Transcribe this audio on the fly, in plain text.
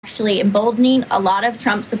actually emboldening a lot of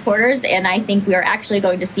Trump supporters, and I think we are actually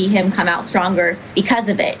going to see him come out stronger because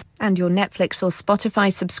of it. And your Netflix or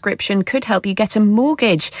Spotify subscription could help you get a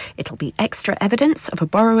mortgage. It'll be extra evidence of a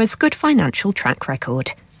borrower's good financial track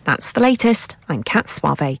record. That's the latest. I'm Kat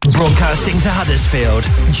Suave. Broadcasting to Huddersfield,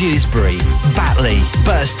 Dewsbury, Batley,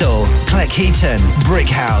 Birstall, Cleckheaton,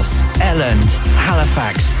 Brickhouse, Elland,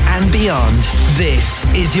 Halifax and beyond. This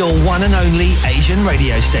is your one and only Asian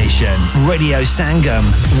radio station. Radio Sangam,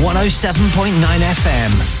 107.9 FM.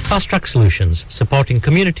 Fast Track Solutions, supporting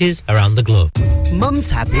communities around the globe. Mum's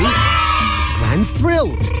happy, Grand's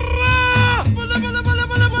thrilled.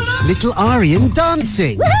 Little Aryan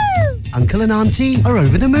dancing. Woohoo! Uncle and Auntie are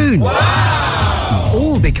over the moon. Wow!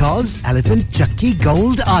 All because Elephant Chakki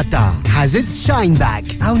Gold Atta has its shine back.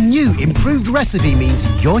 Our new improved recipe means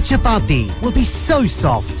your chapati will be so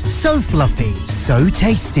soft, so fluffy, so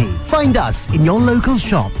tasty. Find us in your local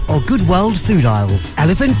shop or Good World food aisles.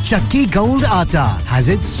 Elephant Chakki Gold Atta has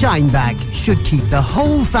its shine back. Should keep the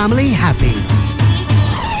whole family happy.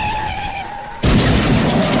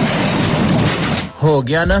 हो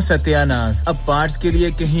गया ना सत्यानाश अब parts के लिए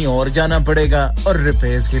कहीं और जाना पड़ेगा और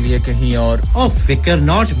रिपेयर्स के लिए कहीं और ओ फिकर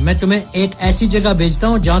नॉट मैं तुम्हें एक ऐसी जगह भेजता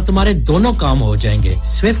हूं जहां तुम्हारे दोनों काम हो जाएंगे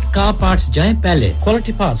स्विफ्ट कार पार्ट्स जाएं पहले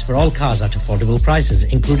quality parts for all cars at affordable prices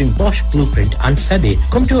including Bosch Blueprint and Febby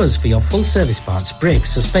come to us for your full service parts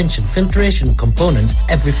brakes suspension filtration components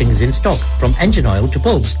everything is in stock from engine oil to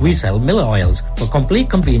bulbs we sell Miller oils for complete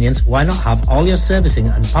convenience why not have all your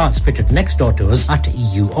servicing and parts fitted next door to us at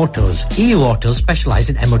EU Autos EU Autos specialize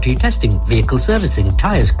in MOT testing, vehicle servicing,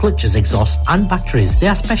 tyres, clutches, exhausts and batteries. They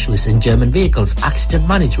are specialists in German vehicles, accident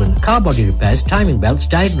management, car body repairs, timing belts,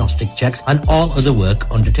 diagnostic checks and all other work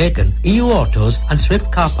undertaken. EU Autos and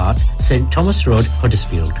Swift Car Parts, St Thomas Road,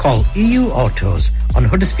 Huddersfield. Call EU Autos on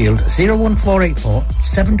Huddersfield 01484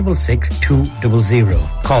 766 200.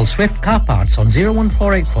 Call Swift Car Parts on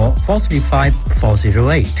 01484 435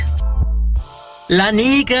 408.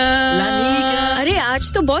 लानिका अरे आज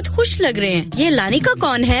तो बहुत खुश लग रहे हैं ये लानिका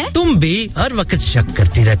कौन है तुम भी हर वक्त शक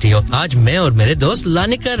करती रहती हो आज मैं और मेरे दोस्त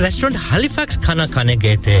लानिका रेस्टोरेंट हैलिफैक्स खाना खाने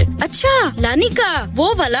गए थे अच्छा लानिका वो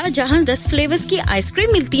वाला जहां 10 फ्लेवर्स की आइसक्रीम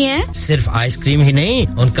मिलती है सिर्फ आइसक्रीम ही नहीं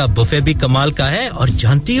उनका बुफे भी कमाल का है और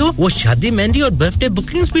जानती हो वो शादी मेहंदी और बर्थडे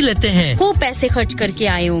बुकिंग्स भी लेते हैं खूब पैसे खर्च करके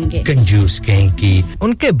आए होंगे कंजूस कहीं की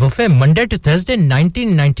उनके buffet Monday to Thursday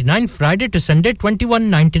 1999 Friday to Sunday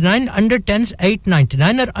 2199 under 10s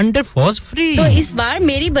 899 और अंडर 4s फ्री तो इस बार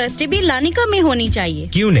मेरी बर्थडे भी लानिका में होनी चाहिए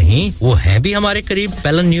क्यों नहीं वो है भी हमारे करीब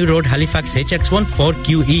पेलन new road Halifax HX1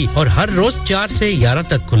 4QE और हर रोज 4 से 11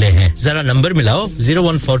 तक खुले हैं जरा नंबर मिलाओ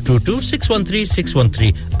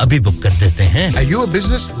 01422613613 अभी बुक कर देते हैं Are you a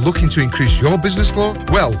business looking to increase your business flow?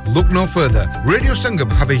 Well, look no further. Radio Sangam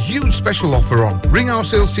have a huge special offer on. Ring our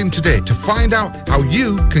sales team today to find out how you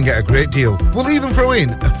can get a great deal. We'll even throw in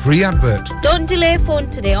a free advert. Don't delay phone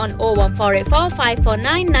today on 01484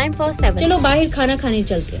 549 947. चलो बाहर खाना खाने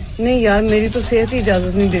चलते हैं नहीं यार मेरी तो सेहत ही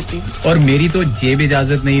इजाजत नहीं देती और मेरी तो जेब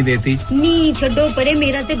इजाजत नहीं देती नी छोड़ो परे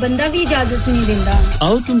मेरा ते बंदा भी इजाजत नहीं देता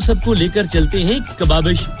आओ तुम सबको लेकर चलते हैं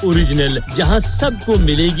कबाबिश ओरिजिनल जहां सबको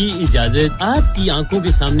मिलेगी इजाजत आपकी आंखों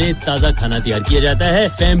के सामने ताजा खाना तैयार किया जाता है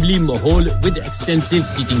फैमिली माहौल with extensive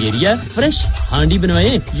seating area fresh handi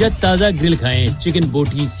बनवाएं या ताजा ग्रिल खाएं chicken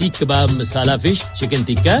boti seekh kebab masala fish chicken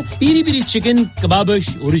tikka piri piri chicken Kababish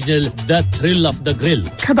original the thrill of the grill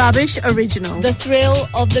Kababish Original The Thrill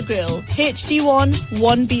of the Grill HD1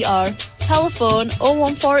 1BR Telephone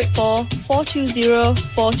 01484 420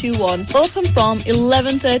 421 Open from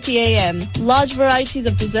 11:30 a.m. Large varieties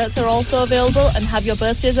of desserts are also available and have your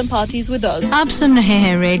birthdays and parties with us. आप सुन रहे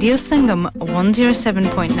हैं radio संगम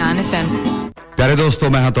 107.9 FM प्यारे दोस्तों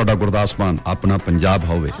मैं हां ਤੁਹਾਡਾ ਗੁਰਦਾਸ ਮਾਨ ਆਪਣਾ ਪੰਜਾਬ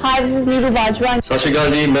ਹੋਵੇ Hi this is Neeru Bajwa ਸਤਿ ਸ਼੍ਰੀ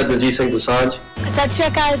ਅਕਾਲ ਜੀ ਮੈਂ ਦਲਜੀਤ ਸਿੰਘ ਦੁਸਾਂਝ ਸਤਿ ਸ਼੍ਰੀ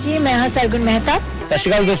ਅਕਾਲ ਜੀ ਮੈਂ ਹਾਂ ਸਰਗੁਣ ਮਹਿਤਾ ਸਤਿ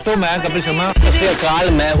ਸ਼੍ਰੀ ਅਕਾਲ ਦੋਸਤੋ ਮੈਂ ਕਪਿਲ ਸ਼ਰਮਾ ਸਤਿ ਸ਼੍ਰੀ ਅਕਾਲ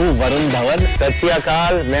ਮੈਂ ਹੂੰ ਵਰੁਣ ਧਵਨ ਸਤਿ ਸ਼੍ਰੀ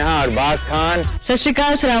ਅਕਾਲ ਮੈਂ ਹਾਂ ਅਰਬਾਜ਼ ਖਾਨ ਸਤਿ ਸ਼੍ਰੀ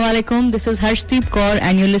ਅਕਾਲ अस्सलाम वालेकुम this is Harshdeep Kaur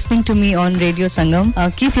and you're listening to me on Radio Sangam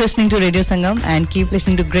keep listening to Radio Sangam and keep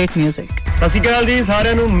listening to great music ਸਤਿ ਸ਼੍ਰੀ ਅਕਾਲ ਜੀ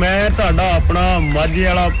ਸਾਰਿਆਂ ਨੂੰ ਮੈਂ ਤੁਹਾਡਾ ਆਪਣਾ ਮਾਝੇ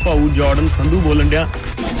ਵਾਲਾ ਭਾਊ ਜਾਰਡਨ ਸੰਧੂ ਬੋਲਣ ਡਿਆ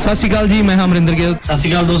ਸਤਿ ਸ਼੍ਰੀ ਅਕਾਲ ਜੀ ਮੈਂ ਹਾਂ ਅਮਰਿੰਦਰ ਗਿੱਲ ਸਤਿ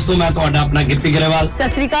ਸ਼੍ਰੀ ਅਕਾਲ ਦੋਸਤੋ ਮੈਂ ਤੁਹਾਡਾ ਆਪਣਾ ਗਿੱਪੀ ਗਰੇਵਾਲ ਸਤਿ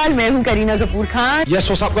ਸ਼੍ਰੀ ਅਕਾਲ ਮੈਂ ਹੂੰ Kareena Kapoor Khan Yes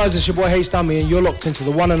what's up guys it's your boy Hayes Dami and you're locked into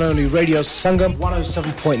the one and only Radio Sangam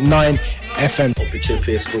 107.9 FM पीछे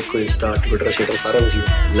Facebook Insta Twitter शेयर सारा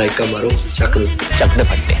कुछ लाइक का मारो चक दे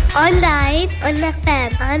फट्टे online on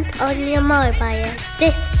FM and on your mobile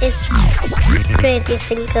this is Radio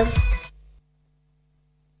Sangam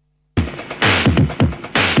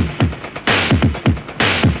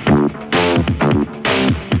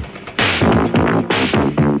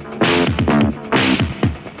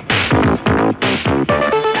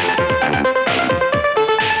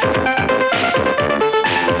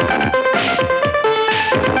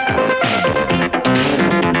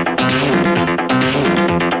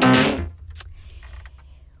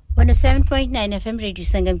 107.9 FM radio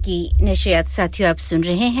Sangam की नशरियात साथियों आप सुन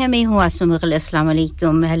रहे हैं मैं हूं आसमा मुगल अस्सलाम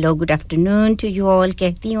वालेकुम hello good afternoon to you all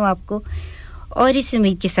कहती हूं आपको और इस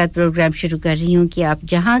उम्मीद के साथ प्रोग्राम शुरू कर रही हूं कि आप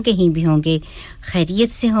जहां कहीं भी होंगे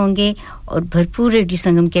खैरियत से होंगे और भरपूर रेडियो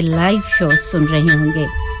संगम के लाइव शो सुन रहे होंगे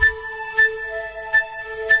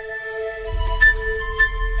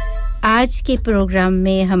आज के प्रोग्राम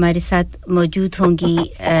में हमारे साथ मौजूद होंगी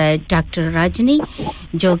डॉक्टर राजनी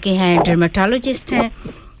जो कि हैं डर्मेटोलॉजिस्ट हैं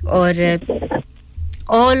और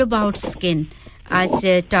ऑल अबाउट स्किन आज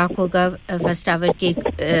टॉक होगा फर्स्ट आवर के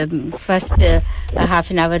फर्स्ट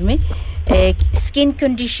हाफ एन आवर में स्किन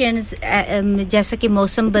कंडीशंस जैसा कि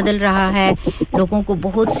मौसम बदल रहा है लोगों को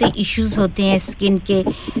बहुत से इश्यूज होते हैं स्किन के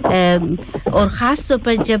और खास तौर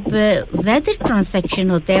पर जब वेदर ट्रांजैक्शन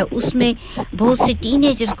होता है उसमें बहुत से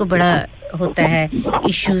टीनेजर्स को बड़ा होता है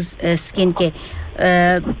इश्यूज स्किन के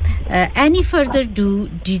any further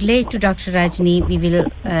delay to Dr. Rajni we will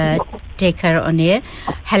take her on air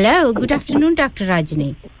hello good afternoon Dr. Rajni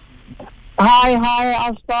hi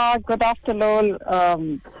Aspa good afternoon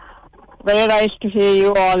very nice to hear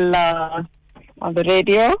you all on the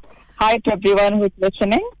radio hi to everyone who's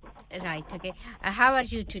listening right okay how are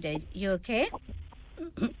you today you okay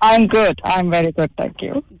I'm good I'm very good thank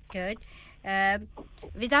you good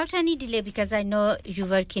without any delay because I know you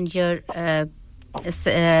work in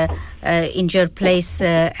your place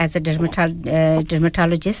as a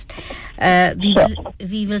dermatologist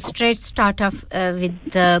we will straight start off with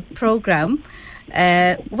the program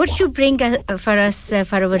what you bring for us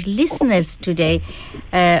for our listeners today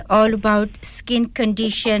all about skin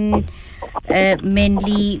condition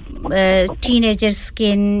mainly teenager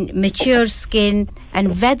skin mature skin and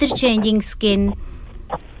weather changing skin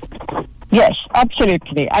yes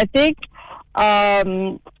absolutely I think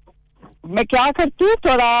मैं क्या करती हूँ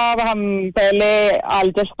थोड़ा हम पहले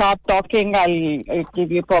I'll just start talking I'll give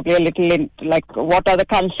you probably a little like what are the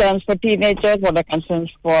concerns for teenagers what are the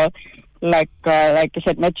concerns for like you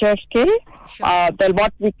said mature skin then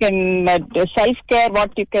what we can self care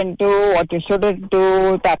what you can do what you shouldn't do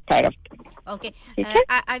that kind of thing okay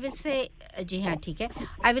I will say ji ha theek hai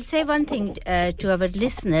I will say one thing to our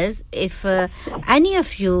listeners if any of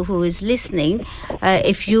you who is listening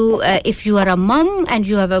if you are a mom and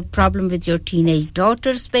you have a problem with your teenage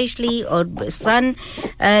daughter especially or son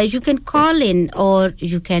you can call in or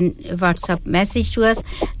you can WhatsApp message to us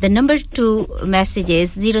the number to message is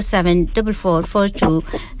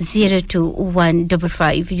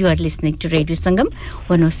 07442021155 you are listening to Radio Sangam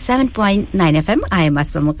 107.9 FM I am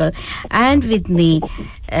Asma Mughal and with me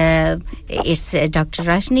it's Dr.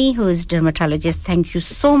 Rajni who is dermatologist thank you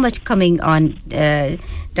so much coming on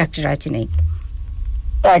Dr. Rajni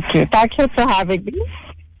thank you for having me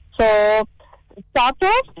so start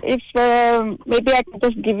off if maybe I can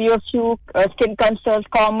just give you a few skin concerns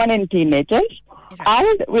common in teenagers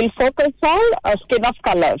and we'll focus on skin of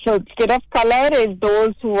color so skin of color is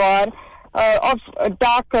those who are of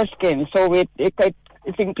darker skin so it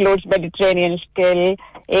includes Mediterranean skin,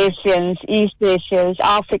 Asians, East Asians,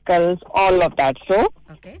 Africans, all of that. So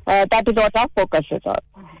that is what our focus is on.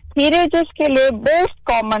 Teenagers के लिए most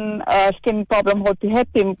common skin problem होती है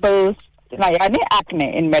pimples, यानी acne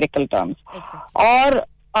in medical terms. और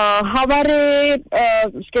हमारे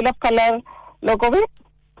skin of color लोगों में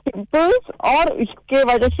pimples और इसके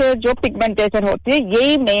वजह से जो pigmentation होती है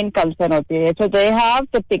यही main concern होती है. So they have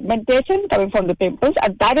the pigmentation coming from the pimples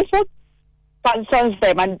and that is what concerns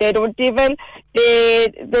them and they don't even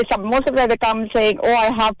most of them they come saying oh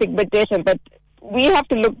I have pigmentation but we have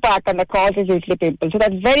to look back and the cause is usually pimples so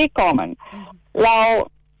that's very common now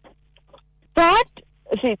there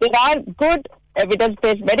are good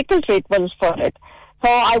evidence-based medical treatments for it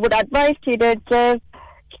so I would advise teenagers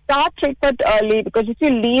start treatment early because if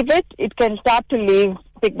you leave it can start to leave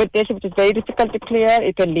pigmentation which is very difficult to clear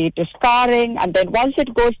it can lead to scarring and then once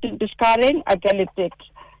it goes into scarring again it takes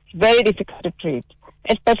very difficult to treat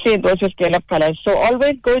especially in those with scale of colors so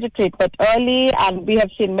always go to treatment early and we have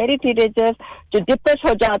seen many teenagers जो depressed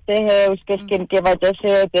हो जाते हैं उसके skin के वजह से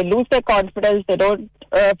they lose their confidence they don't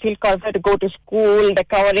feel confident to go to school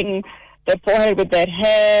they're covering their forehead with their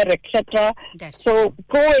hair etc so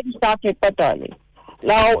go and start treatment early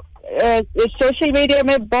now social media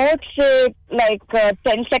में बहुत से like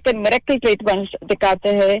 10-second miracle treatments दिखाते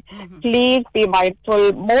हैं please be mindful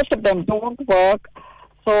most of them don't work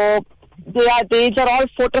so these are all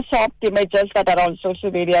photoshopped images that are on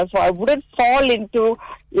social media so I wouldn't fall into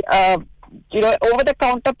over the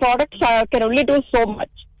counter products can only do so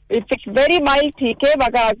much if it's very mild ठीक है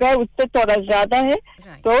मगर अगर उससे थोड़ा ज्यादा है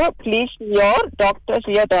तो please your doctor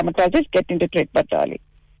your dermatologist get into treatment early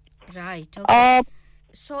right okay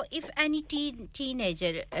So if any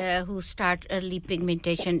teenager who start early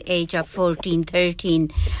pigmentation age of 14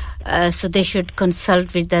 13 so they should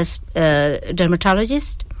consult with the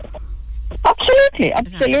dermatologist? Absolutely.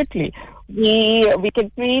 We can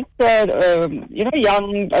treat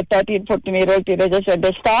young 13 14-year-old teenagers when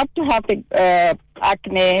they start to have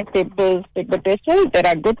acne, pimples, pigmentation. There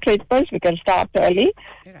are good treatments. We can start early.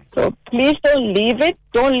 So please don't leave it.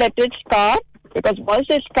 Don't let it scar, because once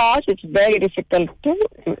it scars, it's very difficult to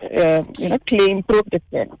improve the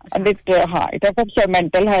skin, and it affects your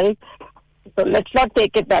mental health. So let's not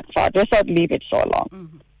take it that far. Just not leave it so long.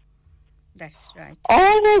 Mm-hmm. That's right.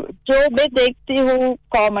 और जो मैं देखती हूँ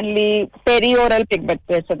commonly perioral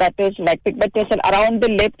pigmentation, that is like pigmentation around the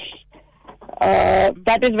lips.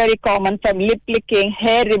 That is very common, from lip licking,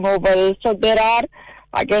 hair removal. So there are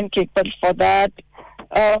again treatments for that.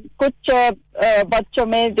 कुछ बच्चों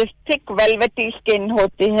में this thick velvety skin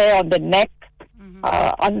होती है on the neck,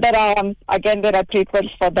 underarms. Again, there are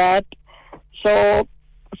treatments for that. So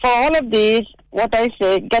for all of these, what I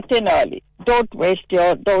say, get in early. Don't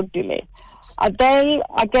don't delay. Then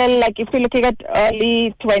again, like if you're looking at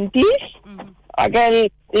early 20s, again,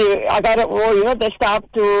 they start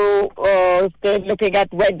to they're looking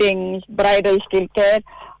at weddings, bridal skincare.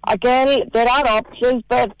 Again, there are options,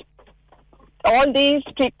 but all these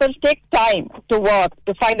treatments take time to work,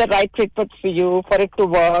 to find the right treatment for you, for it to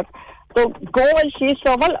work. So go and see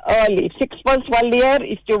someone early, 6 months, 1 year,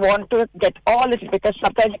 if you want to get all this, because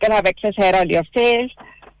sometimes you can have excess hair on your face,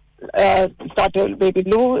 start to maybe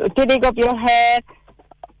thinning of your hair.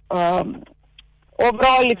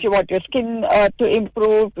 Overall, if you want your skin to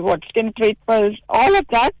improve, you want skin treatments, all of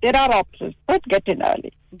that, there are options, but get in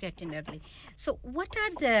early. So what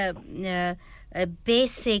are the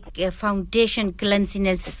basic foundation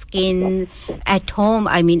cleanliness skin at home?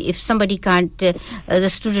 I mean, if somebody can't, the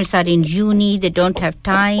students are in uni, they don't have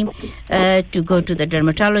time to go to the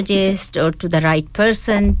dermatologist or to the right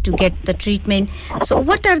person to get the treatment. So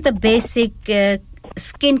what are the basic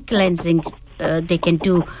skin cleansing they can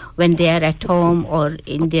do when they are at home or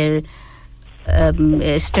in their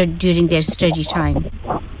during their study time?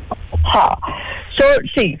 So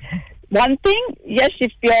see, one thing, yes,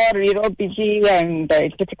 if you're busy and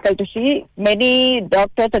it's difficult to see, many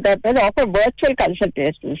doctors offer virtual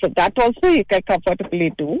consultations. So that also you can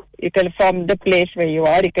comfortably do. You can, from the place where you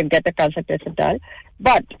are, you can get a consultation done.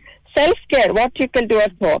 But self-care, what you can do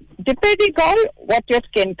at home, depending on what your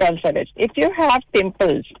skin concern is. If you have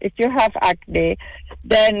pimples, if you have acne,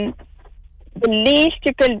 then the least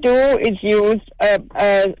you can do is use a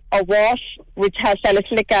wash which has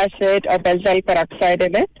salicylic acid or benzoyl peroxide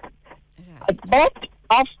in it. But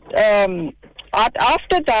after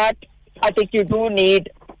that, I think you do need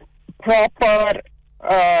proper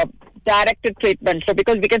directed treatment. So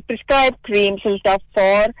because we can prescribe creams and stuff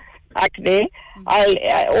for acne,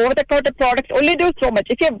 over-the-counter products only do so much.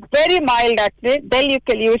 If you have very mild acne, then you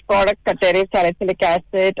can use products containing salicylic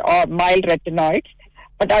acid or mild retinoids.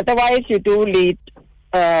 But otherwise, you do need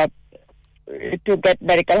to get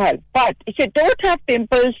medical help. But if you don't have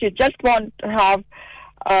pimples, you just want to have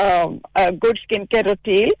a good skincare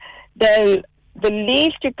routine, the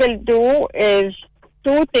least you can do is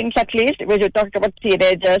 2 things at least, when you're talking about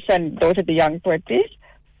teenagers and those in the young 20s.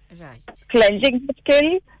 Right. Cleansing the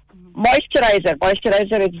skin, moisturizer.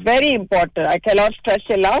 Moisturizer is very important. I cannot stress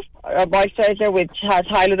enough. A moisturizer which has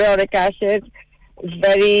hyaluronic acid is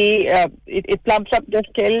very, it plumps up the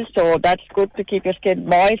skin, so that's good to keep your skin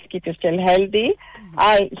moist, keep your skin healthy.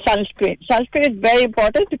 Sunscreen. Sunscreen is very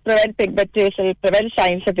important to prevent pigmentation, prevent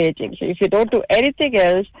signs of aging. So if you don't do anything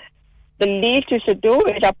else, the least you should do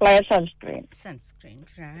is apply a sunscreen. Sunscreen,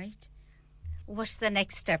 right. What's the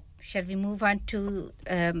next step? Shall we move on to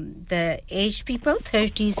the aged people,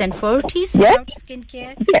 30s and 40s, about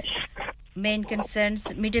skincare? Yes. Main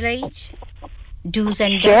concerns, middle age, do's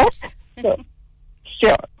and don'ts?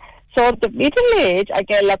 Sure. So the middle age,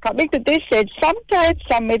 again, coming to this age, sometimes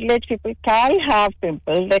some middle-aged people can have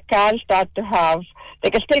pimples. They can start to have, they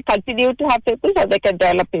can still continue to have pimples, or they can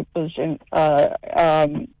develop pimples in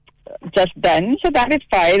just then. So that is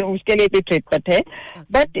fine. Uske liye bhi treatment hai.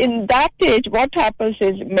 But in that age, what happens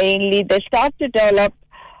is mainly they start to develop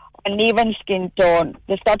uneven skin tone.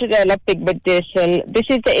 They start to develop pigmentation. This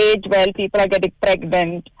is the age when people are getting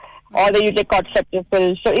pregnant, or they use contraceptive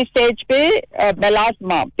pills. So इस stage पे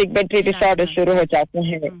melasma, pigmentary disorder शुरू हो जाते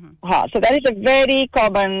हैं. हाँ, so that is a very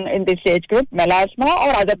common in this age group, melasma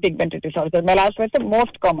or other pigmentary disorders. Melasma is the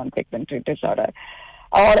most common pigmentary disorder.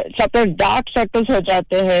 और sometimes dark circles हो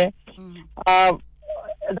जाते हैं. The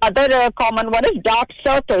other common one is dark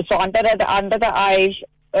circles. So under the eyes,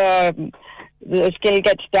 the skin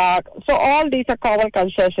gets dark. So all these are common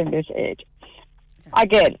concerns in this age.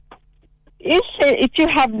 Again, if you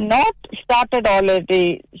have not started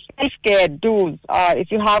already self-care do's, or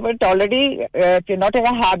if you haven't already, if you're not in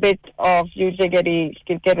a habit of using any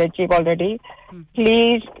skincare regime already,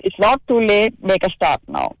 please, it's not too late, make a start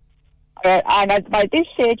now. And by this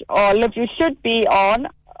stage, all of you should be on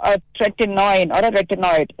a tretinoin or a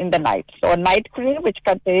retinoid in the night. So a night cream which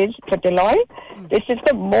contains tretinoin. This is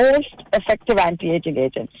the most effective anti-aging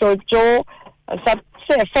agent. So जो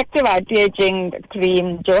सबसे effective anti-aging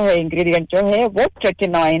cream जो है ingredient जो है वो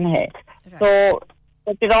tretinoin है. So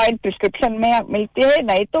tretinoin prescription में मिलती है,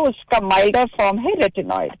 नहीं तो उसका milder form है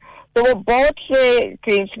retinoid. So वो बहुत से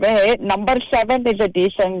creams में है. Number 7 is a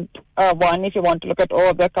decent one if you want to look at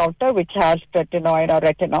over the counter which has tretinoin or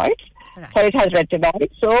retinoids. So it has retinoid.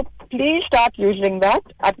 So please start using that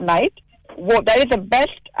at night. That is the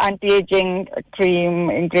best anti-aging cream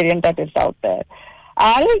ingredient that is out there.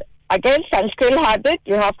 And again, sunscreen habit.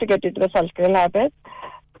 You have to get into the sunscreen habit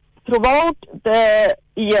throughout the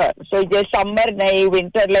year. So ये summer नहीं,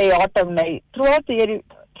 winter नहीं, autumn नहीं. Throughout the year,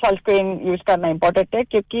 sunscreen use करना important है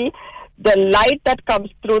क्योंकि the light that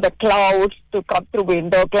comes through the clouds, to come through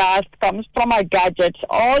window glass, comes from our gadgets.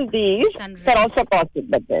 All these are also causing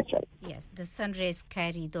the pressure. Yes, the sun rays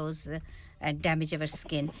carry those and damage our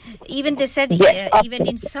skin. Even they said, even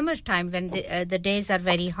in summertime when the days are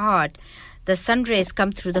very hot, the sun rays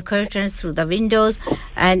come through the curtains, through the windows,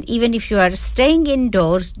 and even if you are staying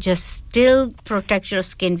indoors, just still protect your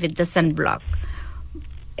skin with the sunblock.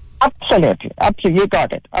 Absolutely, you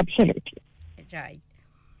got it. Absolutely. Right.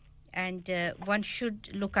 And one should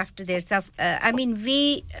look after themselves. I mean,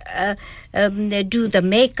 we do the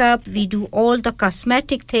makeup, we do all the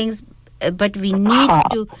cosmetic things, but we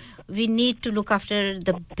need to look after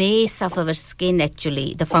the base of our skin.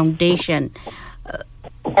 Actually, the foundation.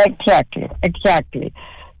 Exactly.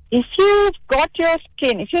 If you've got your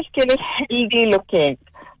skin is healthy looking,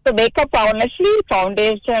 so makeup honestly,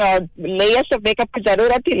 foundation or layers of makeup की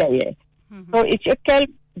ज़रूरत ही नहीं है. So if you can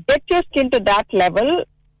get your skin to that level,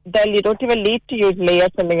 then you don't even need to use layers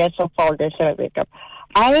and layers of foundation or makeup.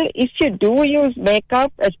 And if you do use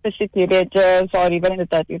makeup, especially teenagers or even in the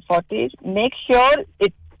 30s, 40s, make sure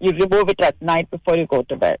you remove it at night before you go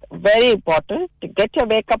to bed. Very important to get your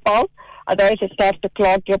makeup out. Otherwise, it starts to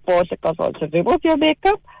clog your pores. It can also remove your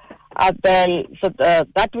makeup. And then,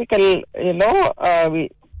 that we can, we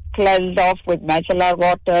cleanse off with micellar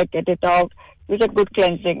water, get it out. Use a good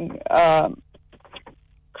cleansing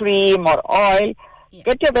cream or oil.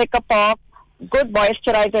 Get your makeup off, good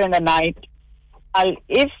moisturizer in the night. I'll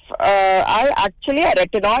actually a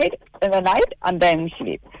retinoid in the night and then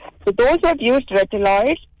sleep. So those who have used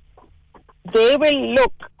retinoids, they will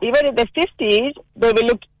look, even in their 50s, they will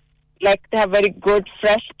look like they have very good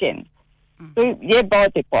fresh skin. So ये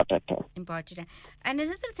बहुत important है. Important. And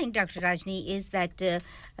another thing, Dr. Rajni, is that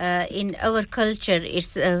in our culture,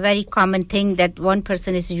 it's a very common thing that one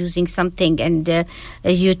person is using something and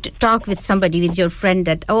you talk with somebody, with your friend,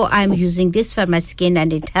 that, oh, I'm using this for my skin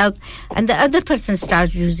and it helped. And the other person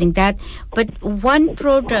starts using that. But one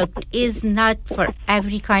product is not for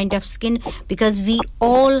every kind of skin because we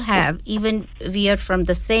all have, even we are from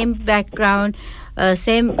the same background,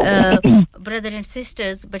 same brother and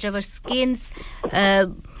sisters, but our skins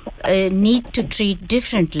need to treat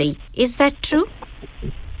differently. Is that true?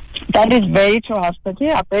 That is very true, Hasna ji.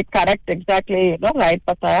 Aapne correct, exactly, right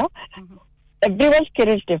bataya. Everyone's skin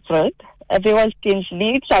is different. Everyone's skin's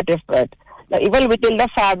needs are different. Even within the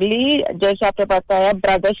family, जैसे आपने बताया,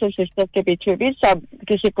 brothers and sisters के पीछे भी सब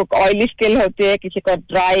किसी को oily skin होती है, किसी को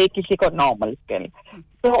dry, किसी को normal skin.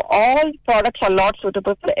 So all products are not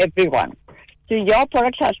suitable for everyone. So your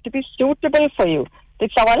product has to be suitable for you.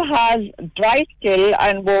 If someone has dry skin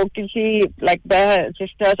and वो किसी like their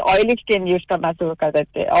sisters oily skin use करना शुरू कर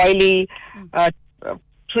देते, oily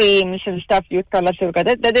creams and stuff use करना शुरू कर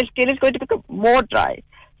देते, then their skin is going to become more dry.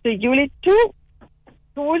 So you need to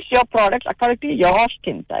choose your products according to your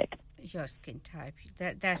skin type. Your skin type.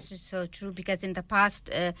 That's just so true because in the past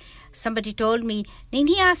somebody told me,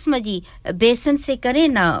 नहीं आसमा जी, बेसन से करें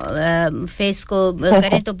ना face को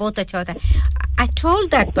करें तो बहुत अच्छा होता है. I told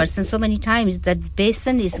that person so many times that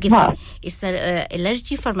besan is giving it's an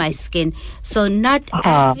allergy for my skin. So not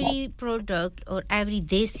every product or every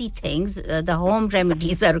desi things, the home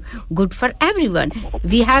remedies are good for everyone.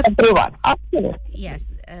 We have everyone. Absolutely. Yes.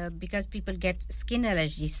 Because people get skin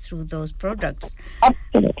allergies through those products.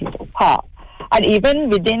 Absolutely. And even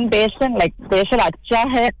within besan, like besan अच्छा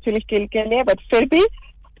है actually skin के लिए, but फिर भी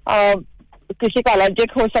किसी का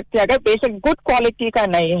allergic हो सकती है अगर besan good quality का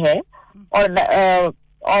नहीं है, or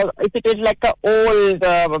if it is like a old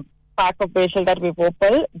pack of Basil that we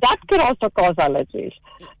Wopel, that can also cause allergies.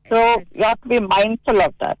 So you have to be mindful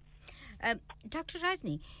of that. Dr.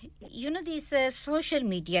 Rajni, you know, this social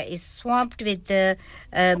media is swamped with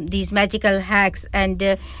these magical hacks, and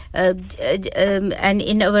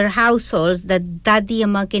in our households, the Dadi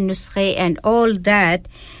Amma ke nuskhe and all that,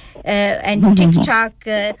 and TikTok.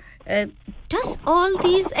 Does all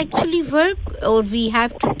these actually work, or we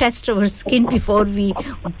have to test our skin before we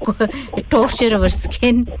torture our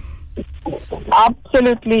skin?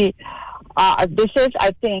 Absolutely. This is,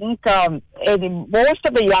 I think, most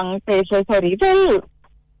of the young patients or even,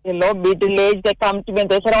 middle age, they come to me and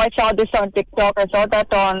they say, I saw this on TikTok, I saw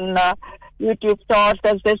that on YouTube stores,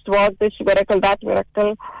 does this work, this miracle, that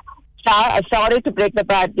miracle. Sorry to break the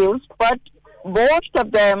bad news, but most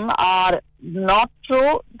of them are not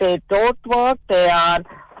true. They don't work. They are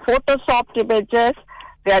photoshopped images.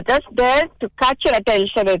 They are just there to catch your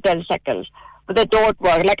attention in 10 seconds. But they don't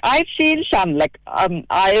work. Like, I've seen some, my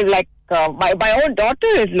own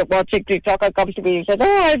daughter is watching TikTok and comes to me and says,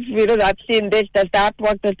 I've seen this, does that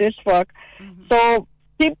work, does this work? So,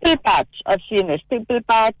 pimple patch, I've seen this. Pimple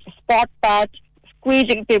patch, spot patch,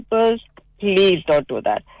 squeezing pimples, please don't do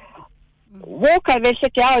that. वो करने से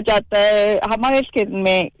क्या हो जाता है हमारे skin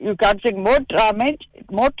में you causing more damage,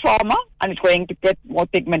 more trauma, and it's going to get more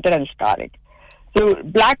pigmented and scarring. So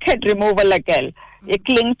blackhead removal again, a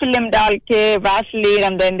cling film डाल के Vaseline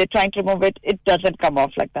and then they're trying to remove it, it doesn't come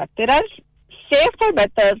off like that. There are safer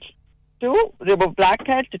methods to remove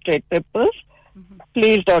blackheads, to treat pimples.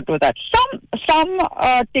 Please don't do that. Some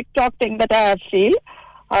TikTok thing that I have seen,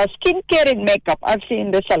 skincare in makeup, I've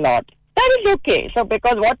seen this a lot. That is okay. So,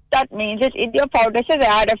 because what that means is in your foundation, they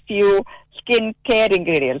add a few skin care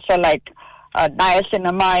ingredients. So, like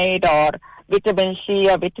niacinamide or vitamin C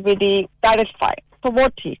or vitamin D, that is fine. So,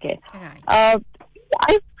 what okay? I've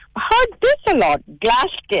heard this a lot. Glass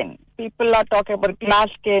skin. People are talking about glass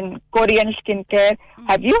skin, Korean skincare.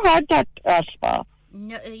 Have you heard that, Asma?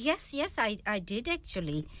 No, yes, I did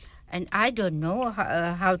actually. And I don't know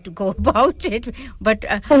how to go about it, but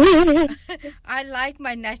I like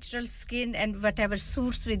my natural skin, and whatever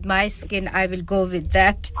suits with my skin, I will go with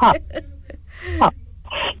that.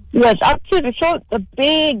 Yes, absolutely. So the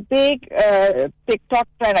big TikTok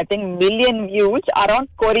trend, I think, million views around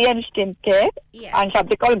Korean skincare and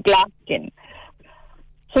something called glass skin.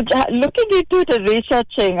 So looking into the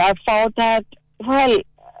researching, I found that, well,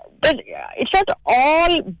 it's not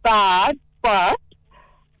all bad, but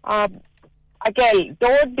again,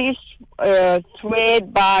 don't be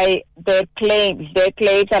swayed by their claims. Their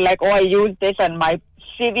claims are like, I used this and my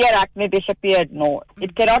severe acne disappeared. No,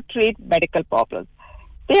 it cannot treat medical problems.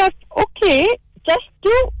 They are okay just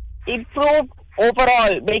to improve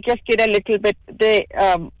overall, make your skin a little bit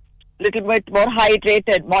more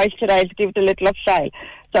hydrated, moisturized, give it a little of style.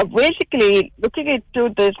 So basically, looking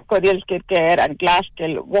into this Korean skincare and glass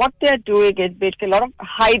skin, what they're doing is basically a lot of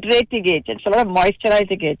hydrating agents, a lot of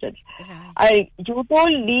moisturizing agents. Right. You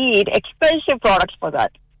don't need expensive products for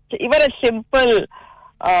that. So even a simple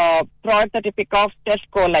product that you pick off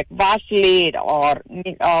Tesco, like Vaseline or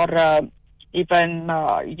even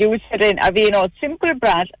Eucerin, Aveeno, simple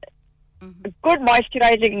brands, a good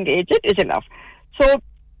moisturizing agent is enough. So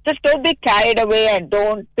just don't be carried away and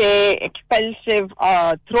don't pay expensive,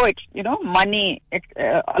 money,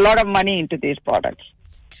 a lot of money into these products.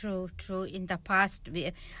 True. In the past,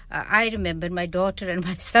 I remember my daughter and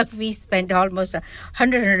myself, we spent almost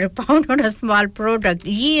 £100 on a small product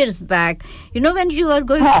years back. You know, when you are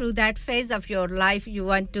going through that phase of your life, you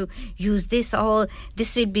want to use this,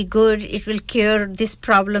 this will be good, it will cure this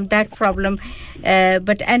problem, that problem.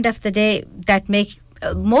 But end of the day, that makes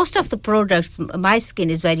most of the products, my skin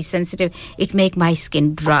is very sensitive, it make my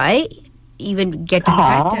skin dry, even getting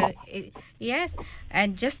better. Yes,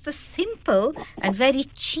 and just the simple and very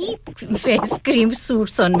cheap face cream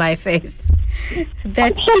suits on my face.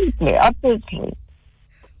 Absolutely.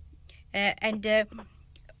 And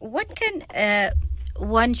what can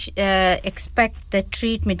one expect the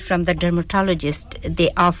treatment from the dermatologist they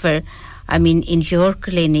offer, I mean, in your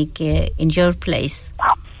clinic, in your place?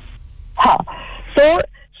 So,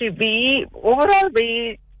 we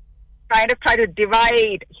kind of try to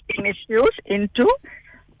divide skin issues into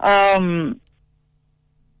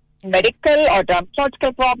medical or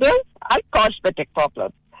dermatological problems and cosmetic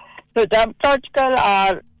problems. So, dermatological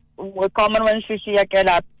are common ones we see again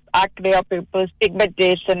are acne or pimples,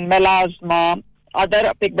 pigmentation, melasma,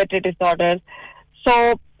 other pigmented disorders.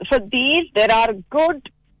 So, for these, there are good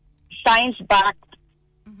science-backed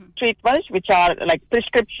treatments, which are like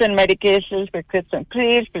prescription medications, prescription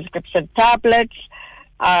creams, prescription tablets,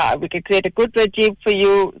 We can create a good regime for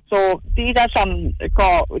you. So these are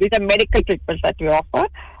medical treatments that we offer.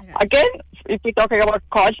 Again, if we're talking about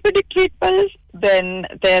cosmetic treatments, then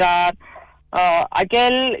there are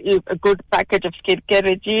again a good package of skincare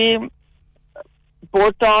regime.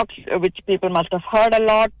 Botox, which people must have heard a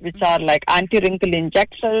lot, which are like anti-wrinkle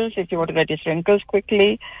injections if you want to reduce wrinkles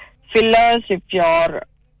quickly. Fillers if you're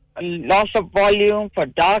loss of volume, for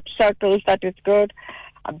dark circles, that is good.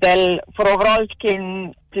 Then for overall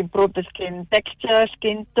skin, to improve the skin texture,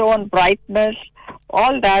 skin tone, brightness,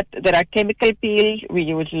 all that. There are chemical peels, we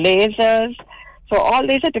use lasers. So all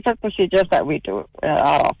these are different procedures that we do in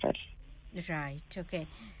our office. Right, okay.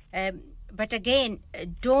 But again,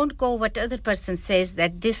 don't go what other person says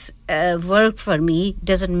that this worked for me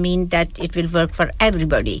doesn't mean that it will work for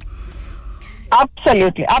everybody.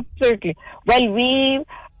 Absolutely, absolutely. Well, we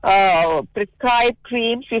prescribe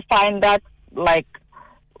creams. We find that like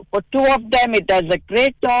for 2 of them it does a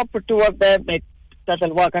great job, for 2 of them it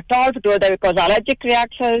doesn't work at all, for 2 of them it causes allergic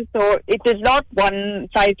reactions. So it is not one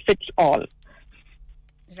size fits all.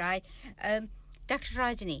 Right. Dr.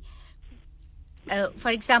 Rajani, for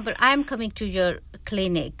example, I'm coming to your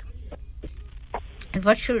clinic, and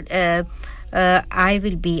what should I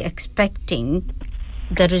will be expecting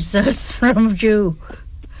the results from you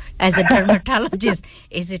as a dermatologist?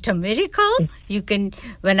 Is it a miracle? You can,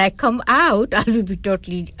 when I come out, I will be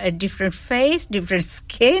totally a different face, different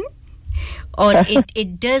skin, or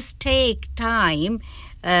it does take time.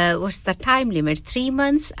 What's the time limit? 3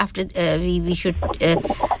 months after we should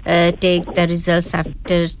take the results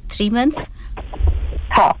after 3 months?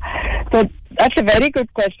 So that's a very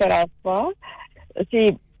good question, Asma.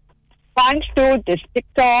 See, thanks to this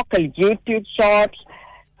TikTok and YouTube shorts,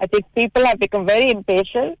 I think people have become very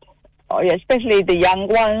impatient, especially the young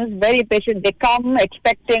ones, very impatient. They come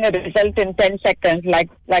expecting a result in 10 seconds, like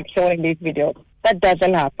showing these videos. That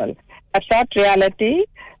doesn't happen. That's not reality.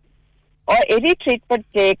 Or any treatment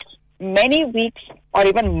takes many weeks or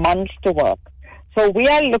even months to work. So we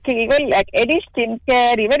are looking, even like any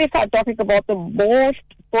skincare, even if I'm talking about the most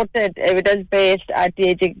potent evidence-based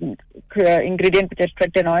anti-aging ingredient, which is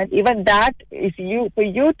tretinoin, even that, for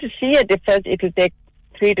you to see a difference, it will take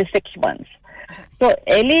 3 to 6 months. So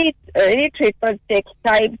any treatment takes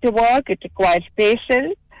time to work. It requires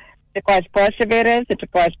patience, it requires perseverance, it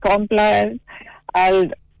requires compliance,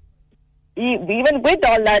 and even with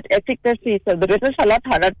all that efficacy, so the results are not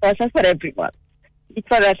 100% for everyone. Each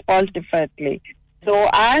one responds differently. So,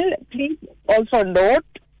 and please also note,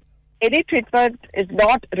 any treatment is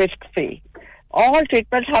not risk-free. All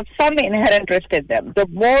treatments have some inherent risk in them. The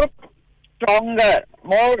more stronger,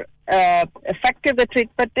 more effective the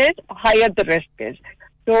treatment is, higher the risk is.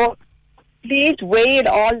 So, please weigh in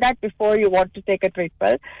all that before you want to take a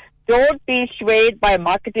treatment. Don't be swayed by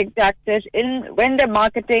marketing tactics. When they're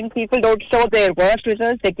marketing, people don't show their worst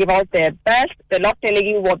results. They give out their best. They're not telling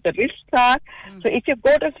you what the risks are. So if you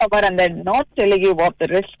go to someone and they're not telling you what the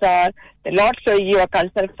risks are, they're not showing you a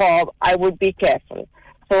consent form, I would be careful.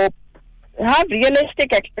 So have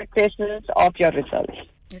realistic expectations of your results.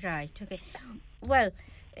 Right, okay. Well,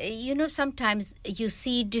 sometimes you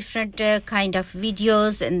see different kind of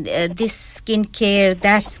videos and this skincare,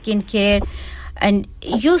 that skincare, and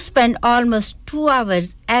you spend almost 2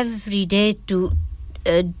 hours every day to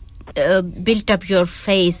build up your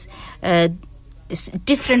face,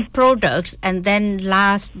 different products, and then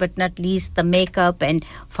last but not least the makeup and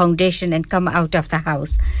foundation, and come out of the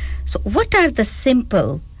house. So what are the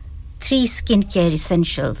simple 3 skincare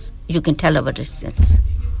essentials you can tell our listeners?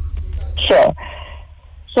 Sure.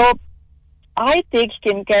 So I think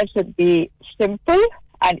skincare should be simple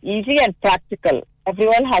and easy and practical.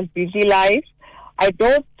 Everyone has busy lives. I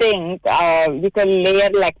don't think you can layer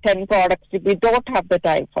like 10 products. We don't have the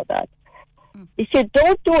time for that. If you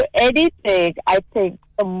don't do anything, I think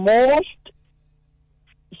the most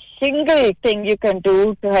single thing you can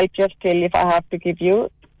do to help your skin, if I have to give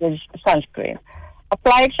you, is sunscreen.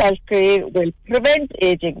 Applied sunscreen will prevent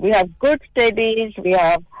aging. We have good studies. We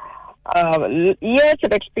have years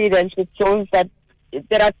of experience which shows that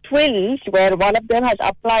there are twins where one of them has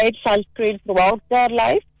applied sunscreen throughout their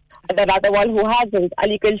life, and another one who hasn't,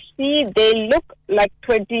 and you can see they look like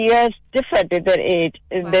 20 years different in their age,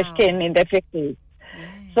 in their skin, in their 50s.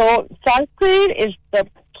 So sunscreen is the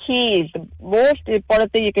key, is the most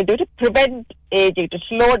important thing you can do to prevent aging, to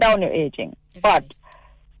slow down your aging. But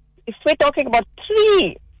if we're talking about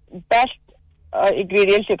 3 best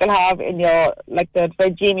ingredients you can have in your, like the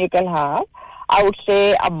regime you can have, I would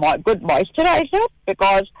say a good moisturizer,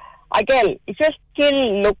 because again, if your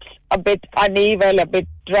skin looks a bit uneven, a bit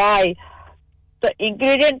dry, the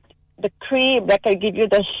ingredient the cream that can give you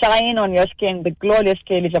the shine on your skin, the glow on your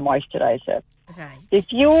skin is a moisturizer. Right. If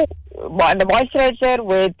you want the moisturizer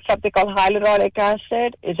with something called hyaluronic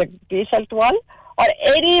acid, is a decent one. Or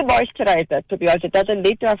any moisturizer, to be honest, it doesn't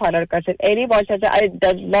need to have hyaluronic acid. Any moisturizer, it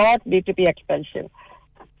does not need to be expensive.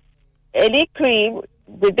 Any cream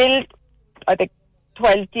within, I think,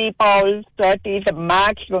 20 pounds, 30 is the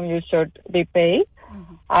maximum you should be paying.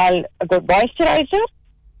 I'll go moisturizer,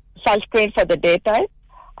 sunscreen for the daytime,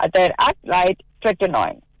 and then at night,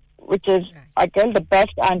 tretinoin, which is, again, the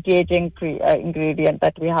best anti-aging ingredient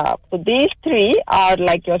that we have. So these three are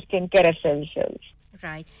like your skincare essentials.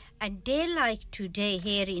 Right. And day like today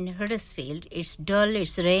here in Huddersfield, it's dull,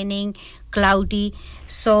 it's raining, cloudy.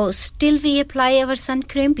 So still we apply our sun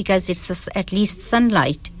cream because it's at least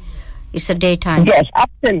sunlight. It's a daytime. Yes,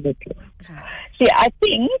 absolutely. Right. See, I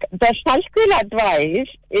think the sunscreen advice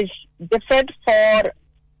is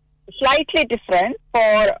slightly different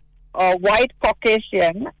for white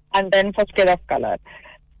Caucasian and then for skin of color.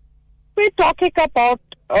 We're talking about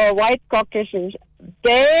white Caucasians.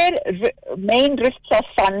 Their main risks are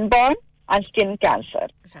sunburn and skin cancer.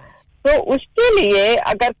 So, uske liye,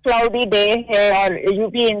 agar cloudy day hai or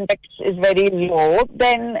UV index is very low,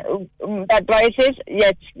 then the advice is,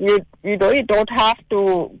 yes, you don't have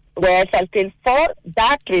to wear sunscreen for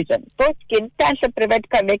that reason. So, skin cancer prevent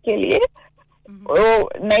karne ke liye,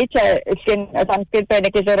 nahi skin sunscreen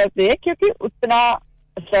pehne ki zarurat nahi hai, kyunki utna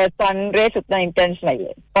sun rays utna intense nahi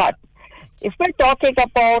hai. But if we're talking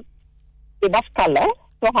about enough color,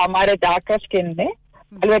 so hamare darker skin mein,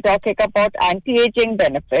 we're talking about anti-aging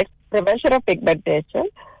benefits, prevention of pigmentation.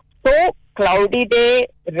 So, cloudy day,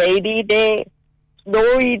 rainy day,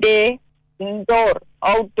 snowy day, indoor,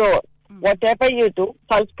 outdoor, whatever you do,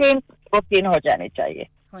 sunscreen routine ho jani chahiye.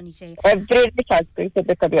 Every day sunscreen should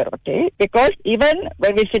become your routine, because even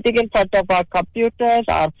when we're sitting in front of our computers,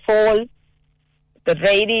 our phones, the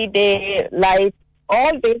rainy day light,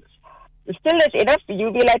 all this, still there's enough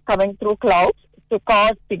UV light coming through clouds to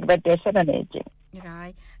cause pigmentation and aging.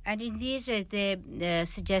 Right. And in these, they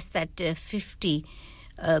suggest that 50,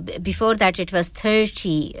 before that it was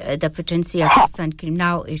 30, the potency of sun cream.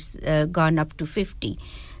 Now it's gone up to 50.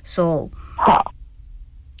 So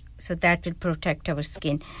that will protect our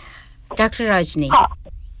skin. Dr. Rajni,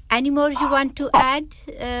 any more you want to add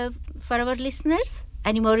for our listeners?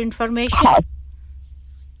 Any more information?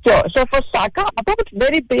 Sure. So for Saka,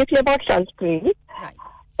 very briefly about sunscreen. Right.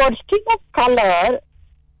 For skin of color,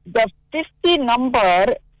 the 50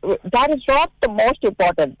 number, that is not the most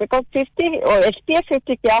important, because 50 or SPF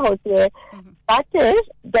 50 kya hoti hai? That is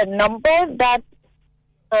the number that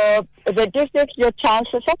reduces your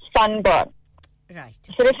chances of sunburn. Right.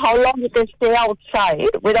 So it's how long you can stay outside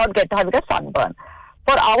without having a sunburn.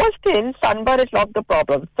 For our skin, sunburn is not the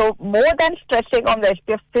problem. So more than stressing on the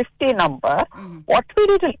SPF 50 number, what we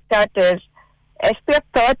need to look at is SPF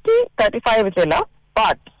 30, 35 is enough,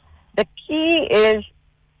 but the key is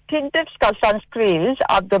tinted sunscreens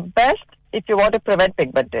are the best if you want to prevent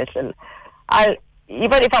pigmentation.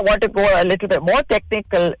 Even if I want to go a little bit more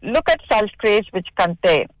technical, look at sunscreens which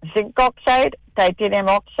contain zinc oxide, titanium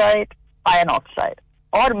oxide, iron oxide,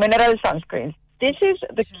 or mineral sunscreens. This is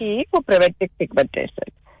the key for preventing pigmentation.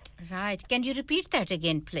 Right. Can you repeat that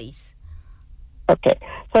again, please? Okay.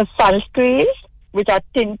 So sunscreens which are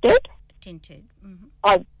tinted.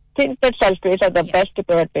 Tinted sunscreens are the best to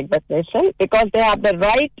prevent pigmentation because they have the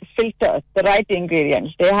right filters, the right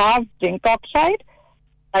ingredients. They have zinc oxide,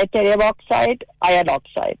 titanium oxide, iron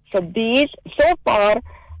oxide. So these, so far,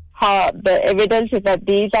 the evidence is that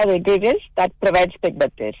these are the ingredients that prevents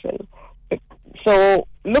pigmentation. So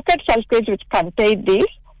look at sunscreens which contain these.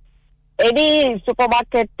 Any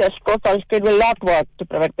supermarket Tesco sunscreen will not work to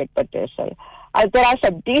prevent pigmentation. There are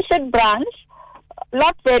some decent brands,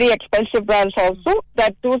 not very expensive brands also,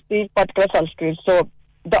 that do these particular sunscreens. So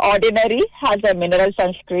The Ordinary has a mineral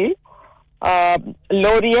sunscreen.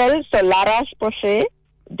 L'Oreal, so La Roche-Posay,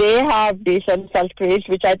 they have decent sunscreens,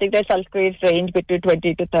 which I think their sunscreens range between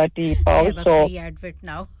 20 to 30 pounds. I have a free advert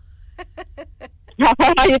now.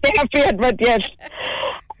 You take a free advert, yes.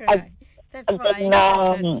 Right. That's fine.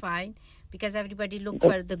 That's fine. Because everybody look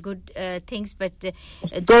for the good things, but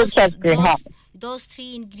those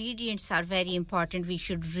three ingredients are very important. We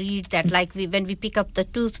should read that. Like when we pick up the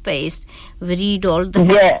toothpaste, we read all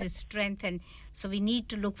the strength, and so we need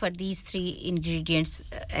to look for these three ingredients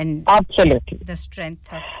and absolutely the strength.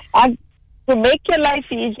 And to make your life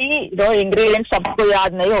easy, ingredients sabko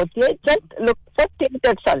yaad nahi hoti hai. Just look for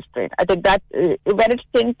tinted sunscreen. I think that when it's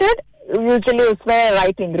tinted, usually usme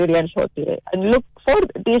right ingredients hoti hai, and look for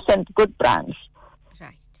decent, good brands.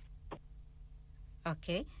 Right.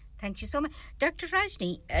 Okay. Thank you so much. Dr.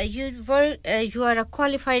 Rajni, you are a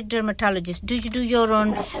qualified dermatologist. Do you do your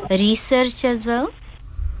own research as well?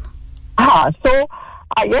 So,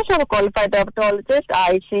 yes, I'm a qualified dermatologist.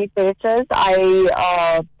 I see patients.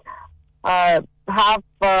 I have,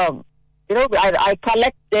 I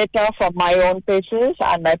collect data from my own patients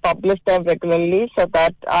and I publish them regularly so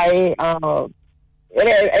that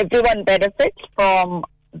everyone benefits from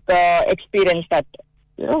the experience that,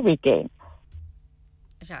 we gain.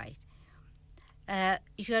 Right.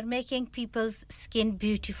 You are making people's skin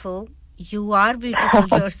beautiful. You are beautiful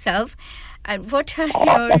yourself. And what are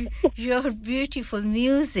your beautiful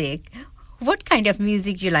music? What kind of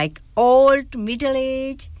music you like? Old, middle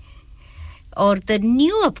age, or the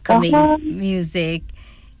new upcoming music?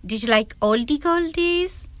 Did you like oldie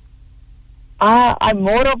goldies? I'm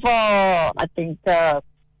more of a, I think,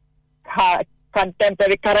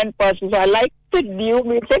 contemporary, current person. So I like the new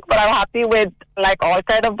music, but I'm happy with like all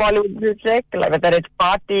kind of Bollywood music, like whether it's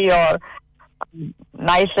party or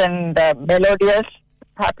nice and melodious.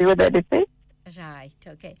 Happy with anything. Right.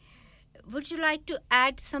 Okay. Would you like to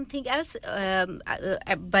add something else?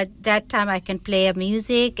 But that time I can play a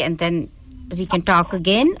music and then we can talk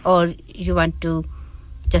again, or you want to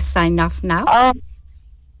just sign off now?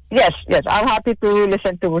 Yes. I'm happy to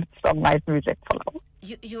listen to some nice music for now.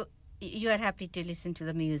 You are happy to listen to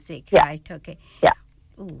the music, yeah. Right? Okay. Yeah.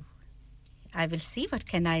 Ooh, I will see what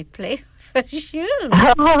can I play for you.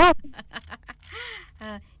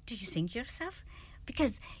 Do you sing yourself?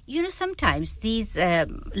 Because sometimes these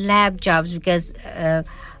lab jobs. Because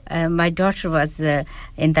my daughter was in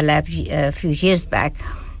the lab a few years back.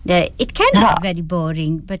 It can be very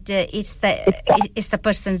boring, but it's the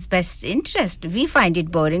person's best interest. We find it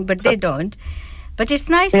boring, but they don't. But it's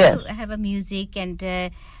nice to have a music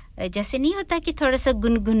and. जैसे नहीं होता कि थोड़ा सा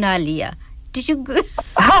गुनगुना लिया. Did you? No,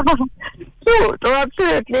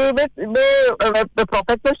 absolutely. मैं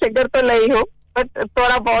professional singer तो नहीं हूँ, but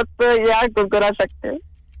थोड़ा बहुत यार गुनगुना सकते हैं.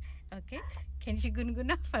 Okay, can you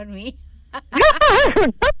गुनगुना for me?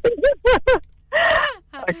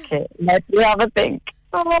 Okay, let me have a think.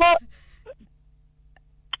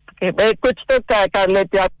 Okay, मैं कुछ तो कर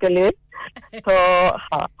लेती हूँ आपके लिए. तो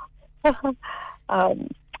हाँ.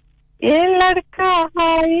 ये लड़का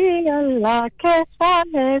हाय अल्लाह कैसा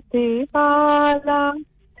है दीवाना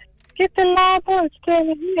कितना मुश्किल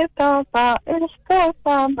है तौबा इसको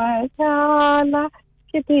समझाना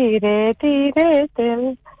कि धीरे धीरे दिल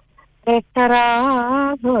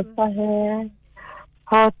बेकरार होता है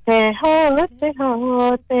होते होते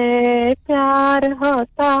होते प्यार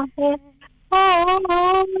होता है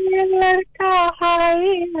ये लड़का हाय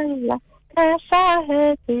अल्लाह कैसा है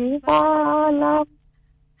दीवाना.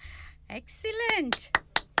 Excellent.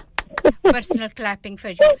 Personal clapping for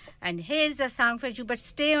you. And here's a song for you, but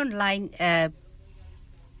stay online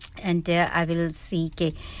and I will see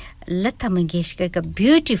ke Lata Mangeshkar ka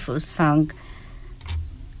beautiful song.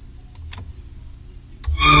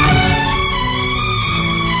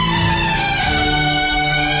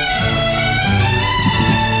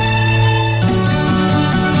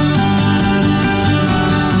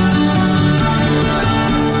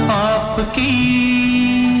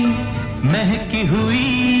 महकी हुई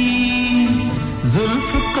जुल्फ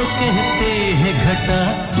को कहते हैं घटा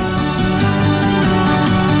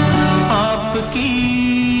आपकी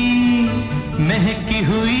महकी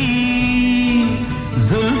हुई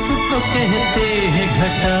जुल्फ को कहते हैं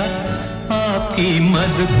घटा आपकी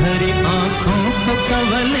मद भरी आँखों को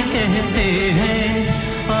कवल कहते हैं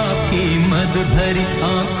आपकी मद भरी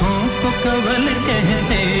आँखों को कवल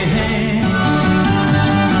कहते हैं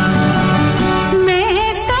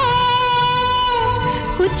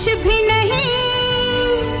कुछ भी नहीं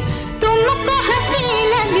तुमको हंसी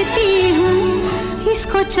लगती हूँ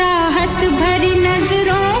इसको चाहत भरी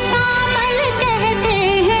नजरों का अमल कहते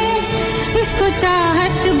हैं इसको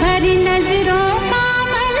चाहत भरी नजरों का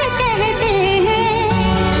अमल कहते हैं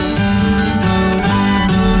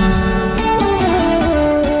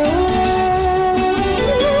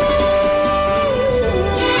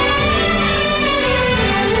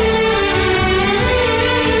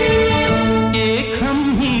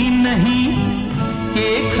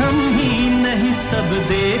सब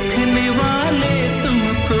देखने वाले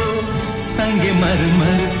तुमको संगे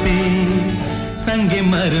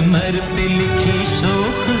मरमर पे लिखी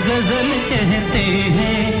शोख गजल कहते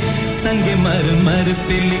हैं संगे मरमर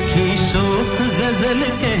पे लिखी शोख गजल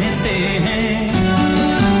कहते हैं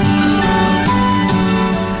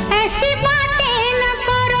ऐसी बातें न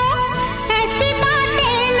करो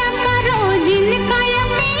जिनका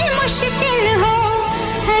यकीन मुश्किल हो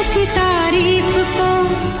ऐसी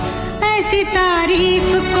तारीफ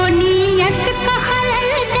को नीयत का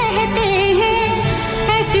खलल कहते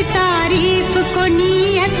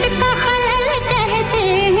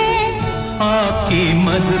आपकी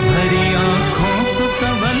मद भरी आंखों को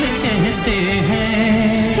कवल कहते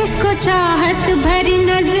हैं इसको चाहत भरी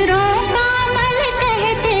नजरों का मल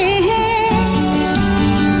कहते हैं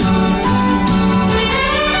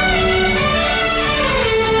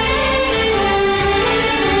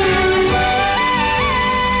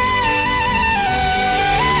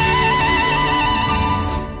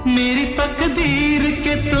मेरी तकदीर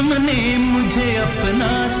के तुमने मुझे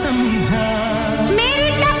अपना समझा मेरी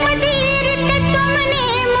तकदीर के तुमने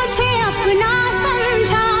मुझे अपना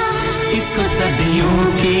समझा इसको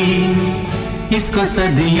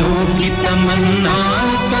सदियों की तमन्ना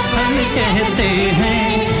का फल कहते हैं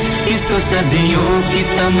इसको सदियों की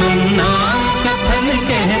तमन्ना का फल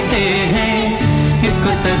कहते हैं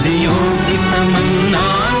इसको सदियों की तमन्ना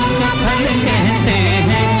का फल कहते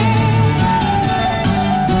हैं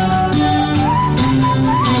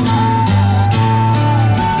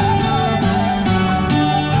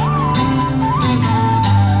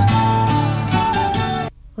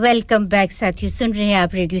वेलकम बैक साथियों सुन रहे हैं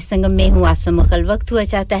आप रेडियो संगम में हूं आसमा मुखल वक्त हुआ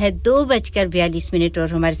चाहता है 2:42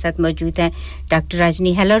 और हमारे साथ मौजूद हैं doctor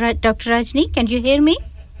Rajni hello doctor Rajni can you hear me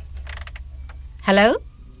hello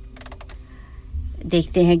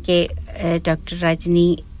देखते हैं कि डॉक्टर राजनी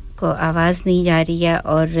को आवाज नहीं जा रही है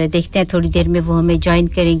और देखते हैं थोड़ी देर में वो हमें ज्वाइन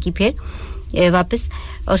करेंगी फिर वापस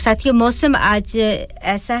और साथियों मौसम आज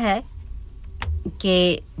ऐसा है कि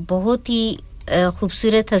बहुत ही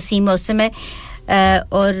खूबसूरत हसीन मौसम है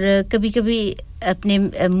और कभी-कभी अपने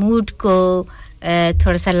मूड को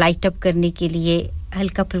थोड़ा सा लाइट अप करने के लिए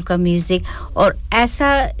हल्का-फुल्का म्यूजिक और ऐसा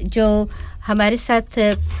जो हमारे साथ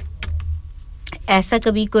ऐसा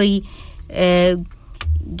कभी कोई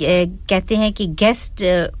कहते हैं कि गेस्ट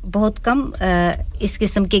बहुत कम इस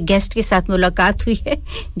किस्म के गेस्ट के साथ मुलाकात हुई है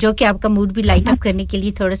जो कि आपका मूड भी लाइट अप करने के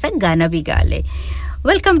लिए थोड़ा सा गाना भी गा ले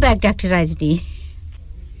welcome back doctor Rajni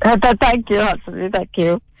thank you thank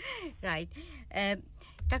you right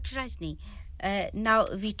Dr. Rajni, now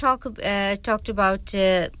we talked about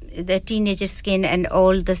the teenager skin and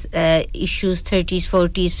all the issues 30s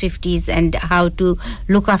 40s 50s and how to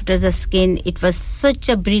look after the skin. It was such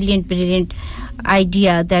a brilliant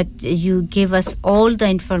idea that you gave us all the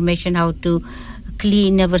information how to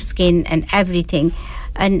clean our skin and everything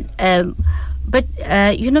and but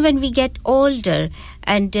you know when we get older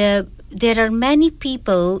and there are many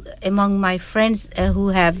people among my friends who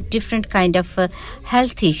have different kind of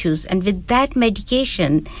health issues and with that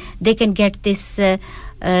medication they can get this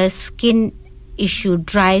skin issue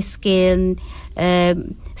dry skin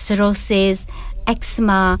cirrhosis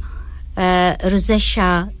eczema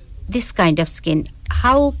rosacea this kind of skin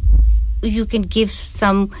how you can give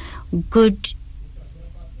some good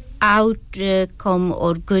outcome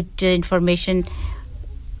or good information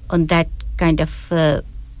on that kind of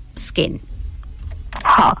skin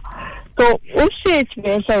so ush age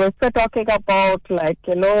mein so if we're talking about like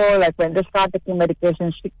you know like when they start taking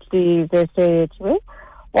medication 60s they say age mein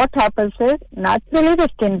what happens is naturally the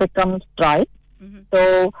skin becomes dry so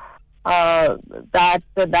that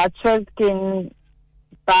the natural skin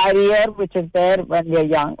barrier which is there when we are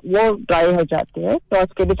young wo dry ho jati hai so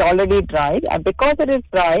skin is already dry and because it is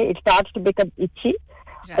dry it starts to become itchy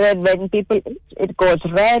and then when people it goes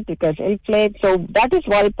red it gets inflamed so that is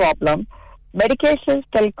one problem medications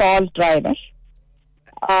still cause dryness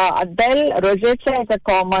then rosacea is a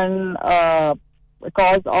common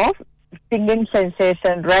cause of stinging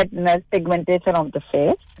sensation redness pigmentation of the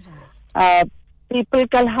face people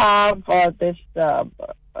can have this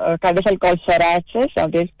condition called psoriasis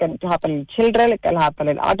and this can happen in children it can happen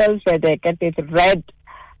in adults where they get this red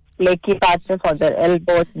flaky patches on their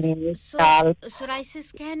elbows, knees, scalp.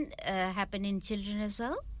 Psoriasis can happen in children as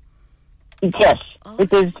well? Yes,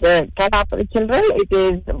 it is can happen in children. It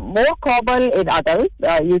is more common in adults.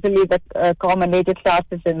 Usually the common age starts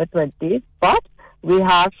is in the 20s, but we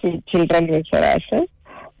have children with psoriasis.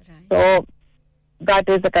 Right. So that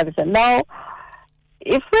is the condition. Now,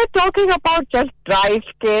 if we're talking about just dry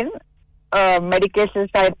skin, medication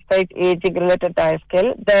side effects, aging-related dry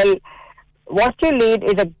skin, then what you need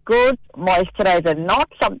is a good moisturizer,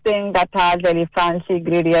 not something that has any fancy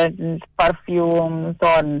ingredients, perfumes,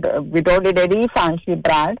 or we don't need any fancy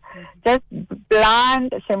brand. Just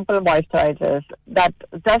bland, simple moisturizers that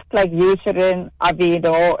just like Eucerin,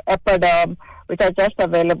 Aveeno, Epiderm, which are just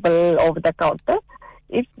available over the counter.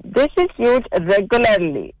 If this is used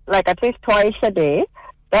regularly, like at least twice a day,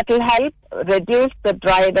 that will help reduce the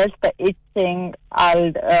dryness, the itching,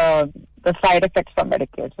 and the side effects from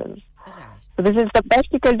medications. So this is the best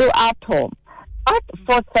you can do at home. But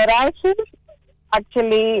for psoriasis,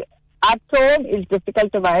 actually, at home is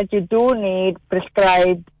difficult to manage. You do need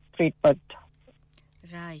prescribed treatment.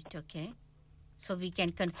 Right, okay. So we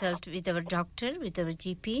can consult with our doctor, with our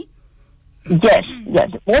GP? Yes.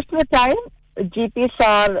 Most of the time, GPs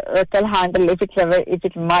can handle if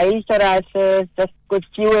it's mild psoriasis, just कुछ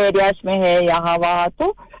few areas में है यहाँ वहाँ तो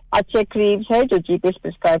अच्छे creams है जो GPs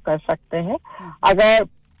prescribe कर सकते हैं. अगर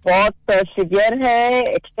बहुत severe है,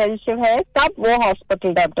 extensive है, तब वो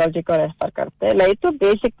hospital dermatology को refer करते हैं. नहीं तो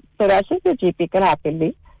basic psoriasis जो GP can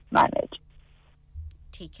happily manage.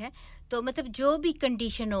 ठीक है. तो मतलब जो भी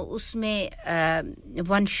कंडीशन हो उसमें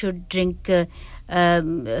one should drink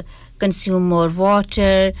consume more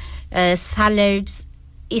water, salads,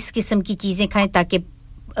 इस किस्म की चीजें खाएं ताकि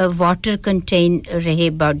water contain रहे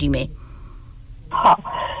बॉडी में. हाँ,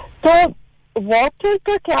 तो water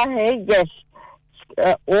का क्या है? Yes,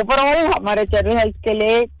 overall हमारे जनरल हेल्थ के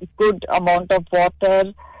लिए good amount of water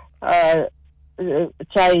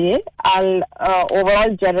चाहिए.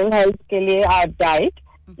 Overall जनरल हेल्थ के लिए our diet,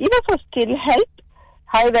 even for skin health,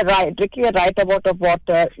 drinking the right amount of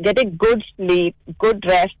water, getting good sleep, good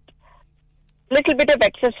rest, little bit of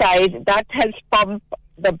exercise, that helps pump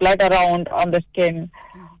the blood around on the skin.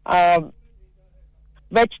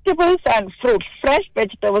 Vegetables and fruits, fresh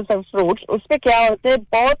vegetables and fruits, उसमें क्या होते हैं?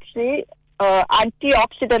 बहुत से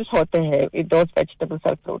antioxidants होते हैं in those vegetables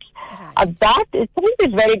and fruits. And that itself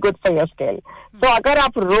is very good for your skin. So अगर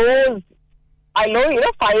आप रोज, I know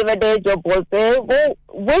 5 a day जो बोलते हैं वो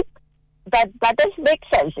with that does make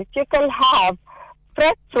sense. If you can have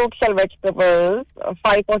fresh fruits and vegetables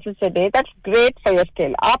 5 portions a day, that's great for your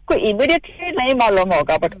skin. आपको immediately नहीं मालूम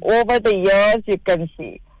होगा, but over the years you can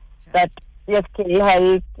see that your skin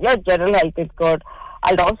health, your general health is good.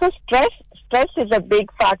 And also stress is a big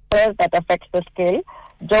factor that affects the skin.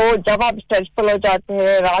 जब आप stressful हो जाते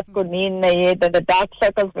हैं, रात को नींद नहीं है, then the dark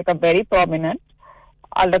circles become very prominent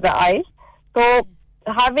under the eyes. So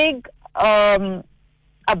having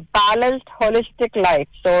a balanced holistic life,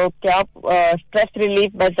 so stress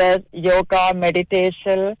relief measures, yoga,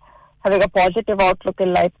 meditation, having a positive outlook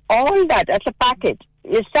in life, all that as a package.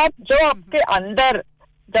 ये सब जो आपके अंदर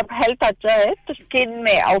जब health अच्छा है तो skin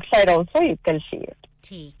में outside also you can see it.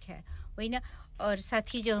 ठीक है, वही ना. और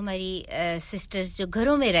साथ ही जो हमारी सिस्टर्स जो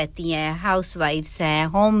घरों में रहती हैं, हाउस वाइफ्स हैं,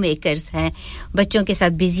 होम मेकर्स हैं, बच्चों के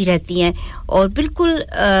साथ बिजी रहती हैं और बिल्कुल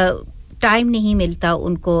टाइम नहीं मिलता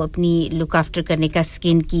उनको अपनी लुक आफ्टर करने का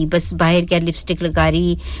स्किन की, बस बाहर क्या लिपस्टिक लगा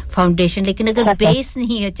रही, फाउंडेशन, लेकिन अगर बेस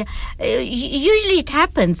नहीं अच्छा, यूजुअली इट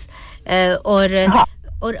हैपेंस,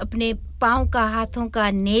 और अपने पाँव का, हाथों का,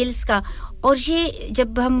 नेल्स का, और ये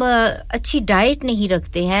जब हम अच्छी डाइट नहीं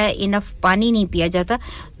रखते हैं, इनफ पानी नहीं पिया जाता,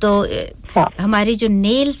 तो हमारे जो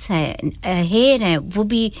नेल्स हैं, हेयर हैं, वो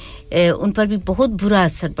भी उन पर भी बहुत बुरा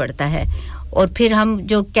असर पड़ता है. और फिर हम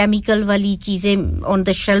जो केमिकल वाली चीजें ऑन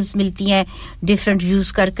द शेल्व्स मिलती हैं, डिफरेंट यूज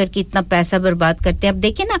कर करके इतना पैसा बर्बाद करते हैं. अब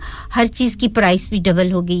देखें ना, हर चीज की प्राइस भी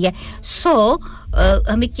डबल हो गई है. सो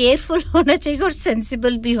हमें केयरफुल होना चाहिए और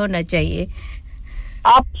सेंसिबल भी होना चाहिए.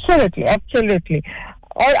 Absolutely.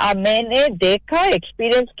 और मैंने देखा,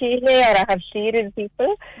 एक्सपीरियंस की है, और I have seen in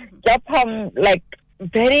people, जब हम like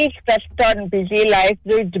very stressed on busy life,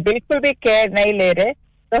 जो बिल्कुल भी केयर नहीं ले रहे,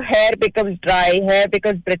 so hair becomes dry, hair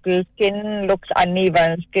becomes brittle, skin looks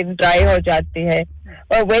uneven, skin dry हो जाती है.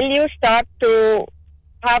 Or when you start to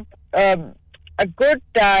have a good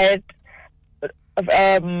diet,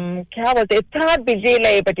 क्या बोलते हैं, इतना busy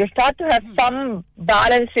life, but you start to have some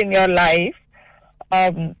balance in your life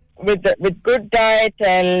with good diet,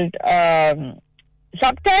 and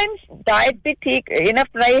sometimes diet भी ठीक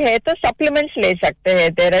enough नहीं है तो supplements ले सकते हैं.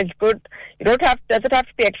 There is good, doesn't have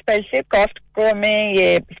to be expensive. Costco में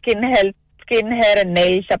ये skin hair and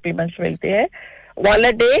nail supplements मिलते हैं. One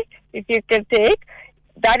a day if you can take,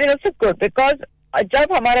 that is also good, because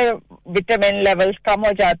जब हमारे vitamin levels कम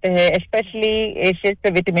हो जाते हैं, especially एशिया पे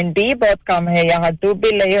vitamin D बहुत कम है, यहाँ धूप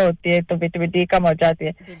भी नहीं होती है तो vitamin D कम हो जाती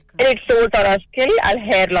है, and it shows on our skin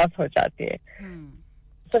and hair loss हो जाती है.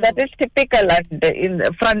 So that is typical, and in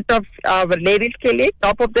the front of our ladies के लिए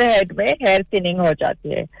top of the head में hair thinning हो जाती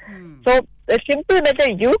है. So the simple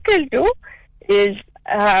method you can do is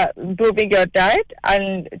improving your diet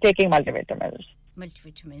and taking multivitamins.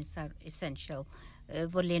 Multivitamins are essential.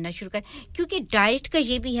 वो लेना शुरू करें, क्योंकि डाइट का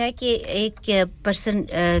ये भी है कि एक पर्सन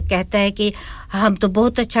कहता है कि हम तो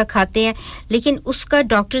बहुत अच्छा खाते हैं, लेकिन उसका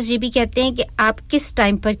डॉक्टर्स ये भी कहते हैं कि आप किस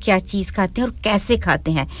टाइम पर क्या चीज़ खाते हैं और कैसे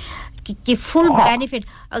खाते हैं, कि फुल बेनिफिट,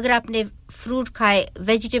 अगर आपने फ्रूट खाए,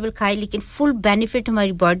 वेजिटेबल खाए, लेकिन फुल बेनिफिट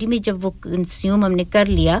हमारी बॉडी में जब वो कंज्यूम हमने कर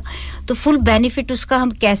लिया तो फुल बेनिफिट उसका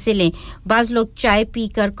हम कैसे लें. बाज़ लोग चाय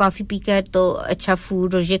पीकर, कॉफ़ी पीकर तो अच्छा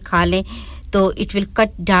फूड और ये खा लें तो it will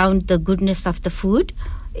cut down the goodness of the food.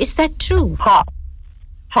 Is that true? हाँ.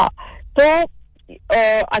 So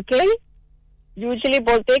again, usually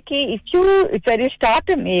बोलते हैं कि when you start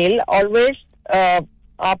a meal, always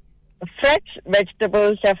आप fresh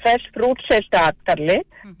vegetables या fresh fruits से start कर ले,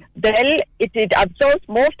 then it absorbs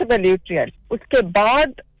most of the nutrients. उसके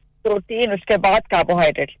बाद protein, उसके बाद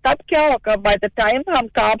carbohydrates. तब क्या होगा? By the time हम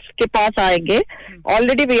carbs के पास आएंगे,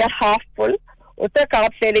 already we are half full. उतना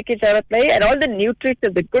carbs लेने की जरूरत नहीं, and all the nutrients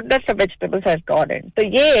and the goodness of vegetables has gone in. तो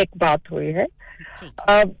ये एक बात हुई है.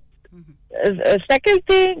 Second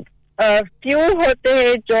thing, few होते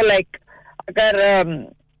हैं जो like अगर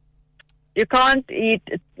you can't eat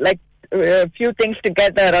like few things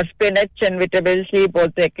together, or spinach and vitamin C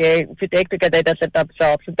bolte ke if you take together it doesn't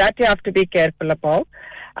absorb, so that you have to be careful about.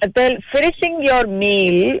 And then finishing your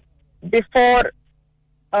meal before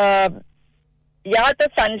या तो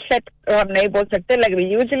sunset हम नहीं बोल सकते, like we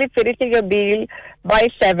usually finishing your meal by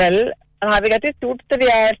 7, having at least 2 to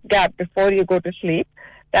 3 hours gap before you go to sleep.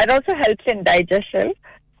 That also helps in digestion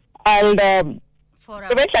and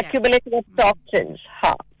prevents accumulation of toxins.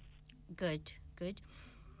 हाँ. Good.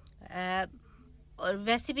 और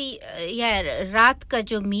वैसे भी यार रात का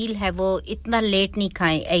जो मील है वो इतना लेट नहीं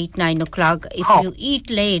खाएं 8-9 o'clock. If you eat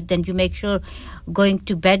late, then you make sure going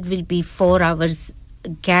to bed will be 4 hours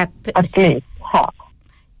gap.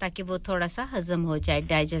 ताकि वो थोड़ा सा हजम हो जाए,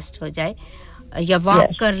 डाइजेस्ट हो जाए, या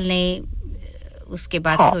वॉक कर लें उसके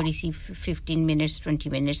बाद थोड़ी सी 15 minutes 20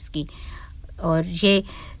 minutes की. और ये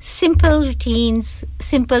simple routines,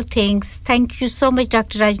 simple things. Thank you so much,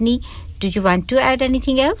 Dr. Rajni. Do you want to add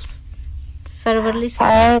anything else for our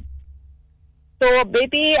listeners? So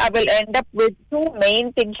maybe I will end up with 2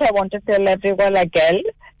 main things I want to tell everyone again.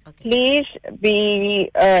 Okay. Please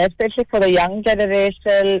be, especially for the young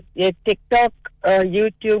generation, TikTok,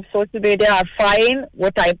 YouTube, social media are fine. वो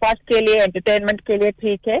time pass के लिए, entertainment के लिए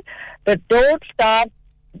ठीक है. But don't start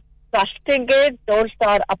trusting it. Don't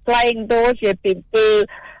start applying those. ये people,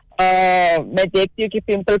 मैं देखती हूँ कि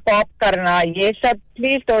pimple pop करना, ये सब,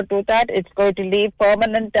 please don't do that. It's going to leave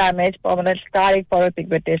permanent damage, permanent scarring, permanent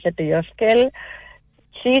pigmentation to your skin.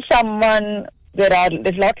 See someone.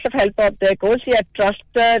 There's lots of help out there. Go see a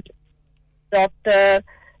trusted doctor,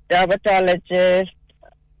 dermatologist,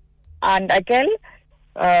 and again,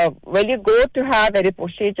 when you go to have any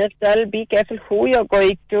procedures, be careful who you're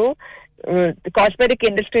going to. The cosmetic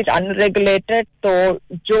industry is unregulated, so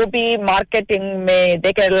jo bhi marketing mein,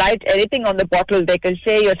 they can write anything on the bottle. They can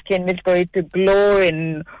say your skin is going to glow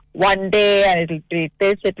in 1 day and it'll treat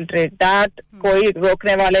this, it'll treat that. Koi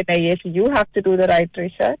rokne wale nahi hai, so you have to do the right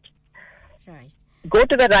research. Right. Go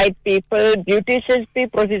to the right people. Beauticians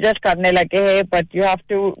bhi procedures karne lage hai, but you have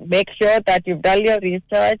to make sure that you've done your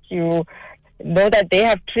research, you know that they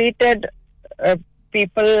have treated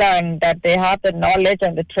people and that they have the knowledge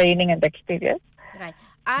and the training and the experience. Right.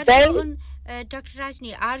 Are you on, Dr.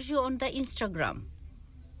 Rajni, are you on the Instagram?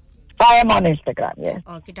 I am on Instagram, yes.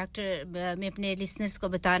 Okay, Doctor, मैं अपने listeners को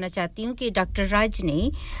बताना चाहती हूँ कि Dr.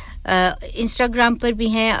 Rajni Instagram पर भी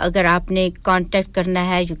हैं. अगर आपने contact करना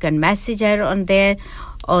है, you can message her on there.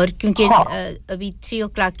 और क्योंकि अभी 3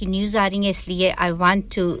 o'clock की news आ रही है, इसलिए I want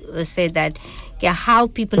to say that how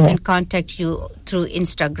people can contact you through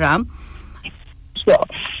Instagram. Sure,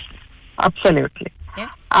 absolutely.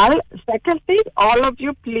 Yeah. And second thing, all of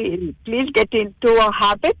you please get into a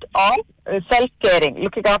habit of self-caring,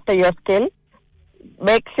 looking after your skin.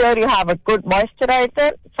 Make sure you have a good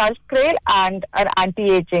moisturizer, sunscreen, and an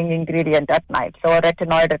anti-aging ingredient at night. So a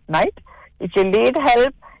retinoid at night. If you need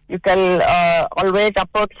help, you can always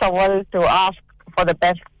approach someone to ask for the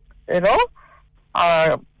best,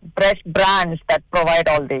 best brands that provide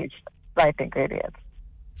all these right ingredients.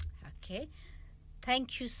 Okay.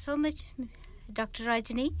 Thank you so much, Dr.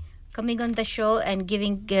 Rajni, coming on the show and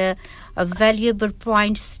giving valuable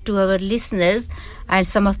points to our listeners, and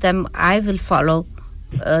some of them I will follow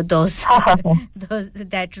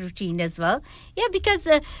that routine as well. Yeah, because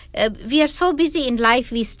we are so busy in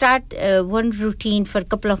life. We start one routine for a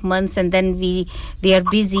couple of months, and then we are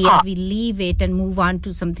busy and we leave it and move on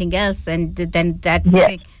to something else, and then that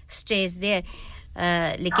thing stays there.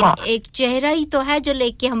 लेकिन एक चेहरा ही तो है जो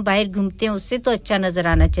लेके हम बाहर घूमते हैं, उससे तो अच्छा नजर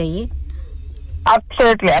आना चाहिए.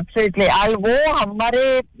 Absolutely. और वो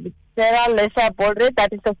हमारे चेहरा जैसा बोल रहे,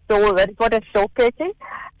 that is what is showcasing.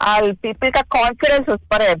 और people का confidence उस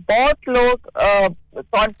पर है. बहुत लोग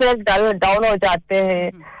confidence down हो जाते हैं.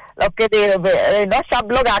 Okay, सब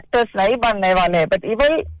लोग actors नहीं बनने वाले हैं, but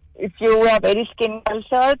even if you have any skin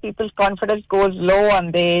cancer, people's confidence goes low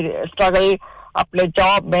and they struggle अपने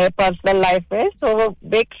job में, personal life में. So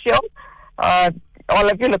make sure all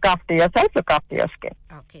of you look after yourself, look after your skin.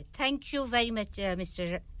 Okay, thank you very much,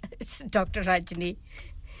 Dr. Rajni.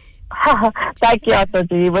 Thank you,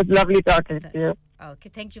 Asaji. It was lovely talking to you. Okay,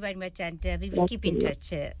 thank you very much, and we will keep in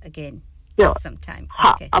touch again sometime.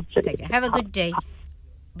 Okay, thank you. Have a good day.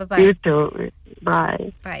 Bye-bye. You too.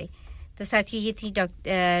 Bye. Bye. तो साथियों ये थी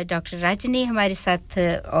doctor राजनी हमारे साथ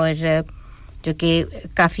और जो कि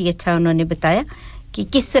काफ़ी अच्छा उन्होंने बताया कि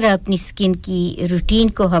किस तरह अपनी स्किन की रूटीन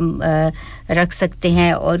को हम रख सकते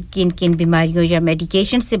हैं और किन-किन बीमारियों या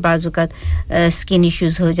मेडिकेशन से बाज़-औक़ात स्किन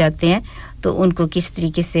इश्यूज हो जाते हैं तो उनको किस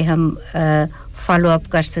तरीके से हम फॉलो अप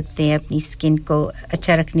कर सकते हैं अपनी स्किन को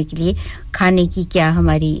अच्छा रखने के लिए खाने की क्या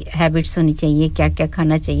हमारी हैबिट्स होनी चाहिए क्या-क्या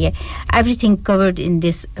खाना चाहिए everything covered in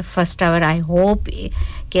this first hour I hope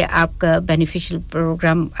कि आपका बेनिफिशियल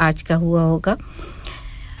प्रोग्राम आज का हुआ होगा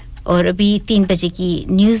और अभी 3 बजे की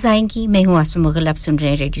न्यूज़ आएंगी मैं हूं आसमा मुगल आप सुन रहे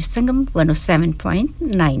हैं radio Sangam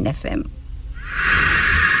 107.9 FM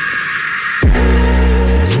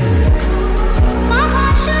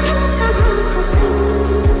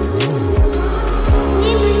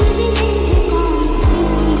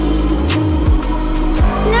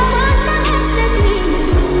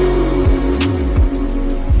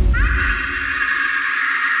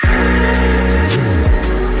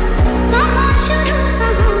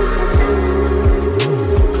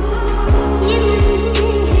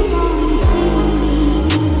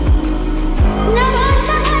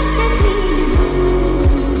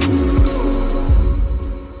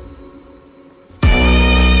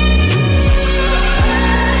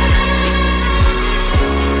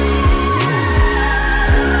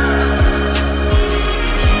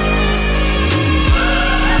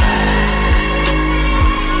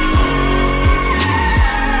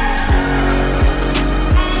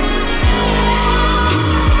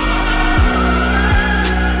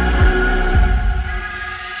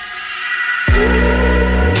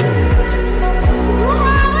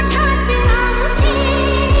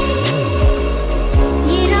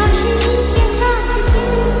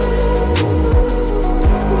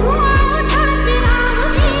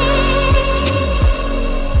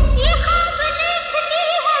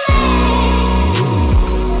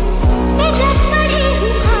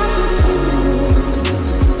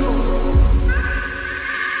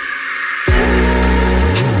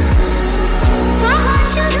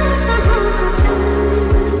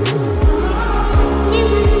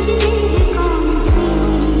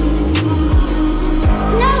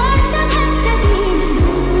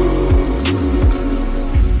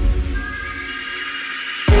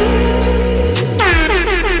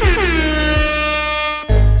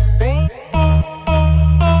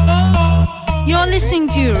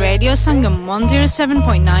Sangam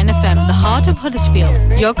 107.9 FM, the heart of Huddersfield.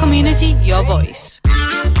 Your community, your voice.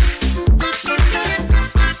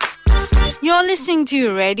 You're listening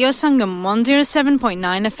to Radio Sangam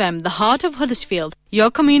 107.9 FM, the heart of Huddersfield. Your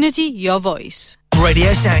community, your voice.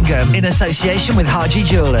 Radio Sangam in association with Haji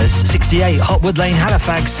Jewellers, 68 Hotwood Lane,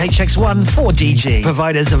 Halifax, HX1 4DG.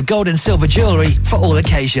 Providers of gold and silver jewellery for all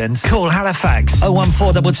occasions. Call Halifax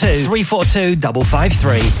 01422 342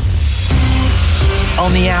 553.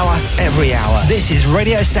 On the hour, every hour. This is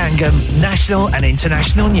Radio Sangam, national and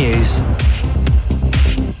international news.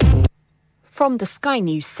 From the Sky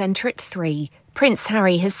News Centre at 3. Prince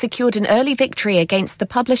Harry has secured an early victory against the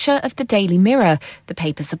publisher of the Daily Mirror. The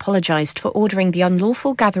paper's apologised for ordering the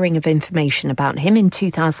unlawful gathering of information about him in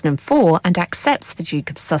 2004 and accepts the Duke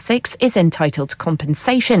of Sussex is entitled to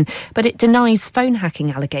compensation, but it denies phone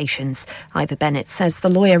hacking allegations. Ivor Bennett says the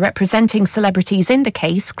lawyer representing celebrities in the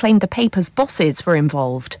case claimed the paper's bosses were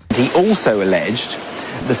involved. He also alleged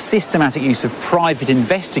the systematic use of private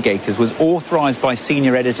investigators was authorised by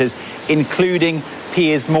senior editors, including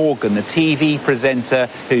Piers Morgan, the TV presenter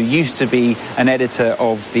who used to be an editor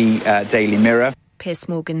of the Daily Mirror. Piers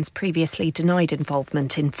Morgan's previously denied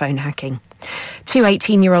involvement in phone hacking. 2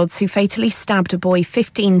 18-year-olds who fatally stabbed a boy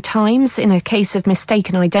 15 times in a case of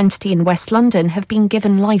mistaken identity in West London have been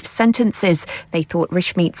given life sentences. They thought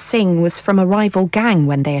Rishmeet Singh was from a rival gang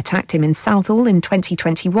when they attacked him in Southall in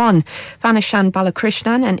 2021. Vanashan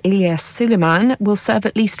Balakrishnan and Ilyas Suleiman will serve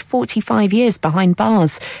at least 45 years behind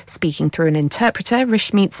bars. Speaking through an interpreter,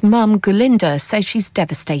 Rishmeet's mum, Gulinda, says she's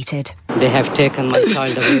devastated. They have taken my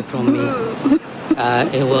child away from me.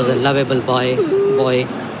 He was a lovable boy.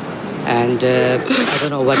 And I don't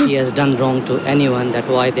know what he has done wrong to anyone, that's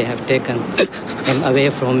why they have taken him away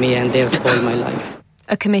from me and they have spoiled my life.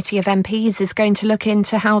 A committee of MPs is going to look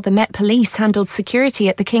into how the Met Police handled security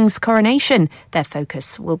at the King's coronation. Their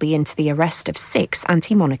focus will be into the arrest of 6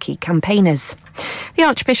 anti-monarchy campaigners. The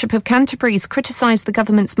Archbishop of Canterbury has criticised the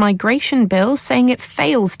government's migration bill, saying it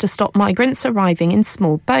fails to stop migrants arriving in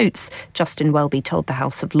small boats. Justin Welby told the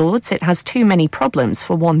House of Lords it has too many problems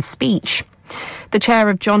for one speech. The chair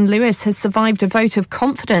of John Lewis has survived a vote of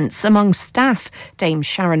confidence among staff. Dame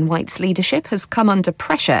Sharon White's leadership has come under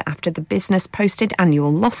pressure after the business posted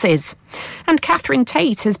annual losses. And Catherine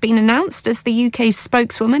Tate has been announced as the UK's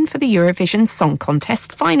spokeswoman for the Eurovision Song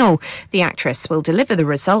Contest final. The actress will deliver the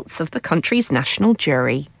results of the country's national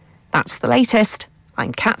jury. That's the latest.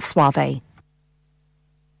 I'm Kat Suave.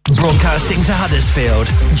 Broadcasting to Huddersfield,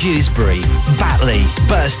 Dewsbury, Batley,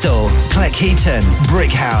 Birstall, Cleckheaton,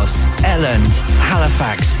 Brickhouse, Elland,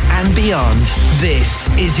 Halifax and beyond. This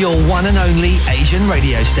is your one and only Asian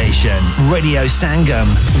radio station. Radio Sangam,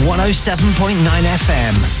 107.9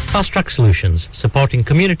 FM. Fast Track Solutions, supporting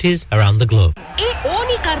communities around the globe. ਉਹ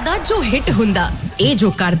ਨਹੀਂ ਕਰਦਾ ਜੋ hit ਹੁੰਦਾ ਇਹ ਜੋ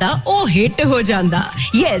ਕਰਦਾ ਉਹ hit ਹੋ ਜਾਂਦਾ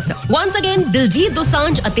yes once again Diljit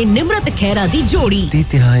Dosanjh ਅਤੇ ਨਿਮਰਤ ਖਹਿਰਾ ਦੀ ਜੋੜੀ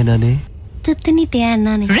ਤੀਤਿਆ ਇਹਨਾਂ ਨੇ ਤਤਨੀ ਤੇ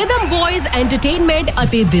ਇਹਨਾਂ ਨੇ Rhythm Boys Entertainment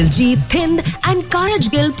ਅਤੇ Diljit Thind and Karaj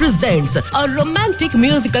Gill presents a romantic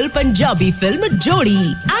musical Punjabi film Jodi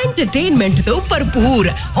entertainment ਤੋਂ ਭਰਪੂਰ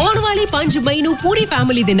ਆਉਣ ਵਾਲੀ 5 ਮਈ ਨੂੰ ਪੂਰੀ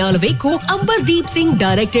ਫੈਮਿਲੀ ਦੇ ਨਾਲ ਵੇਖੋ ਅੰਬਰਦੀਪ ਸਿੰਘ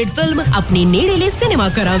ਡਾਇਰੈਕਟਡ ਫਿਲਮ ਆਪਣੇ ਨੇੜੇਲੇ ਸਿਨੇਮਾ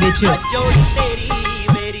ਘਰਾਂ ਵਿੱਚ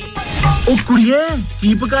ओ कुड़िए की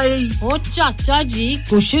पकाई ओ चाचा जी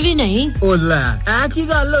कुछ भी नहीं ओ ले ऐ की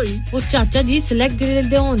गल होई ओ चाचा जी सिलेक्ट ग्रिल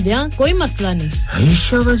दे होंदियां कोई मसला नहीं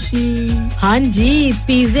शाबाशी हां जी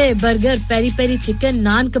pizza burger peri peri chicken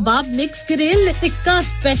नान कबाब mix grill tikka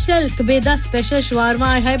special कबेदा special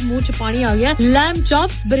shawarma आई है मुंह च पानी आ गया लैम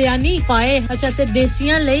चॉप्स बिरयानी पाए अच्छा ते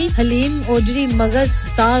देसियां लई हलीम ओजरी मगज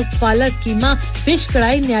साग पालक कीमा फिश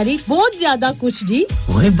कढ़ाई न्यारी बहुत ज्यादा कुछ जी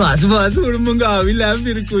ओए बस हुन मंगा भी ले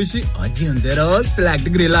फिर कुछ जी अंदर और select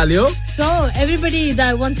grill uh Leo so everybody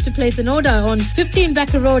that wants to place an order on 15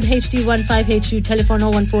 Becker Road HD15HU telephone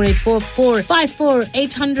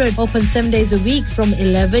 01484454800 open 7 days a week from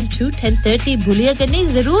 11 to 10:30 bhuliya ke nahi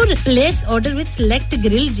zarur place order with select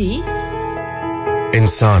grill ji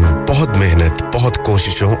इंसान बहुत मेहनत बहुत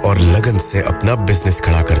कोशिशों और लगन से अपना business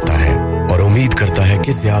खड़ा करता है और उम्मीद करता है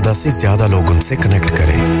कि ज्यादा से ज्यादा लोग उनसे कनेक्ट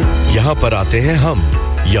करें यहाँ पर आते हैं हम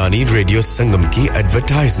यानी रेडियो संगम की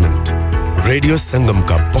एडवर्टाइजमेंट रेडियो संगम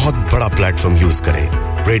का बहुत बड़ा प्लेटफॉर्म यूज करें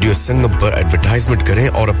रेडियो संगम पर एडवर्टाइजमेंट करें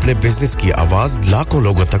और अपने बिजनेस की आवाज लाखों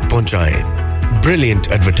लोगों तक पहुंचाएं Brilliant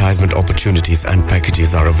advertisement opportunities and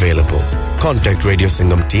packages are available. Contact Radio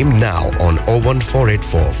Sangam team now on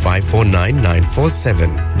 01484 549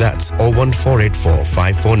 947. That's 01484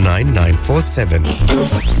 549 947.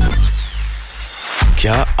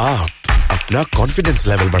 क्या आप अपना कॉन्फिडेंस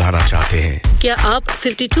लेवल बढ़ाना चाहते हैं? क्या आप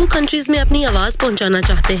 52 कंट्रीज में अपनी आवाज पहुंचाना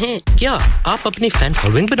चाहते हैं? क्या आप अपनी फैन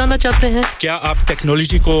फॉलोइंग बनाना चाहते हैं? क्या आप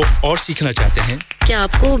टेक्नोलॉजी को और सीखना चाहते हैं? क्या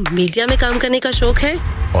आपको मीडिया में काम करने का शौक है?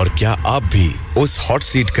 और क्या आप भी उस हॉट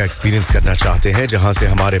सीट का एक्सपीरियंस करना चाहते हैं जहां से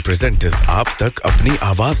हमारे प्रेजेंटर्स आप तक अपनी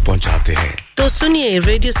आवाज पहुंचाते हैं? तो सुनिए,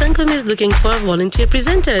 Radio Sangam is looking for volunteer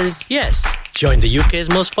presenters. Yes, join the UK's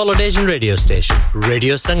most followed Asian radio station,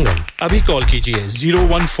 Radio Sangam. अभी कॉल कीजिए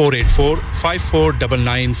 01484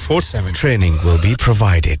 549947. Training will be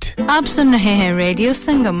provided. आप सुन रहे हैं रेडियो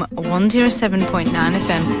संगम 107.9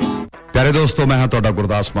 FM. प्यारे दोस्तों मैं हां ਤੁਹਾਡਾ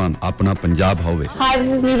ਗੁਰਦਾਸ ਮਾਨ ਆਪਣਾ ਪੰਜਾਬ ਹੋਵੇ Hi, this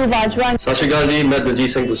is Neeru Bajwa. सत श्री अकाल जी मैं दिलजीत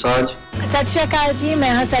सिंह दोसांझ सत श्री अकाल जी मैं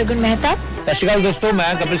हां सरगुन मेहता सत श्री अकाल दोस्तों मैं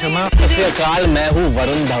कपिल शर्मा सत श्री अकाल मैं हूं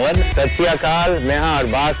वरुण धवन सत श्री अकाल मैं हां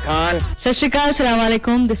अरबाज खान सत श्री अकाल अस्सलाम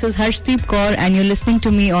वालेकुम this is Harshdeep Kaur and you're listening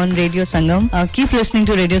to me on Radio Sangam keep listening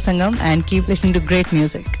to Radio Sangam and keep listening to great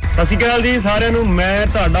music ਸਤ ਸ਼੍ਰੀ ਅਕਾਲ ਜੀ ਸਾਰਿਆਂ ਨੂੰ ਮੈਂ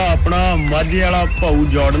ਤੁਹਾਡਾ ਆਪਣਾ ਮਾਝੇ ਵਾਲਾ ਭਾਊ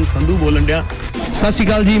ਜਾਰਡਨ ਸੰਧੂ ਬੋਲਣ ਡਿਆ ਸਤ ਸ਼੍ਰੀ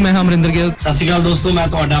ਅਕਾਲ ਜੀ ਮੈਂ ਹਾਂ ਅਮਰਿੰਦਰ ਗਿੱਲ सत श्री अकाल दोस्तों मैं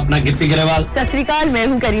ਤੁਹਾਡਾ ਆਪਣਾ ਗਿੱਪੀ ਗਰੇਵਾਲ सत श्री अकाल मैं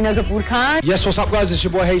हूं Kareena Kapoor Khan Yes, what's up guys, it's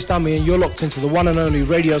your boy Hayes Dami and you're locked into the one and only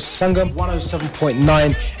Radio Sangam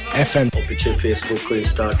 107.9 FM पीछे Facebook को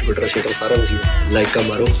Insta Twitter शेयर सारा कुछ लाइक का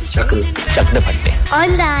मारो चक दे फटते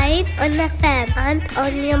Online, on FM and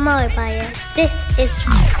on your mobile. This is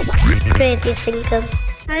Radio Sangam.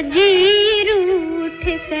 अजीर उठ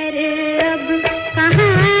कर अब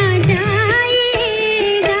कहाँ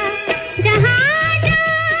जाएगा जहाँ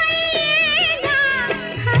जाएगा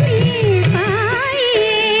हमें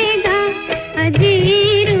पाएगा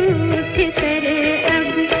अजीर उठ कर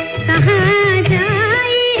अब कहाँ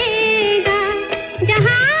जाएगा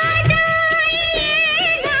जहाँ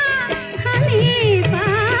जाएगा हमें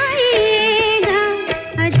पाएगा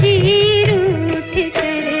अजीर उठ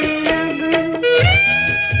कर अब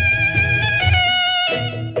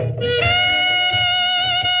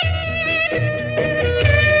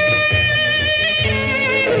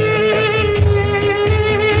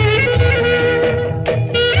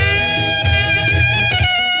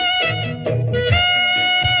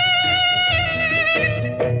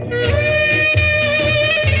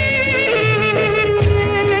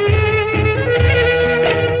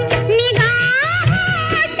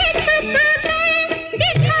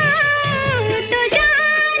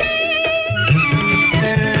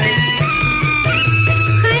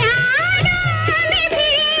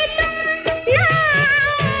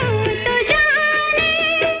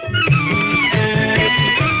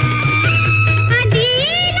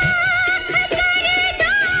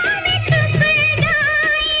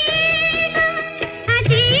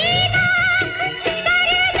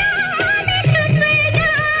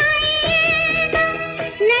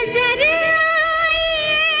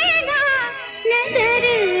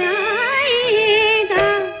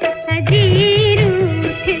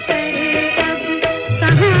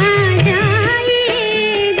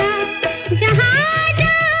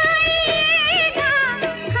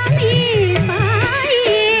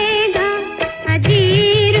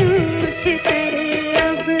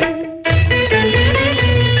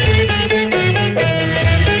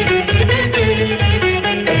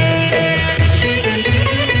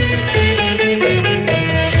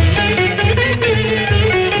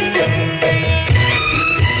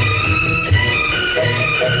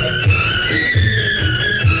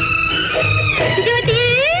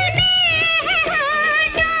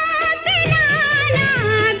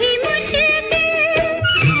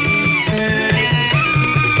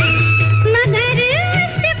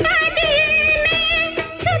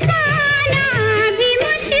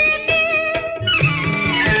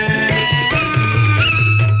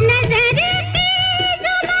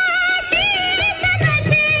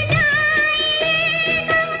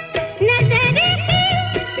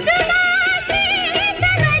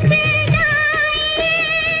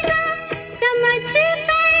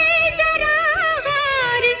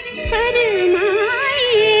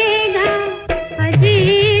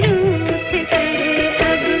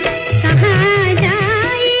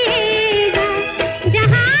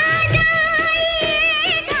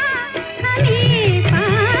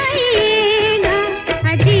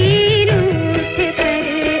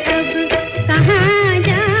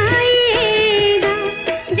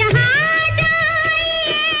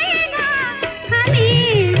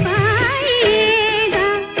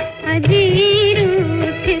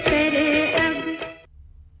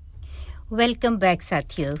वेलकम बैक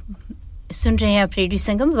साथियों सुन रहे हैं आप रेडियो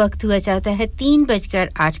संगम वक्त हुआ चाहता है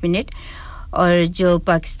 3:08 और जो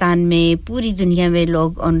पाकिस्तान में पूरी दुनिया में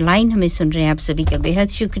लोग ऑनलाइन हमें सुन रहे हैं आप सभी का बेहद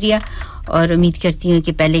शुक्रिया और उम्मीद करती हूं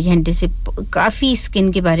कि पहले घंटे से काफी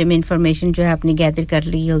स्किन के बारे में इंफॉर्मेशन जो है आपने गैदर कर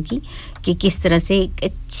ली होगी कि किस तरह से एक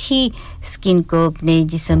अच्छी स्किन को अपने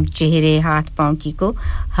जिस्म चेहरे हाथ पांव की को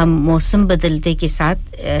हम मौसम बदलते के साथ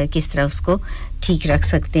किस तरह उसको ठीक रख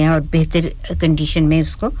सकते हैं और बेहतर कंडीशन में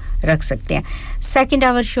उसको रख सकते हैं सेकंड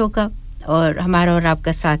आवर शो का और हमारा और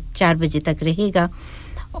आपका साथ 4 बजे तक रहेगा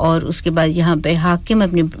और उसके बाद यहां पे हाकिम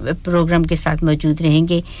अपने प्रोग्राम के साथ मौजूद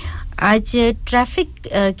रहेंगे आज ट्रैफिक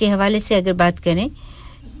के हवाले से अगर बात करें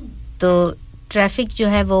तो ट्रैफिक जो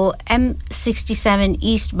है वो M67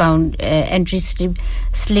 east bound entry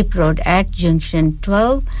slip road eight junction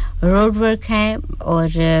 12 road work है और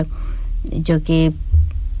जो कि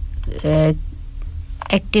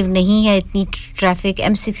एक्टिव नहीं है इतनी traffic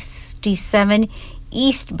M67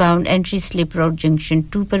 east bound entry slip road junction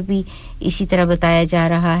 2 पर भी इसी तरह बताया जा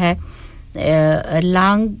रहा है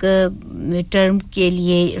लॉन्ग टर्म के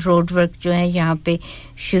लिए रोड वर्क जो है यहां पे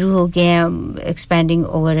शुरू हो गए हैं एक्सपेंडिंग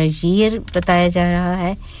ओवर अ ईयर बताया जा रहा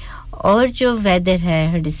है और जो वेदर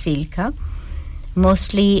है हडर्सफील्ड का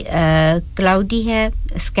मोस्टली क्लाउडी है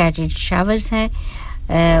स्कैटर्ड शावर्स हैं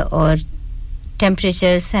और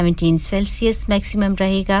टेंपरेचर 17 सेल्सियस मैक्सिमम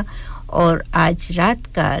रहेगा और आज रात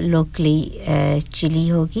का लोकली चिली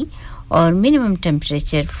होगी और मिनिमम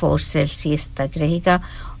टेंपरेचर 4 सेल्सियस तक रहेगा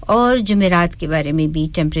और जुमेरात के बारे में भी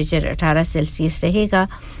टेंपरेचर 18 सेल्सियस रहेगा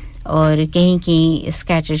और कहीं-कहीं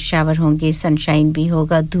स्कैटर्ड शावर होंगे सनशाइन भी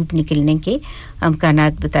होगा धूप निकलने के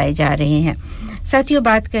इम्कानात बताए जा रहे हैं साथियों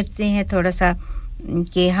बात करते हैं थोड़ा सा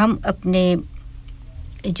कि हम अपने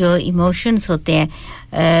जो इमोशंस होते हैं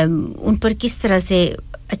उन पर किस तरह से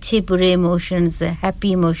अच्छे बुरे इमोशंस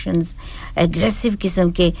हैप्पी इमोशंस एग्रेसिव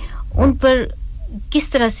किस्म के उन पर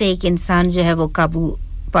किस तरह से एक इंसान जो है वो काबू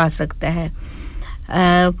पा सकता है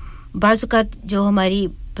बाज़-औक़ात जो हमारी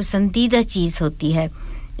पसंदीदा चीज़ होती है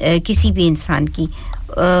किसी भी इंसान की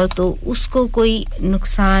तो उसको कोई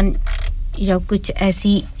नुकसान या कुछ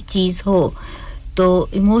ऐसी चीज़ हो तो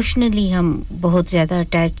इमोशनली हम बहुत ज़्यादा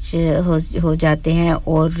अटैच हो जाते हैं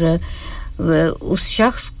और उस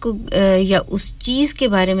शख्स को या उस चीज़ के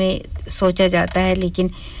बारे में सोचा जाता है लेकिन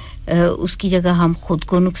उसकी जगह हम खुद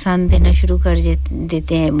को नुकसान देना शुरू कर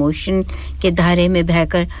देते हैं इमोशन के धारे में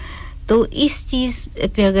बहकर तो इस चीज़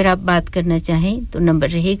पे अगर आप बात करना चाहें तो नंबर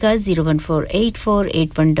रहेगा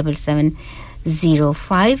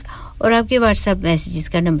 01484817705 और आपके व्हाट्सएप मैसेजेस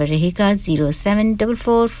का नंबर रहेगा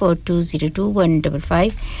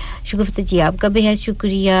 07444202155 शुगुफ्ता जी आपका बेहद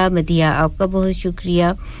शुक्रिया मदिया आपका बहुत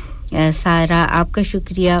शुक्रिया सारा आपका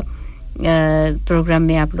शुक्रिया प्रोग्राम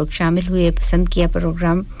में आप लोग शामिल हुए पसंद किया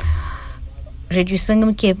प्रोग्राम रेडियो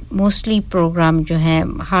संगम के मोस्टली प्रोग्राम जो हैं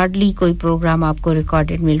हार्डली कोई प्रोग्राम आपको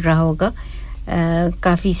रिकॉर्डेड मिल रहा होगा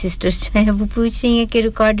काफी सिस्टर्स जो हैं वो पूछ रही हैं कि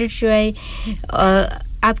रिकॉर्डेड शो है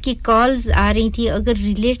आपकी कॉल्स आ रही थी अगर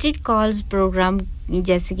रिलेटेड कॉल्स प्रोग्राम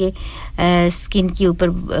जैसे कि स्किन के ऊपर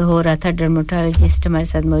हो रहा था डर्मेटोलॉजिस्ट हमारे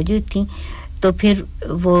साथ मौजूद थी तो फिर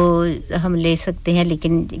वो हम ले सकते हैं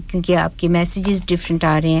लेकिन क्योंकि आपके मैसेजेस डिफरेंट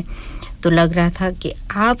आ रहे हैं तो लग रहा था कि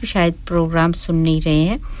आप शायद प्रोग्राम सुन नहीं रहे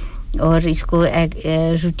हैं और इसको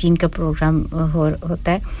रूटीन का प्रोग्राम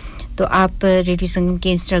होता है तो आप रेडियो संगम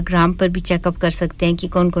के इंस्टाग्राम पर भी चेकअप कर सकते हैं कि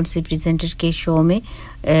कौन-कौन से प्रेजेंटर के शो में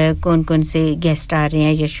कौन-कौन से गेस्ट आ रहे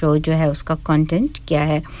हैं या शो जो है उसका कंटेंट क्या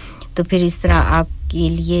है तो फिर इस तरह आपके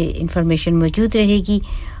लिए इंफॉर्मेशन मौजूद रहेगी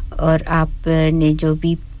और आपने जो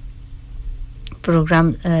भी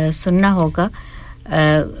प्रोग्राम सुनना होगा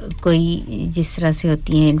कोई जिस तरह से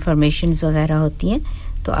होती हैं इंफॉर्मेशंस वगैरह होती हैं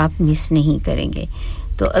तो आप मिस नहीं करेंगे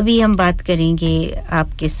तो अभी हम बात करेंगे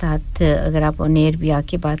आपके साथ अगर आप ऑन एयर भी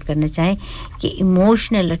आके बात करना चाहें कि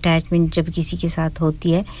इमोशनल अटैचमेंट जब किसी के साथ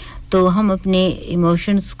होती है तो हम अपने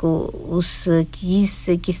इमोशंस को उस चीज़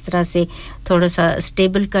से किस तरह से थोड़ा सा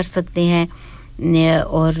स्टेबल कर सकते हैं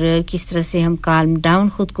और किस तरह से हम काम डाउन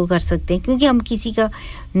खुद को कर सकते हैं क्योंकि हम किसी का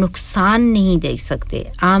नुकसान नहीं देख सकते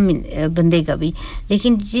आम बंदे का भी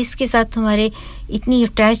लेकिन जिसके साथ हमारे इतनी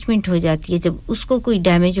अटैचमेंट हो जाती है जब उसको कोई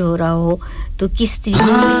डैमेज हो रहा हो तो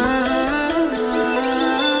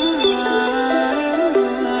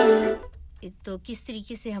किस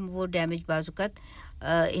तरीके से हम वो डैमेज बाजुकात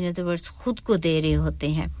इन अदर वर्ड्स खुद को दे रहे होते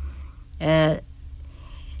हैं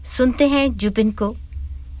सुनते हैं जुबिन को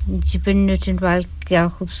जुबिन नौटियाल क्या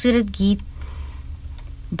खूबसूरत गीत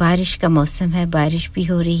बारिश का मौसम है बारिश भी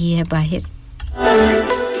हो रही है बाहर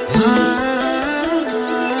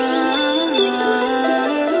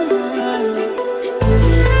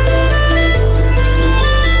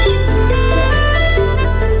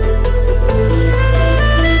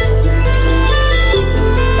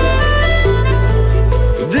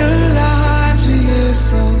दिल आज ये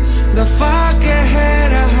सो दफा कह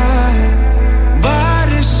रहा है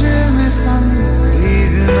बारिश में संग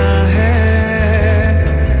भीगना है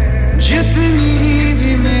जितनी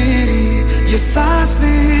भी मेरी ये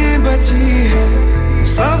सांसें बची है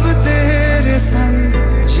सब तेरे संग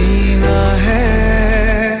जीना है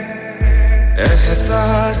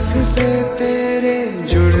एहसास से तेरे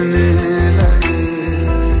जुड़ने लगे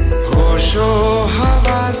होशो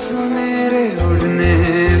हवास मेरे उड़ने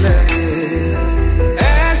लगे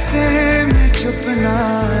ऐसे में चुप ना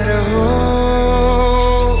रहो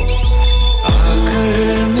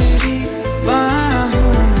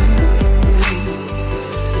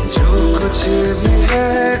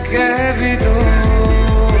कह भी दो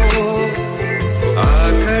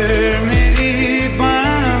आकर मेरी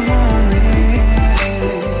बाहों में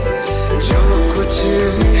जो कुछ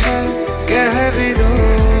भी है कह भी दो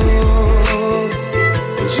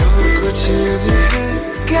जो कुछ भी है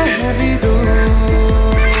कह भी दो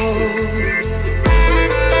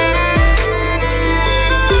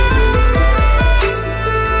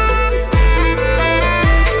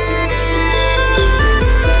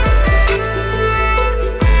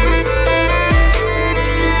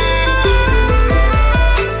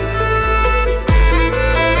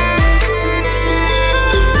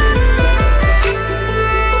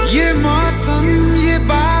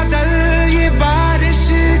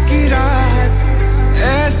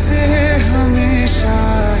ऐसे हमेशा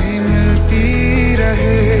ही मिलती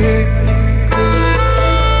रहे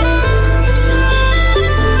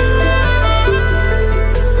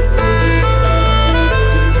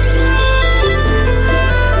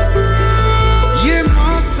ये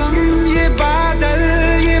मौसम ये बादल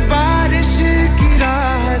ये बारिश की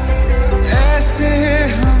रात ऐसे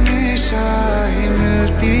हमेशा ही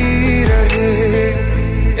मिलती रहे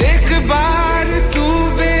एक बार तू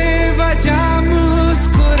बेवजह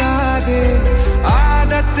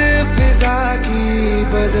आदत फिजा की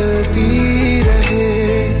बदलती रहे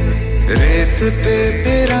रेत पे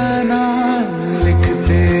तेरा नाम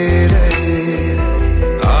लिखते रहे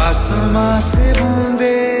आसमां से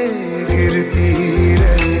बूंदें गिरती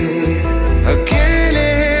रहे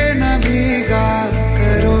अकेले न भीगा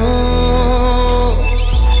करो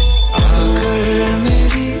आकर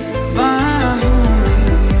मेरी बाहों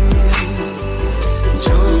में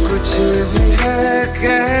जो कुछ भी है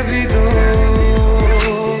कह भी दो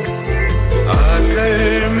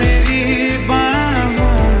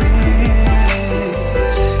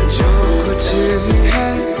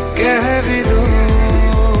कह भी दो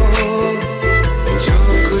जो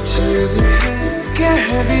कुछ भी है कह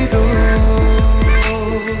भी दो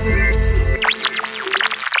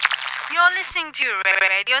You're listening to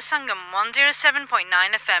Radio Sangam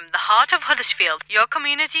 107.9 FM, the heart of Huddersfield. Your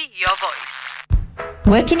community, your voice.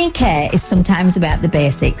 Working in care is sometimes about the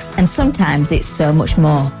basics and sometimes it's so much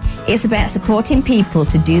more. It's about supporting people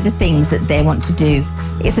to do the things that they want to do.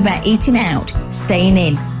 It's about eating out, staying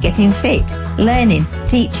in, getting fit, learning,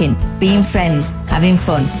 teaching, being friends, having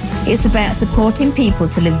fun. It's about supporting people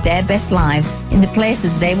to live their best lives in the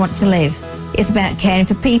places they want to live. It's about caring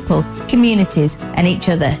for people, communities and each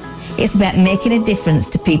other. It's about making a difference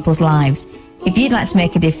to people's lives. If you'd like to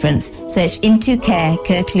make a difference, search Into Care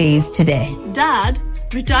Kirklees today. Dad,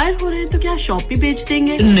 retire हो रहे हैं तो क्या shop भी बेच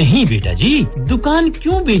देंगे? नहीं बेटा जी, दुकान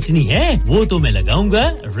क्यों बेचनी है? वो तो मैं लगाऊंगा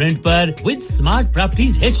रेंट पर with smart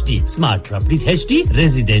properties HD. Smart properties HD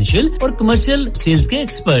residential और कमर्शियल सेल्स के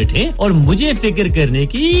एक्सपर्ट हैं और मुझे फिक्र करने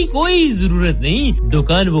की कोई जरूरत नहीं।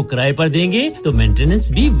 दुकान वो किराए पर देंगे तो मेंटेनेंस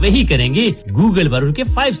भी वही करेंगे। गूगल पर उनके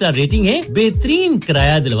 5 स्टार रेटिंग है, बेहतरीन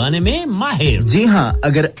किराया दिलवाने में माहिर। जी हां,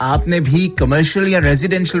 अगर आपने भी कमर्शियल या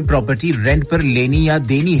रेजिडेंशियल प्रॉपर्टी रेंट पर लेनी या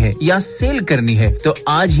देनी है या सेल करनी है तो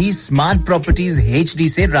आज ही स्मार्ट प्रॉपर्टीज एचडी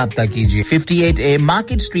से राब्ता कीजिए। 58A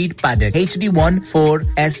market street Paddock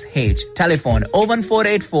HD14SH। Telephone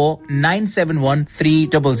 01484 971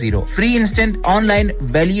 300। Free instant online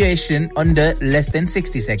valuation under less than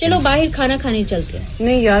 60 seconds. चलो बाहर खाना खाने चलते हैं।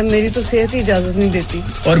 नहीं यार, मेरी तो सेहत ही इजाजत नहीं देती।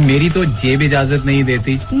 और मेरी तो जेब इजाजत नहीं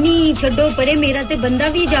देती। नहीं छोड़ो परे, मेरा ते बंदा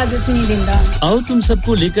भी इजाजत नहीं देता। आओ तुम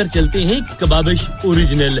सबको लेकर चलते हैं कबाबिश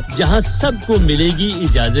ओरिजिनल, जहां सबको मिलेगी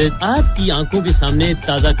इजाजत। आपकी आंखों के सामने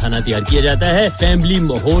ताजा खाना तैयार किया जाता है। फैमिली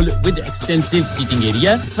माहौल with extensive seating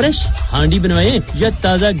area. Fresh handi बनवाएं या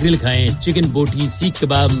ताजा ग्रिल खाएं। Chicken boti, seekh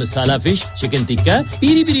kebab, masala fish, chicken tikka,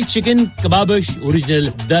 piri piri chicken. Kababish original,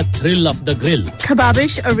 the thrill of the grill.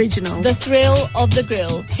 Kababish Original, the thrill of the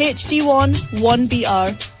grill. HD1 1BR.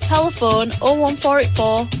 Telephone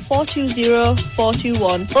 01484 420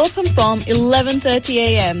 421. Open from 11:30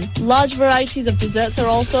 a.m. Large varieties of desserts are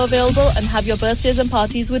also available and have your birthdays and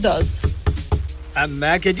parties with us.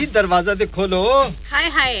 मैं के जी दरवाजा दे खोलो। हाय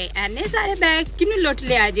हाय, एने सारे bag किनु लुट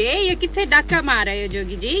ले आजे? ये किथे डाका मार रहे हो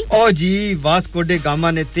जोगी जी? ओ जी, वास्को डे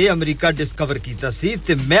गामा ने ते अमेरिका डिस्कवर कीता सी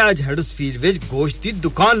ते मैं आज हडर्सफील्ड विच गोश्त दी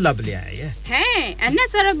दुकान लब ले आया है। एने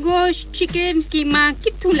सारा गोश्त, चिकन, कीमा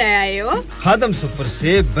किथु ले आए हो? खादम सुपर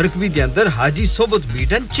से बरकवी दे अंदर हाजी सोबत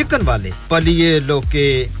मीट एंड चिकन वाले। पलिए लोके,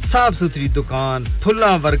 साफ सुथरी दुकान,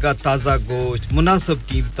 फुल्ला वर्गा ताजा गोश्त, मुनासिब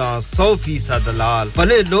कीमतां, 100% दलाल,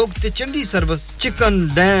 भले लोग ते चंगी service. Chicken,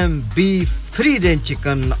 lamb, beef, free range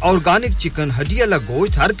chicken, organic chicken, हड्डी वाला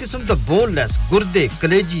गोश्त, हर किस्म दा बोनलेस, गुर्दे,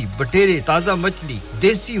 कलेजी, बटेरे, ताजा मछली,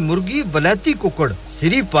 देसी मुर्गी, बलाती कुकड़,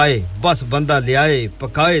 सिरी पाए, बस बंदा ले आए,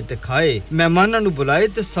 पकाए ते खाए, मेहमानां नु बुलाए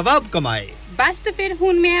ते सवाब कमाए। बस तो फिर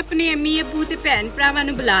हुन मैं अपने अम्मी अब्बू ते भैन भरावां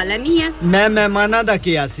नु बुला लेनी है। मैं मेहमानां दा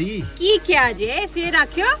किया सी की क्या जे फिर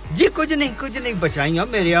आखियो जी? कुछ नहीं बचाइयो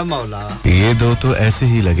मेरे मौला। ये दो तो ऐसे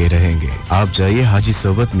ही लगे रहेंगे। आप जाइए Haji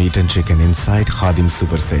Sobat meat and chicken inside Khadim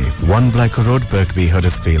super से 1 Black Road, Birkby,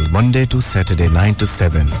 Huddersfield, Monday to Saturday 9 to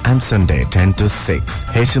 7 and Sunday 10 to 6.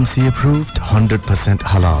 HMC approved, 100%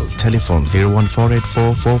 halal. Telephone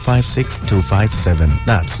 01484 456 257.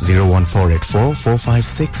 That's 01484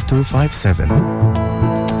 456 257.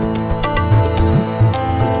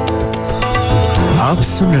 आप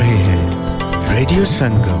सुन रहे हैं रेडियो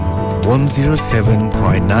संगम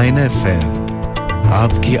 107.9 FM।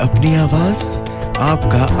 आपकी अपनी आवाज,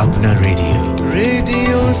 आपका अपना रेडियो।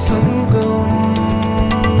 रेडियो संगम।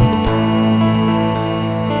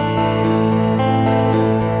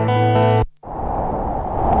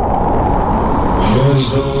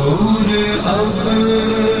 हुजूर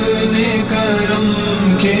अपने करम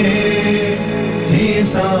के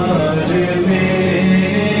हिसार में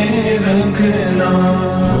रखना।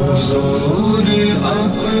 हुजूर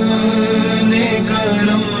अपने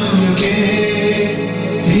करम के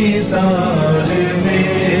हिसार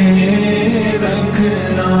में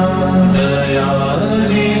रखना।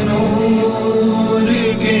 दयारे नूर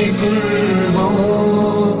के कुर्बो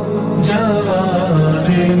जवार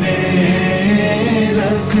में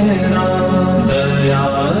रखना।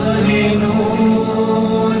 दयारे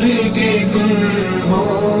नूर के कुर्बो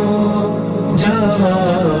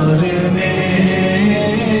जवार में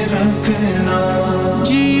रखना।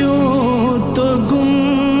 जियो तो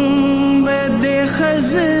गुंबद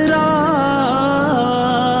खज़रा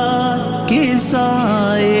के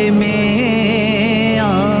साए में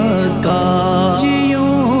आका। जियो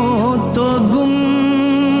तो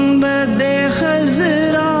गुंबद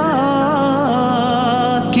खज़रा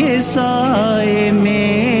के साए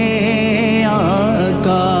में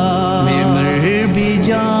आका। मैं मर भी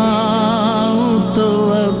जाऊं तो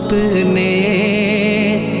अपने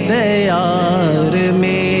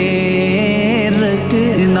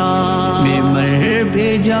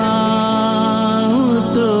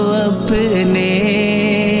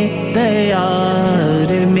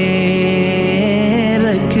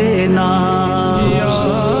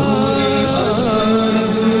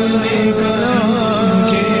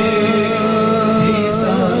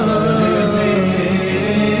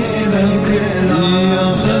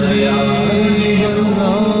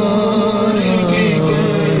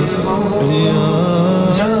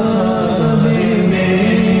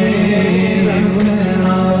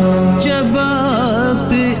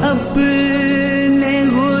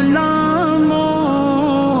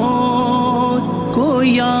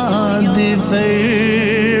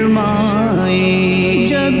फरमाए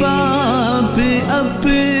जब आप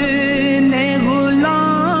अपने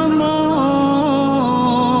गुलामों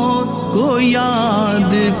को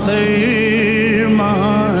याद फरमाए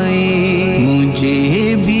मुझे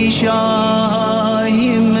भी शाह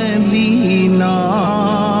मदीना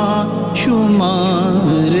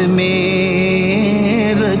शुमार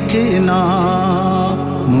में रखना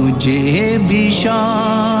मुझे भी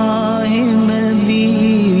शाह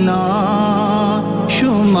मदीना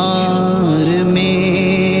शुमार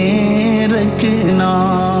में रखना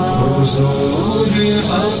हुजूर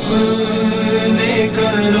अपने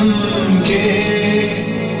करम के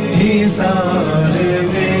हिसार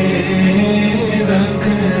में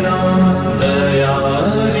रखना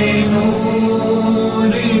दयारे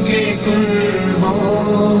नूर के कुर्बो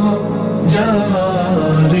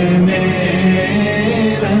जवार में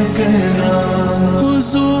रखना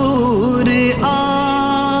हुजूर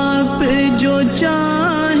आप जो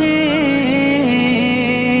चाहे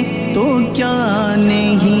तो क्या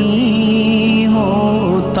नहीं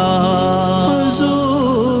होता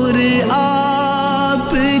हुजूर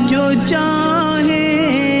आप जो चाहे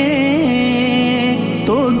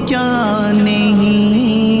तो क्या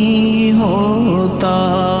नहीं होता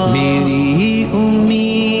मेरी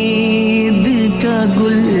उम्मीद का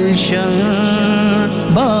गुलशन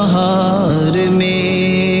बहार में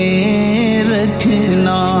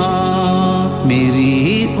रखना मेरी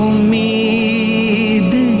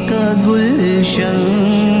उम्मीद का गुलशन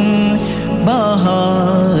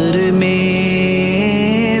बहार में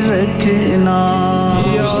रखना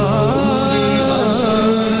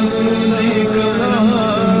सुने करम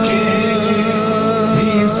के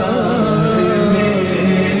हिसार में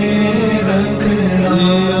रखना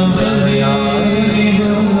दयारे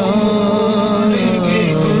नूर के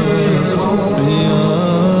कुर्बो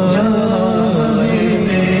जवार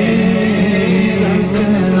में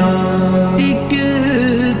रखना एक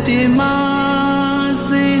इल्तिमास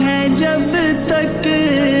है जब तक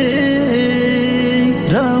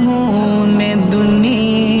रहूं मैं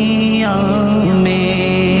दुनिया में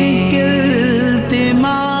एक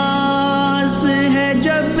इल्तिमास है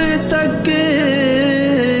जब तक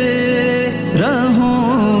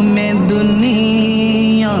रहूं मैं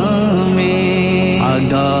दुनिया में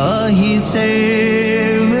आगाही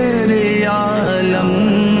सरवर आलम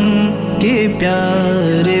के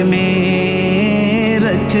प्यार में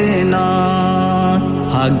रखना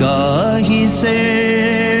आगाही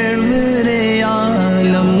सरवर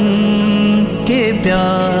आलम के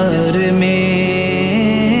प्यार में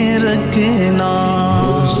रखना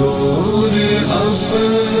हुजूर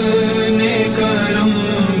अपने करम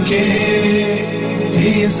के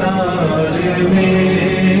हिसार में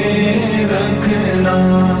रखना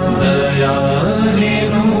दयारे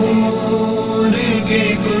नूर के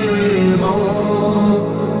कुर्बो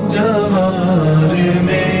जवार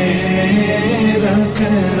में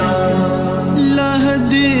रखना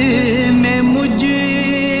लहद में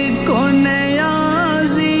मुझको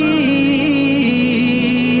नयाज़ी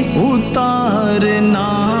उतारना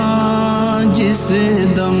जिस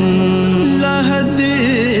दम लहद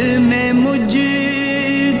में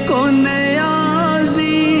मुझको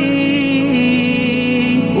नयाज़ी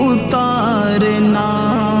उतारना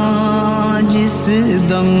जिस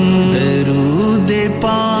दम दरूद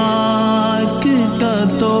पाक का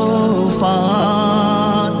तोहफा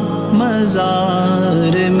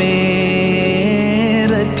मज़ार में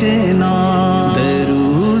रखना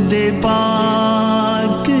दरूद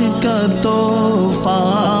पाक का तोहफा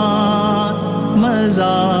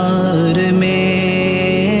मज़ार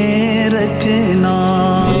में रखना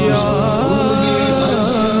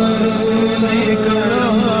सुने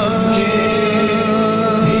करम के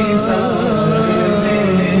हिसार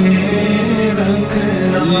में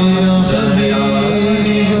रखना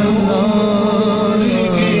दयारे नूर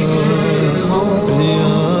के कुर्बो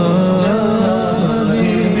जवार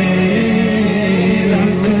में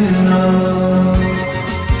रखना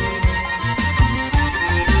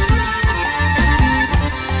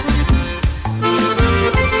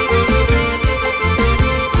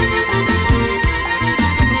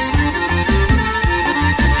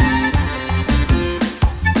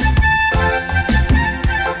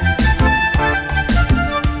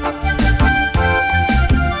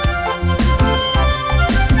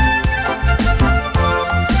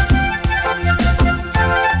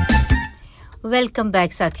वेलकम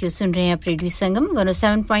बैक साथियों सुन रहे हैं आप रेडियो संगम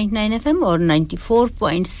 107.9 एफएम और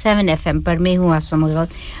 94.7 एफएम पर मैं हूं आसमा मगल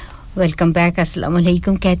वेलकम बैक अस्सलाम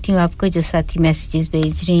वालेकुम कहती हूं आपको जो साथी मैसेजेस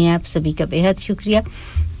भेज रहे हैं आप सभी का बेहद शुक्रिया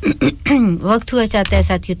वक्त हुआ चाहता है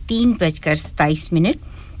साथियों 3:27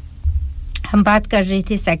 हम बात कर रहे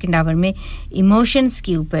थे सेकंड आवर में इमोशंस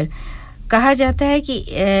के ऊपर कहा जाता है कि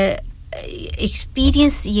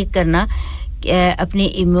एक्सपीरियंस ये करना अपने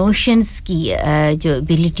इमोशंस की जो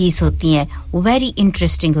एबिलिटीज होती हैं वो वेरी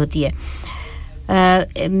इंटरेस्टिंग होती है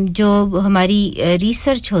जो हमारी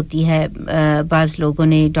रिसर्च होती है बाज़ लोगों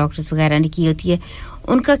ने डॉक्टर्स वगैरह ने की होती है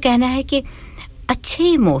उनका कहना है कि अच्छे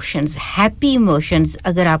इमोशंस हैप्पी इमोशंस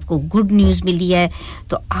अगर आपको गुड न्यूज़ मिली है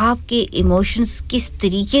तो आपके इमोशंस किस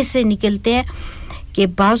तरीके से निकलते हैं कि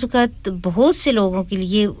बाज़ औक़ात बहुत से लोगों के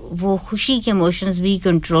लिए वो खुशी के इमोशंस भी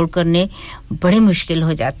कंट्रोल करने बड़े मुश्किल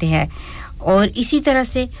हो जाते हैं और इसी तरह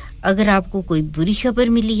से अगर आपको कोई बुरी खबर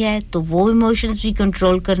मिली है तो वो इमोशंस भी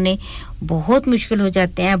कंट्रोल करने बहुत मुश्किल हो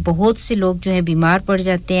जाते हैं बहुत से लोग जो है बीमार पड़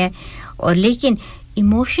जाते हैं और लेकिन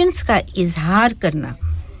इमोशंस का इजहार करना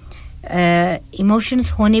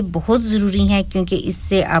इमोशंस होने बहुत ज़रूरी हैं क्योंकि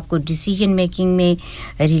इससे आपको डिसीजन मेकिंग में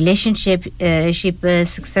रिलेशनशिप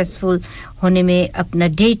सक्सेसफुल होने में अपना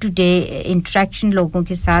डे टू डे इंटरेक्शन लोगों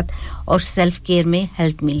के साथ और सेल्फ केयर में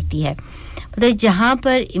हेल्प मिलती है मतलब जहां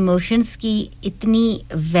पर इमोशंस की इतनी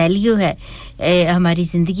वैल्यू है हमारी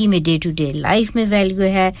ज़िंदगी में डे टू डे लाइफ में वैल्यू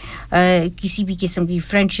है किसी भी किस्म की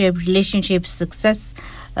फ्रेंडशिप रिलेशनशिप सक्सेस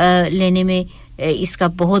लेने में इसका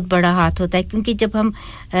बहुत बड़ा हाथ होता है क्योंकि जब हम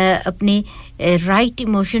अपने राइट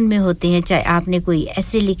इमोशन में होते हैं चाहे आपने कोई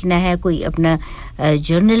ऐसे लिखना है कोई अपना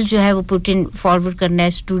जर्नल जो है वो पुट इन फॉरवर्ड करना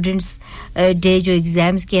है स्टूडेंट्स डे जो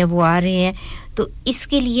एग्जाम्स के हैं वो आ रहे हैं तो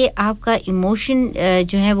इसके लिए आपका इमोशन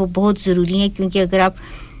जो है वो बहुत ज़रूरी है क्योंकि अगर आप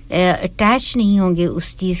अटैच नहीं होंगे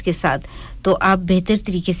उस चीज़ के साथ तो आप बेहतर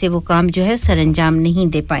तरीके से वो काम जो है सरअंजाम नहीं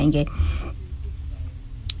दे पाएंगे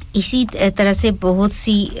इसी तरह से बहुत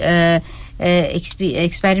सी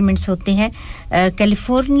एक्सपेरिमेंट्स होते हैं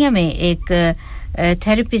कैलिफोर्निया में एक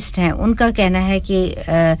थेरेपिस्ट हैं उनका कहना है कि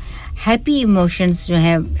हैप्पी इमोशंस जो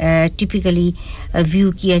हैं टिपिकली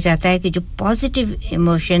व्यू किया जाता है कि जो पॉजिटिव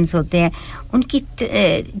इमोशंस होते हैं उनकी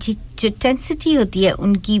जो इंटेंसिटी होती है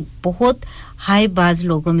उनकी बहुत हाई बाज़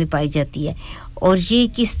लोगों में पाई जाती है और ये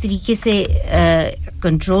किस तरीके से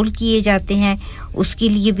कंट्रोल किए जाते हैं उसके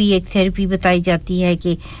लिए भी एक थेरेपी बताई जाती है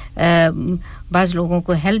कि बाज़ लोगों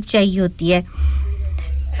को हेल्प चाहिए होती है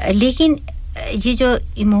लेकिन ये जो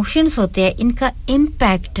इमोशंस होते हैं इनका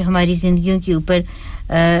इम्पैक्ट हमारी ज़िंदगियों के ऊपर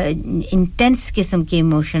इंटेंस किस्म के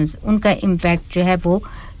इमोशंस उनका इम्पैक्ट जो है वो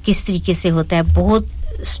किस तरीके से होता है बहुत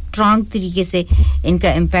स्ट्रांग तरीके से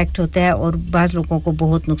इनका इम्पैक्ट होता है और बाज़ लोगों को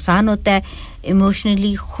बहुत नुकसान होता है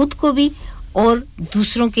इमोशनली खुद को भी और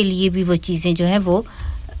दूसरों के लिए भी वो चीज़ें जो है वो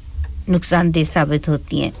नुकसानदेह साबित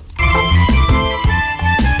होती हैं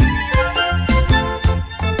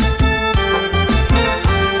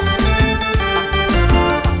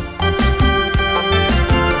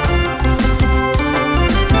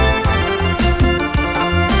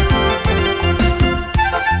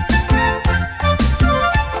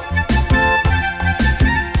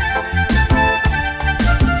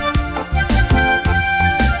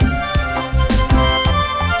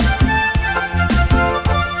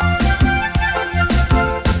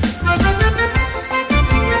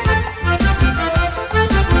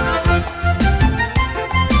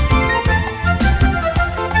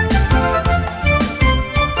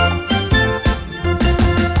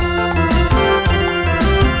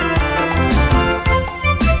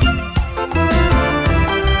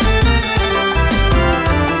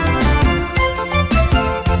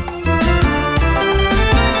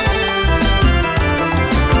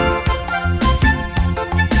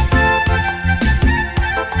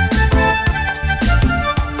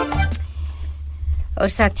और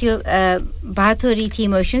साथियों बात हो रही थी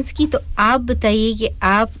इमोशंस की तो आप बताइए कि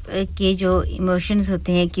आप के जो इमोशंस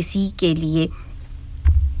होते हैं किसी के लिए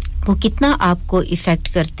वो कितना आपको इफेक्ट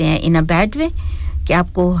करते हैं इन अ बैड वे कि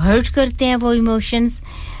आपको हर्ट करते हैं वो इमोशंस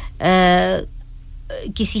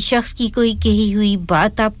किसी शख्स की कोई कही हुई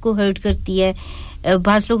बात आपको हर्ट करती है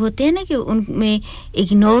बाज़ लोग होते हैं ना कि उनमें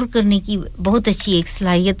इग्नोर करने की बहुत अच्छी एक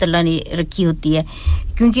सलाहियत अल्लाह ने रखी होती है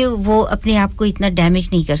क्योंकि वो अपने आप को इतना डैमेज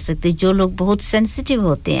नहीं कर सकते जो लोग बहुत सेंसिटिव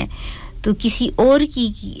होते हैं तो किसी और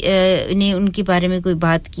की ने उनके बारे में कोई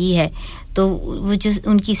बात की है तो वो जो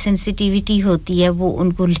उनकी सेंसिटिविटी होती है वो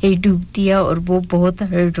उनको ले डूबती है और वो बहुत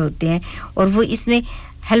हर्ट होते हैं और वो इसमें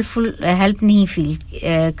हेल्प नहीं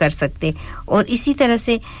फील कर सकते और इसी तरह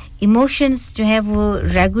से इमोशंस जो है वो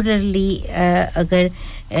रेगुलरली अगर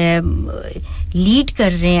लीड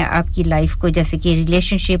कर रहे हैं आपकी लाइफ को जैसे कि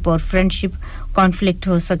रिलेशनशिप और फ्रेंडशिप कॉन्फ्लिक्ट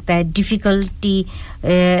हो सकता है डिफिकल्टी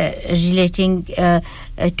रिलेटिंग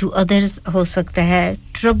टू अदर्स हो सकता है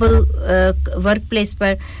ट्रबल वर्क प्लेस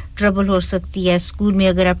पर ट्रबल हो सकती है स्कूल में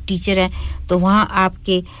अगर आप टीचर हैं तो वहाँ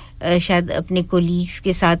आपके शायद अपने कोलीग्स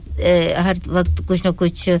के साथ हर वक्त कुछ ना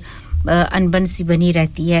कुछ अनबन सी बनी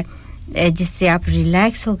रहती है जिससे आप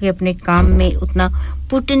रिलैक्स होकर अपने काम में उतना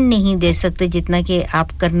पुट इन नहीं दे सकते जितना कि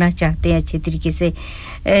आप करना चाहते हैं अच्छे तरीके से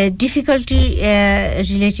difficulty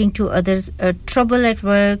relating to others trouble at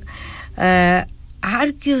work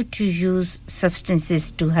argue to use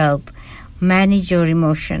substances to help manage your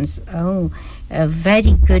emotions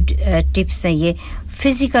very good tips हैं ये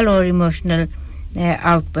physical और emotional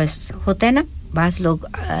outbursts होता है ना बास लोग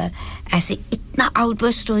ऐसे इतना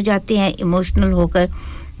आउटबर्स्ट हो जाते हैं इमोशनल होकर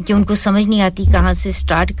कि उनको समझ नहीं आती कहां से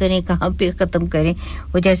स्टार्ट करें कहां पे खत्म करें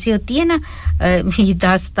वो जैसे होती है ना ये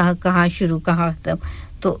दास्तां कहां शुरू कहां खत्म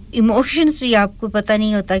तो इमोशंस भी आपको पता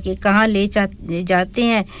नहीं होता कि कहां ले जाते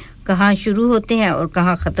हैं कहां शुरू होते हैं और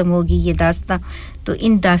कहां खत्म होगी ये दास्तां तो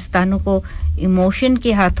इन दास्तानों को इमोशन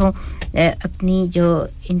के हाथों अपनी जो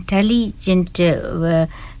इंटेलिजेंट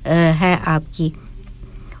है आपकी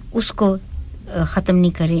उसको खत्म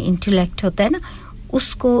नहीं करें इंटेलेक्ट होता है ना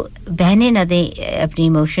उसको बहने न दें अपने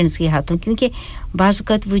इमोशंस के हाथों क्योंकि बाज़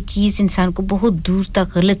वक़्त वो चीज़ इंसान को बहुत दूर तक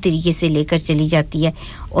गलत तरीके से लेकर चली जाती है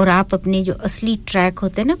और आप अपने जो असली ट्रैक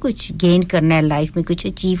होता है ना कुछ गेन करना है लाइफ में कुछ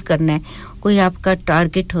अचीव करना है कोई आपका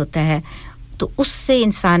टारगेट होता है तो उससे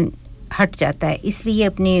इंसान हट जाता है इसलिए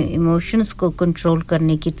अपने इमोशंस को कंट्रोल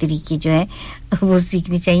करने के तरीके जो हैं वो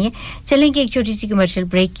सीखने चाहिए चलेंगे एक छोटी सी कमर्शियल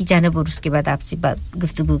ब्रेक की जानिब और उसके बाद आपसे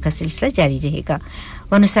गुफ्तगू का सिलसिला जारी रहेगा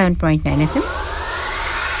 107.9 FM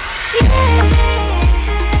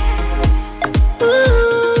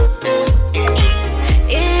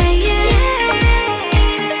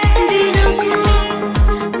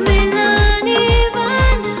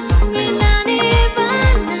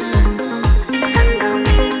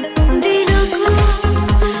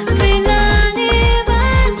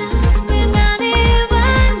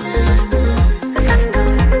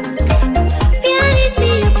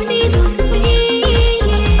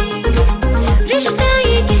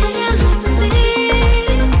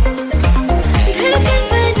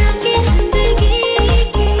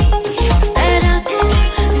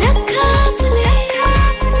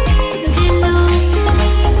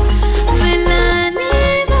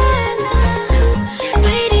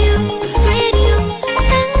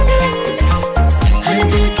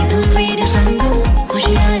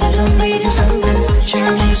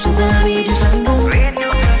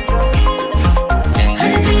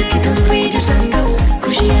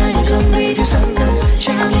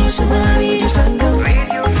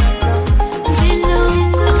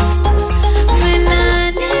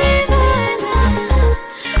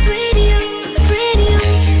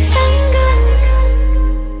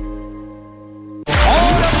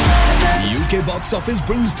Office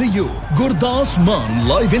brings to you Gurdas Mann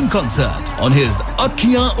live in concert on his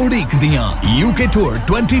Akhiyan Udik Diyan UK Tour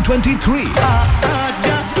 2023.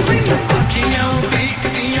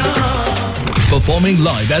 Performing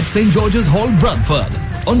live at St. George's Hall, Bradford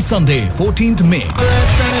on Sunday, 14th May.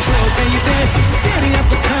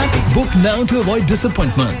 Book now to avoid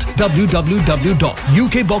disappointment.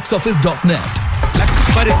 www.ukboxoffice.net.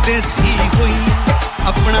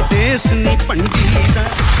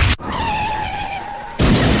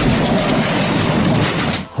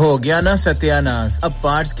 हो गया ना सत्यानाश अब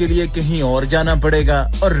parts के लिए कहीं और जाना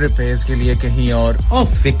पड़ेगा और रिपेयर्स के लिए कहीं और ओ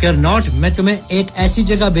फिकर नॉट मैं तुम्हें एक ऐसी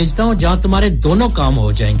जगह भेजता हूं जहां तुम्हारे दोनों काम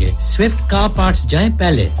हो जाएंगे स्विफ्ट कार पार्ट्स जाएं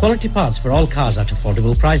पहले quality parts for all cars at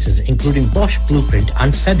affordable prices including Bosch Blueprint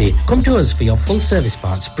and Febby come to us for your full service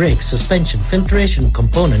parts brakes suspension filtration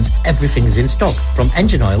components everything is in stock from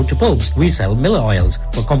engine oil to bulbs we sell Miller oils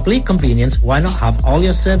for complete convenience why not have all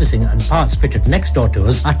your servicing and parts fitted next door to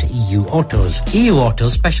us at EU Autos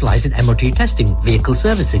specialize in MOT testing, vehicle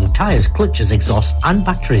servicing, tyres, clutches, exhaust and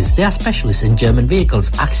batteries. They are specialists in German vehicles,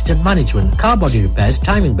 accident management, car body repairs,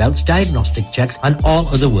 timing belts, diagnostic checks and all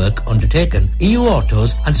other work undertaken. EU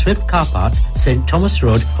Autos and Swift Car Parts, St Thomas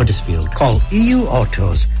Road, Huddersfield. Call EU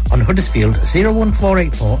Autos on Huddersfield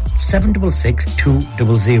 01484 766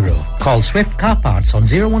 200. Call Swift Car Parts on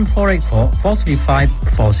 01484 435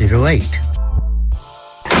 408.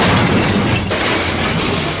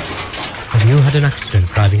 Have you had an accident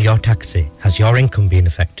driving your taxi? Has your income been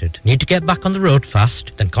affected? Need to get back on the road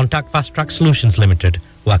fast? Then contact Fast Track Solutions Limited,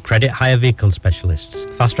 who are credit hire vehicle specialists.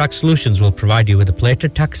 Fast Track Solutions will provide you with a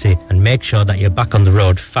plated taxi and make sure that you're back on the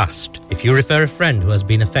road fast. If you refer a friend who has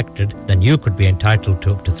been affected, then you could be entitled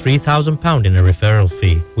to up to £3,000 in a referral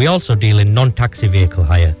fee. We also deal in non-taxi vehicle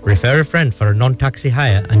hire. Refer a friend for a non-taxi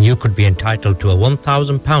hire and you could be entitled to a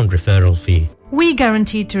 £1,000 referral fee. We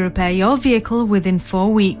guarantee to repair your vehicle within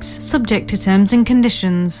 4 weeks, subject to terms and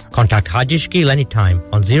conditions. Contact Haji Shakil anytime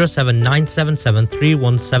on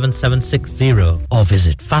 07977317760 or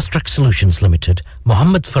visit Fast Track Solutions Limited,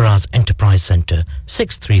 Mohammed Faraz Enterprise Centre,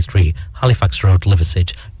 633 Halifax Road,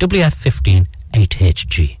 Liversedge, WF15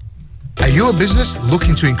 8HG. Are you a business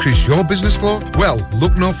looking to increase your business flow? Well,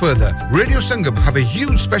 look no further. Radio Sangam have a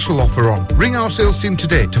huge special offer on. Ring our sales team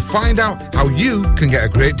today to find out how you can get a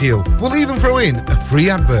great deal. We'll even throw in a free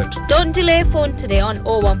advert. Don't delay, phone today on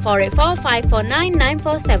 01484 549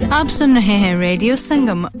 947. आप सुन रहे हैं radio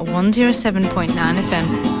संगम 107.9 FM.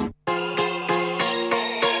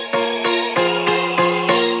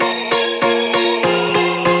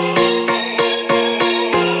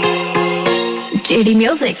 JD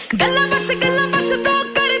Music. गल्ला बस दो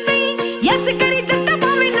कर दई yes करी जट्टा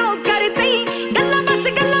भावे नो कर दई गल्ला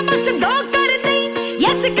बस दो कर दई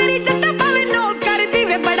यस करी जट्टा भावे नो कर दी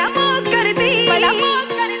वे बड़ा मोह कर दी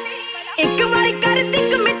एक बारी कर दी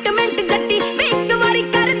कमिटमेंट जट्टी वे एक बारी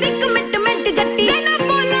कर दी कमिटमेंट जट्टी मैं ना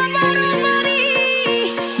बोला मारो मारी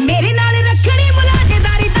मेरे नाल रखनी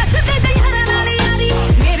मुलाजेदारी दस दे यारा नाल यारी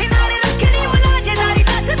मेरे नाल रखनी मुलाजेदारी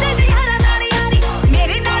दस दे यारा नाल यारी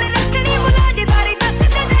मेरे नाल रखनी मुलाजेदारी दस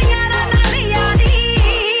दे यारा नाल यारी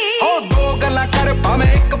ओ दो गल्ला कर भाਵੇਂ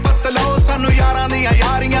ਇੱਕ ਪਤਲੋ ਸਾਨੂੰ ਯਾਰਾਂ ਦੀਆਂ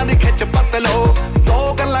ਯਾਰੀਆਂ ਦੀ ਖਿੱਚ ਪਤਲੋ ਦੋ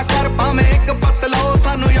ਗੱਲਾਂ ਕਰ ਭਾਵੇਂ ਇੱਕ ਪਤਲੋ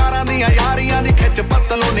ਸਾਨੂੰ ਯਾਰਾਂ ਦੀਆਂ ਯਾਰੀਆਂ ਦੀ ਖਿੱਚ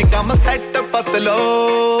ਪਤਲੋ ਨੀ ਕੰਮ ਸੈੱਟ ਪਤਲੋ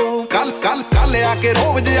ਕੱਲ ਆ ਕੇ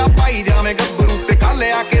ਰੋਵ ਜਿਆ ਪਾਈ ਜਾਵੇਂ ਗੱਭਰੂ ਤੇ ਕੱਲ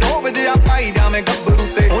ਆ ਕੇ ਰੋਵ ਜਿਆ ਪਾਈ ਜਾਵੇਂ ਗੱਭਰੂ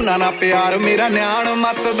ਤੇ ਉਹਨਾਂ ਨਾਲ ਪਿਆਰ ਮੇਰਾ ਨਿਆਣ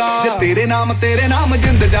ਮੱਤਦਾ ਜੇ ਤੇਰੇ ਨਾਮ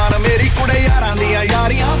ਜਿੰਦ ਜਾਨ ਮੇਰੀ ਕੁੜੇ ਯਾਰਾਂ ਦੀਆਂ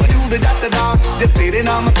ਯਾਰੀਆਂ ਵਜੂਦ ਜੱਟ ਦਾ ਜੇ ਤੇਰੇ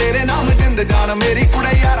ਨਾਮ ਜਿੰਦ ਜਾਨ ਮੇਰੀ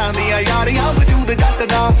ਕੁੜੇ ਯਾਰਾਂ ਦੀਆਂ ਯਾਰੀਆਂ ਵਜੂਦ ਜੱਟ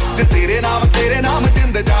ਦਾ ਜੇ ਤੇਰੇ ਨਾਮ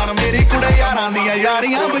ਜਿੰਦ ਜਾਨ ਮੇਰੀ ਕੁੜੇ ਯਾਰਾਂ ਦੀਆਂ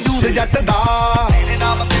ਯਾਰੀਆਂ ਵਜੂਦ ਜੱਟ ਦਾ ਤੇਰੇ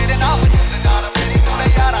ਨਾਮ ਜਿੰਦ ਜਾਨ ਮੇਰੀ ਕੁੜੇ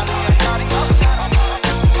ਯਾਰਾਂ ਦੀਆਂ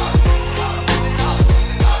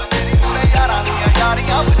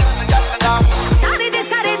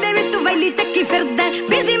ਸਾਰੇ ਦੇ ਵੀ ਤੂੰ ਵੈਲੀ ਚੱਕੀ ਫਿਰਦਾ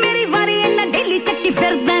ਬਿਜ਼ੀ ਮੇਰੀ ਵਾਰੀ ਇੰਨਾ ਡੇਲੀ ਚੱਕੀ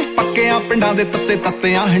ਫਿਰਦਾ ਪੱਕਿਆਂ ਪਿੰਡਾਂ ਦੇ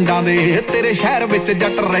ਤੱਤਿਆਂ ਹੰਡਾਂ ਦੇ ਤੇਰੇ ਸ਼ਹਿਰ ਵਿੱਚ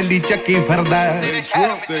ਜੱਟ ਰੈਲੀ ਚੱਕੀ ਫਿਰਦਾ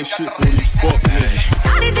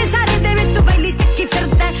ਸਾਰੇ ਦੇ ਵੀ ਤੂੰ ਵੈਲੀ ਚੱਕੀ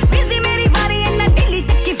ਫਿਰਦਾ ਬਿਜ਼ੀ ਮੇਰੀ ਵਾਰੀ ਇੰਨਾ ਡੇਲੀ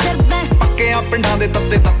ਚੱਕੀ ਫਿਰਦਾ ਪੱਕਿਆਂ ਪਿੰਡਾਂ ਦੇ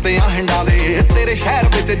ਤੱਤਿਆਂ ਹੰਡਾਂ ਦੇ ਤੇਰੇ ਸ਼ਹਿਰ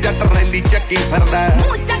ਵਿੱਚ ਜੱਟ ਰੈਲੀ ਚੱਕੀ ਫਿਰਦਾ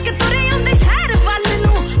ਮੂੰਹ ਚੱਕ ਤੁਰੇ ਆਉਂਦੇ ਸ਼ਹਿਰ ਵੱਲ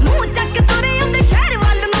ਨੂੰ ਮੂੰਹ ਚੱਕ ਤੁਰੇ ਆਉਂਦੇ ਸ਼ਹਿਰ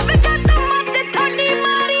ਵੱਲ ਨੂੰ ਵੇਖਾ ਤਮਾਂ ਤੇ ਥੋੜੀ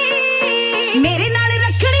ਮਾਰੀ ਮੇਰੇ ਨਾਲ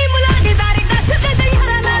ਰੱਖਣੀ ਮੁਲਾਜ਼ੇਦਾਰੀ ਦੱਸ ਦੇ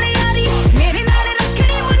ਯਾਰਾਂ ਨਾਲ ਯਾਰੀ ਮੇਰੇ ਨਾਲ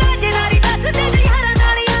ਰੱਖਣੀ ਮੁਲਾਜ਼ੇਦਾਰੀ ਦੱਸ ਦੇ ਯਾਰਾਂ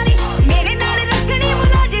ਨਾਲ ਯਾਰੀ ਮੇਰੇ ਨਾਲ ਰੱਖਣੀ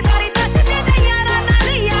ਮੁਲਾਜ਼ੇਦਾਰੀ ਦੱਸ ਦੇ ਯਾਰਾਂ ਨਾਲ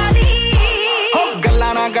ਯਾਰੀ ਹੋ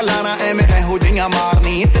ਗੱਲਾਂ ਨਾ ਐਵੇਂ ਇਹੋ ਜਿਹੀਆਂ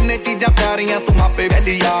ਮਾਰਨੀ ਤਿੰਨੇ ਚੀਜ਼ਾਂ ਪਿਆਰੀਆਂ ਤੂੰ ਮਾਪੇ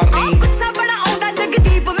ਵੈਲੀ ਯਾਰਨੀ ਗੁੱਸਾ ਬੜਾ ਆਉਂਦਾ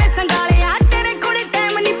ਜਗਦੀਪ ਵੇ ਸੰਗਾਲਿਆ ਤੇਰੇ ਕੋਲੇ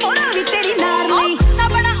ਟਾਈਮ ਨਹੀਂ ਪੋਣਾ ਵੀ ਤੇਰੀ ਨਾਰ ਨਹੀਂ ਗੁੱਸਾ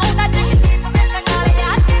ਬੜਾ ਆਉਂਦਾ ਜਗਦੀਪ ਵੇ ਸੰਗਾਲਿਆ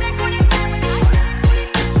ਤੇਰੇ ਕੋਲੇ ਟਾਈਮ ਨਹੀਂ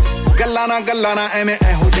ਗੱਲਾਂ ਨਾ ਐਵੇਂ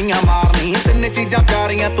ਇਹੋ ਜਿਹੀਆਂ ਮਾਰਨੀ ਤਿੰਨੇ ਚੀਜ਼ਾਂ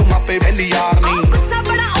ਪਿਆਰੀਆਂ ਤੂੰ ਮਾਪੇ ਵੈਲੀ ਯਾਰਨੀ ਗੁੱਸਾ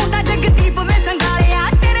ਬੜਾ ਆਉਂਦਾ ਜਗਦੀਪ ਵੇ ਸੰਗਾਲਿਆ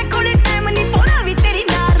ਤੇਰੇ ਕੋਲੇ ਟਾਈਮ ਨਹੀਂ ਪੋਣਾ ਵੀ ਤੇਰੀ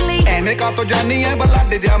ਨਾਰ ਲਈ ਐਵੇਂ ਕਾ ਤੋ ਜਾਨੀ ਐ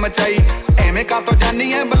ਬਲੱਡ ਜਾ ਮਚਾਈ ਐਵੇਂ ਕਾ ਤੋ ਜਾਨੀ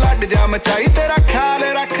ਐ ਬਲੱਡ ਜਾ ਮਚਾਈ ਤੇਰਾ ਖਿਆਲ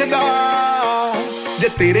ਰੱਖਦਾ ਜੇ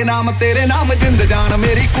ਤੇਰੇ ਨਾਮ ਜਿੰਦ ਜਾਨ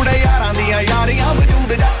ਮੇਰੀ ਕੁੜੇ ਯਾਰਾਂ ਦੀਆਂ ਯਾਰੀਆਂ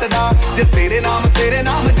ਵਜੂਦ ਜੱਟ ਦਾ ਜੇ ਤੇਰੇ ਨਾਮ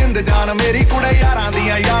ਜਿੰਦ ਜਾਨ ਮੇਰੀ ਕੁੜੇ ਯਾਰਾਂ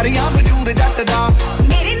ਦੀਆਂ ਯਾਰੀਆਂ ਵਜੂਦ ਜੱਟ ਦਾ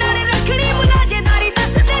ਮੇਰੇ ਨਾਲ ਰੱਖਣੀ ਮੁਲਾਜ਼ੇਦਾਰੀ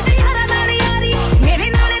ਦੱਸ ਦੇ ਯਾਰਾਂ ਨਾਲ ਯਾਰੀ ਮੇਰੇ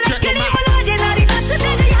ਨਾਲ ਰੱਖਣੀ ਮੁਲਾਜ਼ੇਦਾਰੀ ਦੱਸ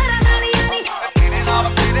ਦੇ ਯਾਰਾਂ ਨਾਲ ਯਾਰੀ ਤੇਰੇ ਨਾਮ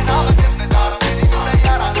ਜਿੰਦ ਜਾਨ ਮੇਰੀ ਕੁੜੇ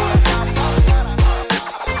ਯਾਰਾਂ ਦੀਆਂ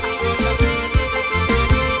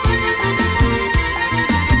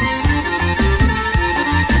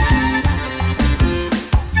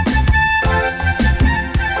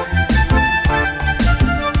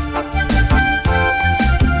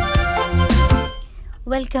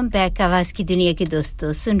वेलकम बैक आवाज की दुनिया के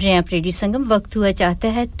दोस्तों सुन रहे हैं आप रेडियो संगम वक्त हुआ चाहता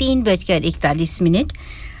है 3:41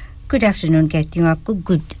 गुड आफ्टरनून कहती हूं आपको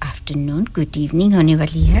गुड आफ्टरनून गुड इवनिंग होने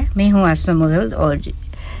वाली है मैं हूं आसमा मुगल और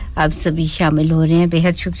आप सभी शामिल हो रहे हैं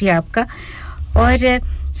बेहद शुक्रिया आपका और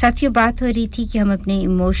साथियों बात हो रही थी कि हम अपने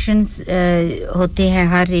इमोशंस होते हैं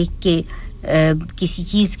हर एक के किसी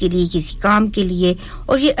चीज के लिए किसी काम के लिए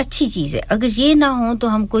और ये अच्छी चीज है अगर ये ना हो तो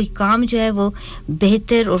हम कोई काम जो है वो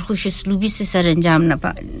बेहतर और खुशउस्लूबी से सरअंजाम ना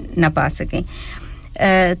पा सकें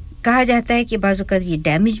कहा जाता है कि बाज़ औक़ात ये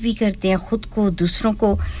डैमेज भी करते हैं खुद को दूसरों को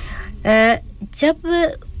जब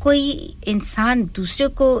कोई इंसान दूसरे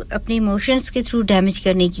को अपने इमोशंस के थ्रू डैमेज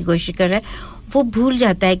करने की कोशिश कर रहा है वो भूल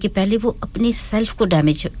जाता है कि पहले वो अपने सेल्फ को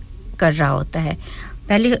डैमेज कर रहा होता है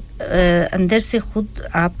पहले अंदर से खुद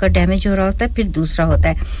आपका डैमेज हो रहा होता है फिर दूसरा होता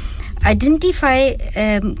है आइडेंटिफाई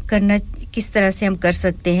करना किस तरह से हम कर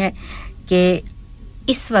सकते हैं कि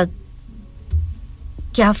इस वक्त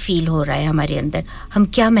क्या फील हो रहा है हमारे अंदर हम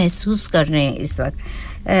क्या महसूस कर रहे हैं इस वक्त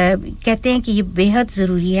कहते हैं कि ये बेहद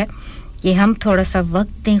ज़रूरी है कि हम थोड़ा सा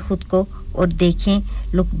वक्त दें खुद को और देखें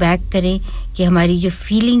लुक बैक करें कि हमारी जो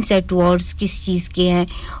फीलिंग्स है टुवर्ड्स किस चीज़ के हैं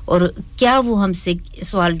और क्या वो हमसे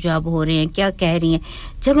सवाल जवाब हो रहे हैं क्या कह रही हैं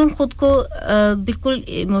जब हम खुद को बिल्कुल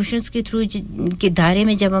इमोशंस के थ्रू के धारे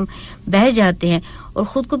में जब हम बह जाते हैं और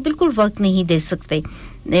खुद को बिल्कुल वक्त नहीं दे सकते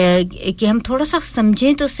कि हम थोड़ा सा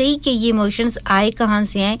समझें तो सही कि ये इमोशंस आए कहां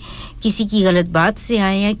से आए किसी की गलत बात से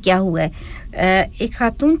आए हैं क्या हुआ है एक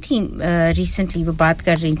खातून थी रिसेंटली वो बात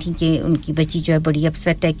कर रही थी कि उनकी बच्ची जो है बड़ी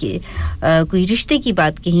अपसेट है कि कोई रिश्ते की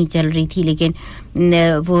बात कहीं चल रही थी लेकिन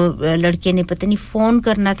वो लड़के ने पता नहीं फोन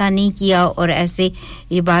करना था नहीं किया और ऐसे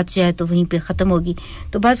ये बात जो है तो वहीं पे खत्म होगी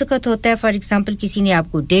तो बाज़ वक़्त होता है फॉर एग्जांपल किसी ने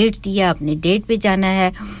आपको डेट दिया आपने डेट पे जाना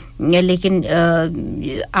है लेकिन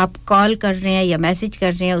आप कॉल कर रहे हैं या मैसेज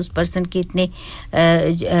कर रहे हैं उस पर्सन के इतने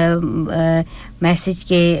मैसेज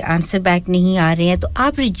के आंसर बैक नहीं आ रहे हैं तो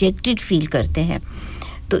आप रिजेक्टेड फील करते हैं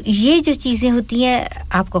तो ये जो चीजें होती हैं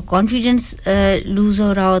आपका कॉन्फिडेंस लूज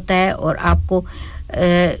हो रहा होता है और आपको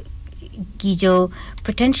की जो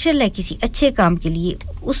पोटेंशियल है किसी अच्छे काम के लिए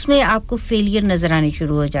उसमें आपको फेलियर नजर आने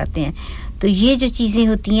शुरू हो जाते हैं तो ये जो चीजें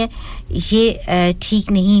होती हैं ये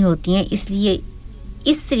ठीक नहीं होती हैं इसलिए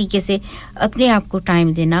इस तरीके से अपने आप को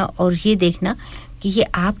टाइम देना और ये देखना कि ये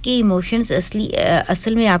आपके इमोशंस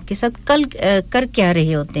असल में आपके साथ कल कर क्या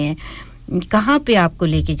रहे होते हैं कहां पे आपको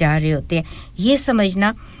लेके जा रहे होते हैं ये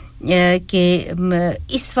समझना कि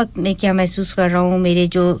इस वक्त मैं क्या महसूस कर रहा हूं मेरे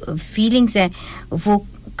जो फीलिंग्स हैं वो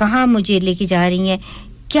कहां मुझे लेके जा रही हैं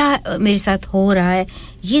क्या मेरे साथ हो रहा है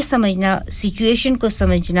ये समझना सिचुएशन को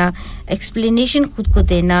समझना एक्सप्लेनेशन खुद को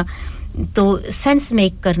देना तो सेंस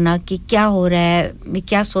मेक करना कि क्या हो रहा है मैं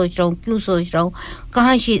क्या सोच रहा हूं क्यों सोच रहा हूं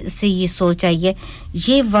कहां से ये सोच आई है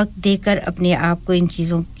ये वक्त देकर अपने आप को इन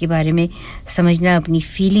चीजों के बारे में समझना अपनी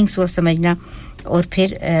फीलिंग्स को समझना और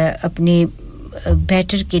फिर अपने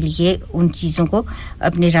बेटर के लिए उन चीजों को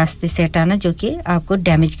अपने रास्ते से हटाना जो कि आपको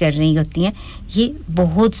डैमेज कर रही होती हैं ये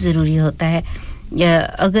बहुत ज़रूरी होता है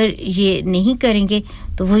अगर ये नहीं करेंगे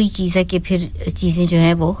तो वही चीज़ है कि फिर चीज़ें जो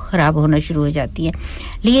हैं वो ख़राब होना शुरू हो जाती हैं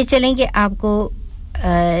लिए चलेंगे आपको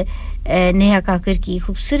नेहा काकर की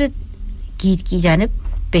खूबसूरत गीत की जानिब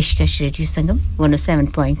पेशकश रेडियो संगम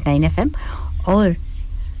 107.9 FM और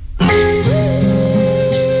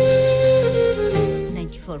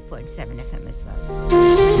 94.7 FM as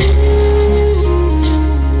well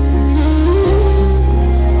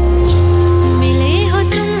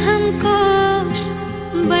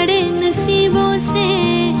बड़े नसीबों से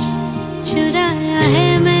चुराया है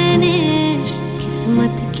मैंने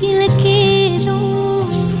किस्मत की लकीरों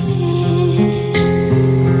से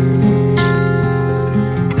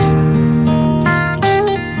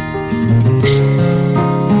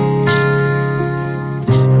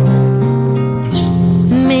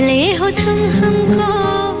मिले हो तुम हमको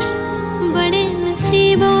बड़े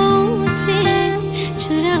नसीबों से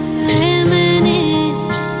चुराया है मैंने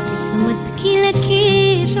किस्मत की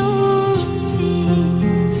लकीरों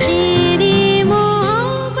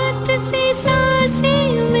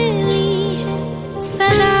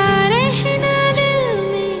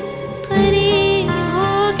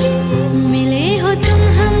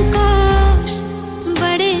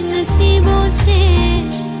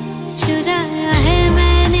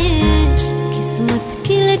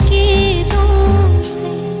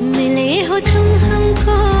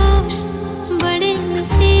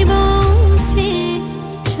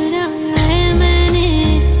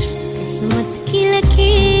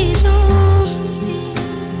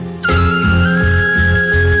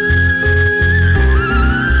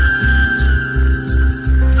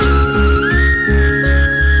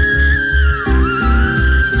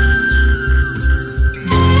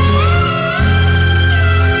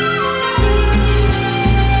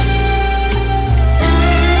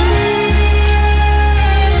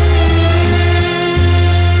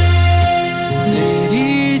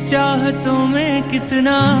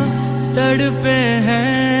कितना तड़पे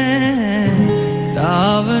हैं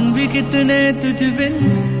सावन भी कितने तुझ बिन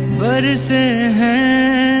बरसे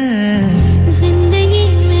हैं जिंदगी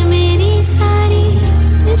में मेरी सारी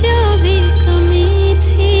जो भी कमी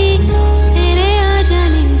थी तेरे आ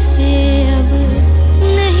जाने से अब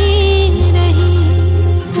नहीं रही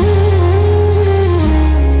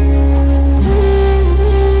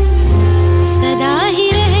सदा ही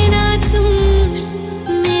रहना तुम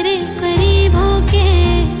मेरे करीब होके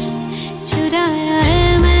चुराया है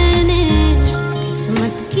मैंने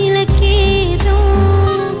किस्मत की लकीरों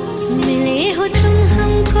मिले हो तुम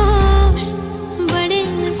हमको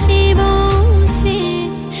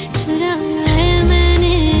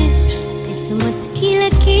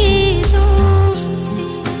लकीरों से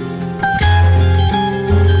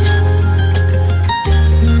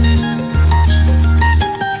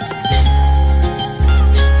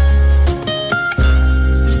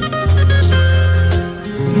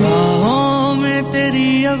बाहों में तेरी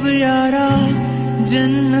अब यारा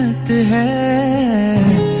जन्नत है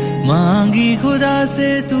मांगी खुदा से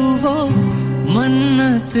तू वो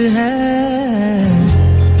मन्नत है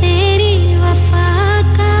तेरी वफा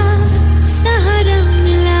का सहारा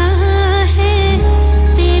मिला है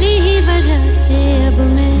तेरी ही वजह से अब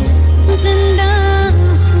मैं जिंदा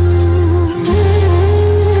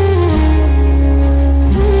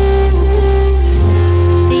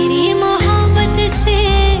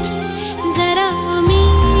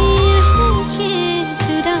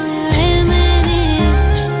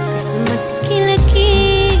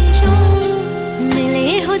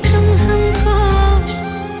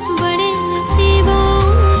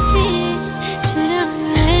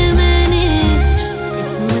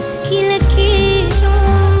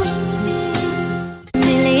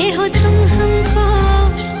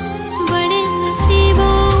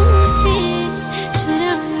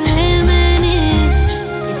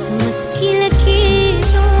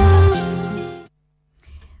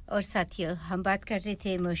और साथियों हम बात कर रहे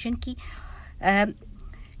थे इमोशन की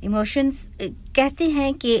इमोशंस कहते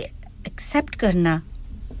हैं कि एक्सेप्ट करना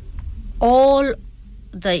ऑल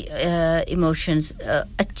द इमोशंस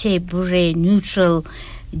अच्छे बुरे न्यूट्रल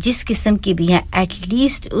जिस किस्म के भी हैं एट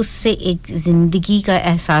लीस्ट उससे एक जिंदगी का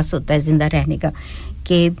एहसास होता है जिंदा रहने का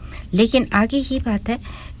कि लेकिन आगे ये बात है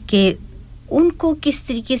कि उनको किस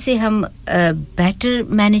तरीके से हम बेटर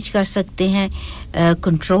मैनेज कर सकते हैं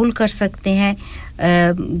कंट्रोल कर सकते हैं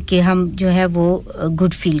कि हम जो है वो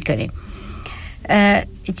गुड फील करें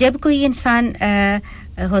जब कोई इंसान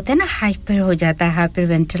होता है ना हाइपर हो जाता है हाइपर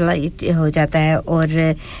वेंटिलेट हो जाता है और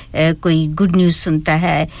कोई गुड न्यूज़ सुनता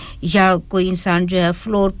है या कोई इंसान जो है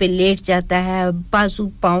फ्लोर पे लेट जाता है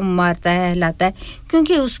बाजू पाँव मारता है हिलाता है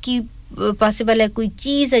क्योंकि उसकी पॉसिबल है कोई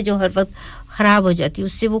चीज़ है जो हर वक्त खराब हो जाती है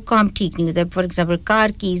उससे वो काम ठीक नहीं होता फॉर एग्जांपल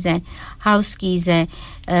कार कीज हैं हाउस कीज हैं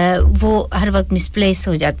वो हर वक्त मिसप्लेस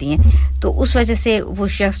हो जाती हैं तो उस वजह से वो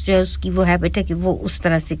शख्स जो है उसकी वो हैबिट है कि वो उस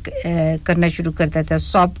तरह से करना शुरू कर देता है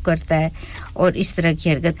सॉब करता है और इस तरह की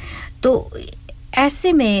हरकत तो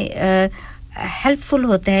ऐसे में हेल्पफुल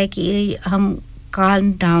होता है कि हम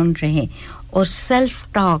calm down रहें और सेल्फ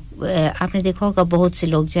टॉक आपने देखा होगा बहुत से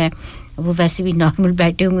लोग जो हैं वो वैसे भी नॉर्मल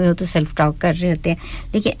बैठे हुए हो तो सेल्फ टॉक कर रहे होते हैं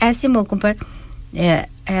लेकिन ऐसे मौकों पर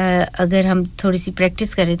अगर हम थोड़ी सी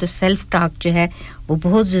प्रैक्टिस करें तो सेल्फ टॉक जो है वो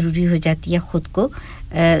बहुत ज़रूरी हो जाती है खुद को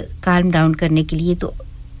calm down करने के लिए तो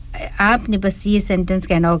आपने बस ये सेंटेंस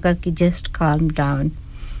कहना होगा कि जस्ट calm down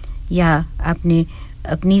या आपने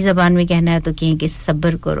अपनी ज़बान में कहना है तो कहें कि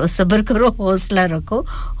सब्र करो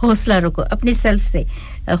हौसला रखो अपने सेल्फ से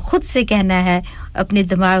खुद से कहना है अपने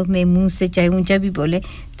दिमाग में मुंह से चाहे ऊंचा भी बोले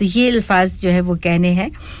तो ये अल्फाज जो है वो कहने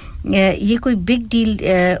हैं ये कोई बिग डील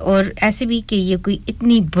और ऐसे भी कि ये कोई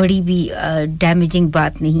इतनी बड़ी भी डैमेजिंग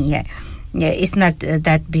बात नहीं है it's not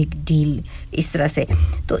that big deal इस तरह से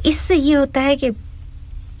तो इससे ये होता है कि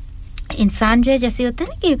इंसान जो है जैसे होता है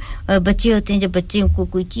ना कि बच्चे होते हैं जब बच्चों को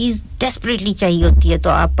कोई चीज़ डेस्परेटली चाहिए होती है तो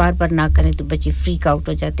आप बार-बार ना करें तो बच्चे फ्रीक आउट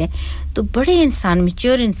हो जाते हैं तो बड़े इंसान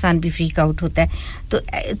मैच्योर इंसान भी फ्रीक आउट होता है तो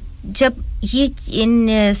जब ये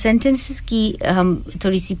इन सेंटेंसेस की हम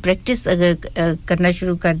थोड़ी सी प्रैक्टिस अगर करना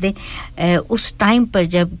शुरू कर दें उस टाइम पर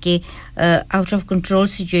जब कि आउट ऑफ कंट्रोल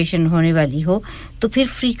सिचुएशन होने वाली हो तो फिर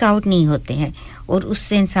फ्रीक आउट नहीं होते हैं और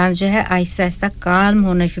उससे इंसान जो है आहिस्ता-आहिस्ता काम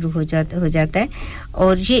होना शुरू हो जाता है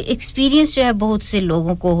और ये एक्सपीरियंस जो है बहुत से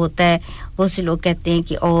लोगों को होता है बहुत से लोग कहते हैं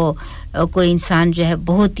कि कोई इंसान जो है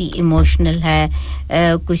बहुत ही इमोशनल है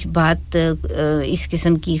कुछ बात इस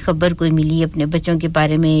किस्म की खबर कोई मिली अपने बच्चों के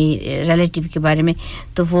बारे में रिलेटिव के बारे में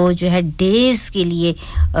तो वो जो है डेज के लिए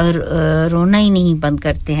रोना ही नहीं बंद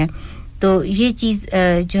करते हैं तो ये चीज़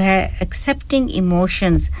जो है एक्सेप्टिंग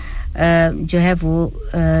इमोशंस जो है वो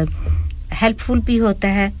हेल्पफुल भी होता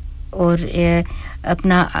है और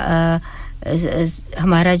अपना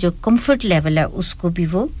हमारा जो कंफर्ट लेवल है उसको भी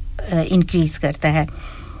वो इंक्रीज करता है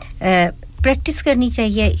प्रैक्टिस करनी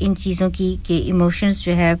चाहिए इन चीज़ों की कि इमोशंस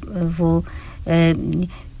जो है वो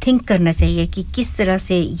थिंक करना चाहिए कि किस तरह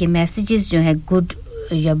से ये मैसेजेस जो हैं गुड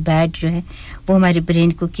या बैड जो है वो हमारे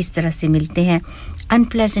ब्रेन को किस तरह से मिलते हैं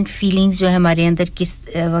अनप्लेजेंट फीलिंग्स जो है हमारे अंदर किस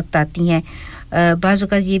वक्त आती हैं बाज़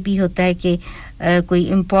औक़ात ये भी होता है कि कोई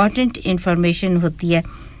इम्पॉर्टेंट इंफॉर्मेशन होती है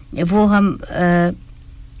वो हम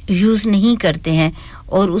यूज़ नहीं करते हैं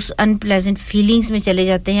और उस अनप्लेजेंट फीलिंग्स में चले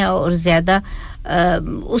जाते हैं और ज़्यादा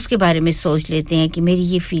उसके बारे में सोच लेते हैं कि मेरी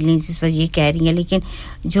ये फीलिंग्स इस वक्त ये कह रही हैं लेकिन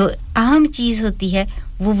जो अहम चीज़ होती है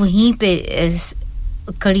वो वहीं पे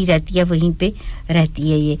खड़ी रहती है वहीं पे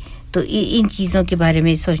रहती है ये तो इन चीज़ों के बारे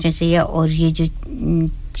में सोचना चाहिए और ये जो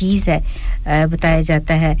चीज़ है बताया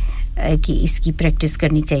जाता है कि इसकी प्रैक्टिस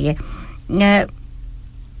करनी चाहिए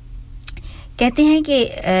कहते हैं कि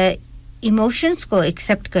इमोशंस को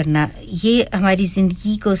एक्सेप्ट करना ये हमारी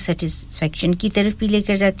ज़िंदगी को सैटिस्फैक्शन की तरफ भी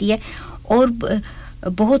लेकर जाती है और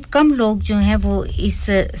बहुत कम लोग जो हैं वो इस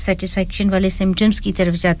सैटिस्फैक्शन वाले सिम्पटम्स की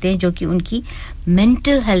तरफ जाते हैं जो कि उनकी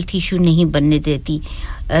मेंटल हेल्थ इशू नहीं बनने देती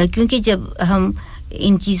क्योंकि जब हम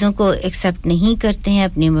इन चीज़ों को एक्सेप्ट नहीं करते हैं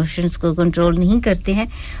अपने इमोशंस को कंट्रोल नहीं करते हैं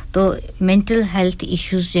तो मेंटल हेल्थ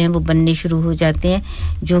इश्यूज जो हैं वो बनने शुरू हो जाते हैं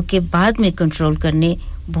जो कि बाद में कंट्रोल करने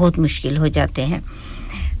बहुत मुश्किल हो जाते हैं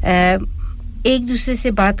एक दूसरे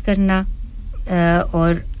से बात करना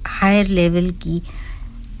और हायर लेवल की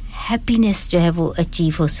हैप्पीनेस जो है वो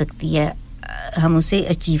अचीव हो सकती है हम उसे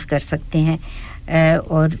अचीव कर सकते हैं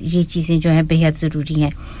और ये चीज़ें जो हैं बेहद ज़रूरी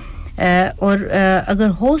हैं और अगर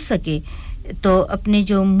हो सके तो अपने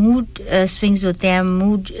जो मूड स्विंग्स होते हैं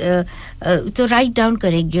मूड तो राइट डाउन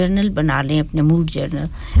करें एक जर्नल बना लें अपने मूड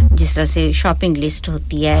जर्नल जिस तरह से शॉपिंग लिस्ट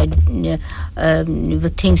होती है वो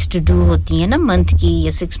थिंग्स टू डू होती हैं ना मंथ की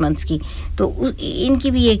या 6 मंथ्स की तो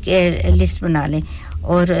इनकी भी एक लिस्ट बना लें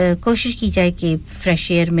और कोशिश की जाए कि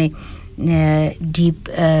फ्रेश एयर में डीप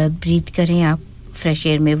ब्रीथ करें आप फ्रेश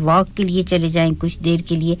एयर में वॉक के लिए चले जाएं कुछ देर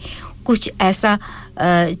के लिए कुछ ऐसा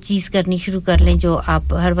चीज़ करनी शुरू कर लें जो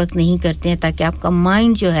आप हर वक्त नहीं करते हैं ताकि आपका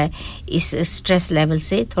माइंड जो है इस स्ट्रेस लेवल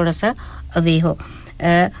से थोड़ा सा अवे हो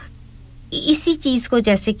इसी चीज़ को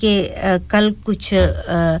जैसे कि कल कुछ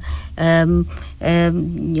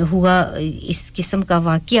हुआ इस किस्म का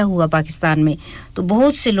वाकया हुआ पाकिस्तान में तो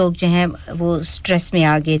बहुत से लोग जो हैं वो स्ट्रेस में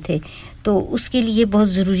आ गए थे तो उसके लिए बहुत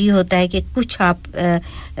ज़रूरी होता है कि कुछ आप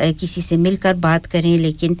किसी से मिलकर बात करें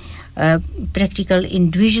लेकिन प्रैक्टिकल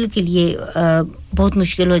इंडिविजुअल के लिए बहुत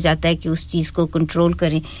मुश्किल हो जाता है कि उस चीज़ को कंट्रोल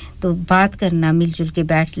करें तो बात करना मिलजुल के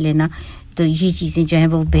बैठ लेना तो ये चीज़ें जो हैं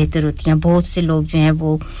वो बेहतर होती हैं बहुत से लोग जो हैं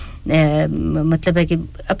वो मतलब है कि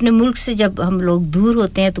अपने मुल्क से जब हम लोग दूर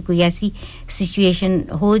होते हैं तो कोई ऐसी सिचुएशन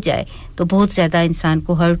हो जाए तो बहुत ज़्यादा इंसान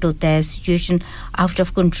को हर्ट होता है सिचुएशन आउट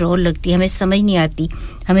ऑफ कंट्रोल लगती है हमें समझ नहीं आती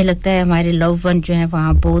हमें लगता है हमारे लव वन जो हैं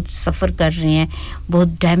वहाँ बहुत सफ़र कर रहे हैं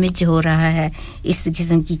बहुत डैमेज हो रहा है इस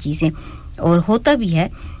किस्म की चीज़ें और होता भी है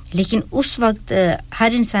लेकिन उस वक्त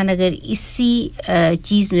हर इंसान अगर इसी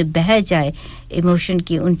चीज़ में बह जाए इमोशन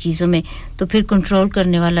की उन चीज़ों में तो फिर कंट्रोल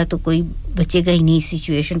करने वाला तो कोई बचेगा ही नहीं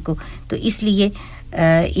सिचुएशन को तो इसलिए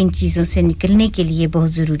इन चीज़ों से निकलने के लिए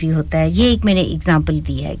बहुत ज़रूरी होता है ये एक मैंने एग्जांपल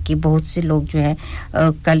दी है कि बहुत से लोग जो है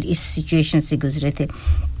कल इस सिचुएशन से गुजरे थे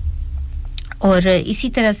और इसी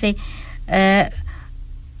तरह से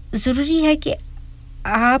ज़रूरी है कि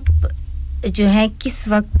आप जो है किस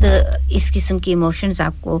वक्त इस किस्म के इमोशंस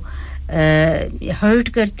आपको हर्ट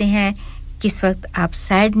करते हैं किस वक्त आप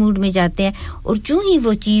सैड मूड में जाते हैं और जो ही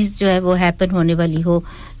वो चीज़ जो है वो हैपन होने वाली हो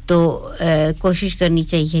तो कोशिश करनी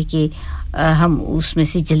चाहिए कि हम उसमें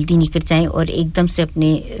से जल्दी निकल जाएं और एकदम से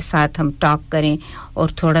अपने साथ हम टॉक करें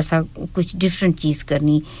और थोड़ा सा कुछ डिफरेंट चीज़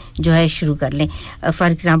करनी जो है शुरू कर लें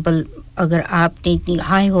फॉर एग्जांपल अगर आपने इतनी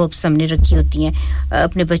हाई होप्स हमने रखी होती हैं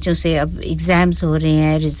अपने बच्चों से अब एग्जाम्स हो रहे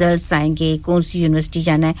हैं रिजल्ट्स आएंगे कौन सी यूनिवर्सिटी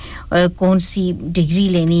जाना है कौन सी डिग्री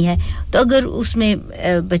लेनी है तो अगर उसमें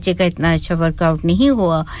बच्चे का इतना अच्छा वर्कआउट नहीं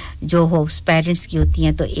हुआ जो होप्स पेरेंट्स की होती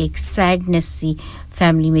हैं तो एक सैडनेस सी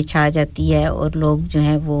फैमिली में छा जाती है और लोग जो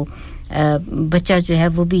हैं वो बच्चा जो है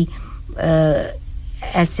वो भी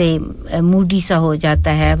ऐसे मूडी सा हो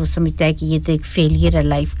जाता है वो समझता है कि ये तो एक फेलियर है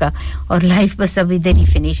लाइफ का और लाइफ बस अब इधर ही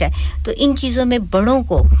फिनिश है तो इन चीज़ों में बड़ों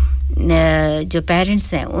को जो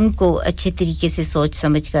पेरेंट्स हैं उनको अच्छे तरीके से सोच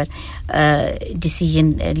समझकर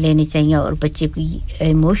डिसीजन लेने चाहिए और बच्चे की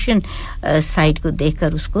इमोशन साइड को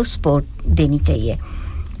देखकर उसको सपोर्ट देनी चाहिए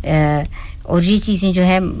और ये चीज़ें जो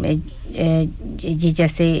है ये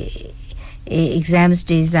जैसे एग्जाम्स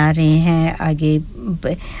डेज आ रहे हैं आगे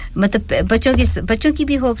मतलब बच्चों की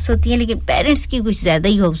भी होप्स होती हैं लेकिन पेरेंट्स की कुछ ज़्यादा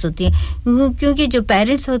ही होप्स होती हैं क्योंकि जो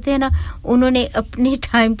पेरेंट्स होते हैं ना उन्होंने अपने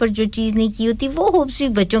टाइम पर जो चीज़ नहीं की होती वो होप्स भी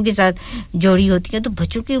बच्चों के साथ जोड़ी होती हैं तो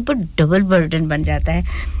बच्चों के ऊपर डबल बर्डन बन जाता है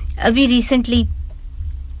अभी रिसेंटली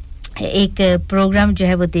एक प्रोग्राम जो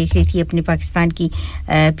है वो देख रही थी अपने पाकिस्तान की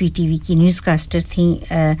पीटीवी की न्यूज़ कास्टर थी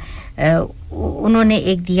उन्होंने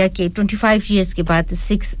एक दिया कि 25 इयर्स के बाद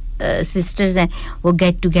 6 सिस्टर्स हैं वो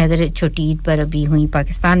गेट टुगेदर छोटी ईद पर अभी हुई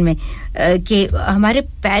पाकिस्तान में कि हमारे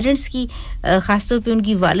पेरेंट्स की खास तौर पे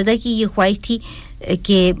उनकी वालिदा की ये ख्वाहिश थी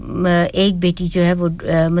कि एक बेटी जो है वो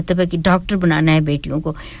मतलब है कि डॉक्टर बनाना है बेटियों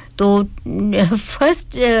को तो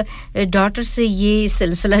फर्स्ट डॉटर से ये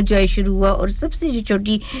सिलसिला जो है शुरू हुआ और सबसे जो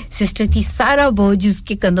छोटी सिस्टर थी सारा बोझ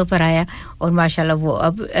उसके कंधों पर आया और माशाल्लाह वो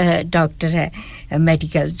अब डॉक्टर है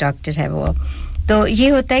मेडिकल डॉक्टर है वो तो ये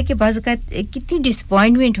होता है कि बाज़ औक़ात कितनी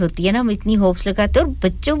डिसअपॉइंटमेंट होती है ना हम इतनी होप्स लगाते हैं और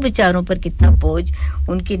बच्चों बेचारों पर कितना बोझ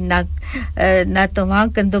उनके ना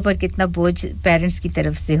तमाम कंधों पर कितना बोझ पेरेंट्स की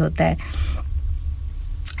तरफ से होता है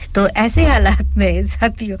तो ऐसे हालात में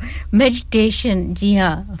साथियों मेडिटेशन जी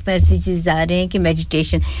हां मैसेजेस आ रहे हैं कि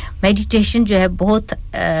मेडिटेशन जो है बहुत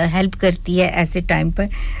हेल्प करती है ऐसे टाइम पर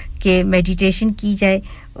कि मेडिटेशन की जाए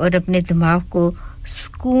और अपने दिमाग को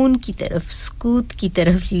सुकून की तरफ सुकूत की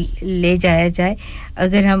तरफ ले जाया जाए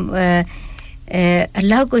अगर हम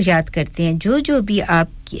अल्लाह को याद करते हैं जो भी आप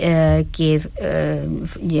के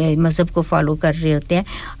मज़हब को फॉलो कर रहे होते हैं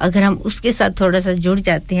अगर हम उसके साथ थोड़ा सा जुड़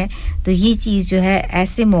जाते हैं तो ये चीज़ जो है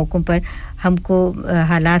ऐसे मौकों पर हमको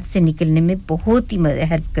हालात से निकलने में बहुत ही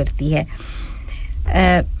हेल्प करती है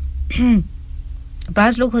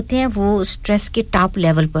बाज़ लोग होते हैं वो स्ट्रेस के टॉप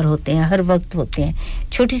लेवल पर होते हैं हर वक्त होते हैं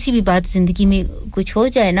छोटी सी भी बात ज़िंदगी में कुछ हो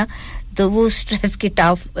जाए ना तो वो स्ट्रेस के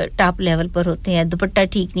टॉप लेवल पर होते हैं दुपट्टा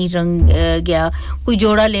ठीक नहीं रंग गया कोई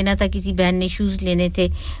जोड़ा लेना था किसी बहन ने शूज लेने थे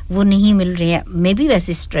वो नहीं मिल रहे हैं मैं भी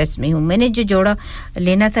वैसे स्ट्रेस में हूं मैंने जो जोड़ा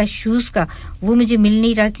लेना था शूज का वो मुझे मिल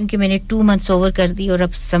नहीं रहा क्योंकि मैंने 2 मंथ्स ओवर कर दी और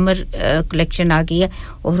अब समर कलेक्शन आ गई है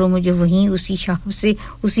और वो मुझे वहीं उसी शॉप से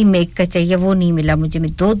उसी मेक का चाहिए वो नहीं मिला मुझे मैं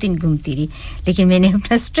 2 दिन घूमती रही लेकिन मैंने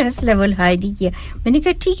अपना स्ट्रेस लेवल हाई नहीं किया मैंने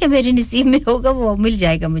कहा ठीक है मेरे नसीब में होगा वो मिल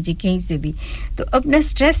जाएगा मुझे कहीं से भी तो अपना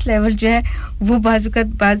स्ट्रेस लेवल जो है वो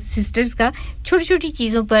बाज़ सिस्टर्स का छोटी-छोटी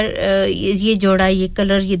चीजों पर ये जोड़ा ये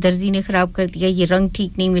कलर ये दर्जी ने खराब कर दिया ये रंग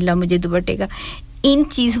ठीक नहीं मिला मुझे दुपट्टे का इन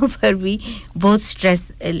चीजों पर भी बहुत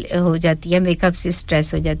स्ट्रेस हो जाती है मेकअप से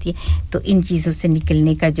स्ट्रेस हो जाती है तो इन चीजों से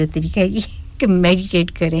निकलने का जो तरीका है ये कि मेडिटेट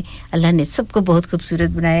करें अल्लाह ने सबको बहुत खूबसूरत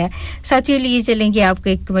बनाया साथियों लिए चलेंगे आपको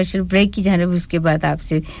एक कमर्शियल ब्रेक की जानिब उसके बाद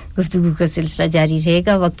आपसे गुफ्तगू का सिलसिला जारी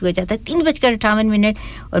रहेगा वक्त हो जाता है 3:58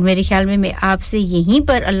 और मेरे ख्याल में मैं आपसे यहीं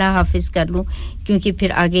पर अल्लाह हाफिज कर लूं क्योंकि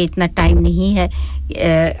फिर आगे इतना टाइम नहीं है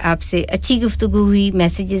आपसे अच्छी गुफ्तगू हुई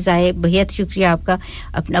मैसेजेस आए बेहद शुक्रिया आपका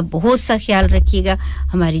अपना बहुत सा ख्याल रखिएगा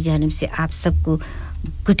हमारी जानिब से आप सबको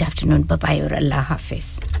गुड आफ्टरनून बाय बाय और अल्लाह हाफिज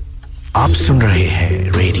आप सुन रहे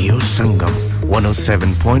हैं रेडियो संगम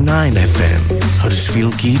 107.9 एफएम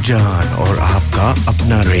हडर्सफील्ड की जान और आपका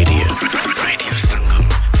अपना radio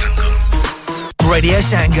Radio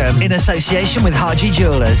Sangam in association with Haji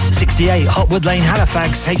Jewellers 68 Hotwood Lane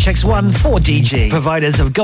Halifax HX1 4DG providers of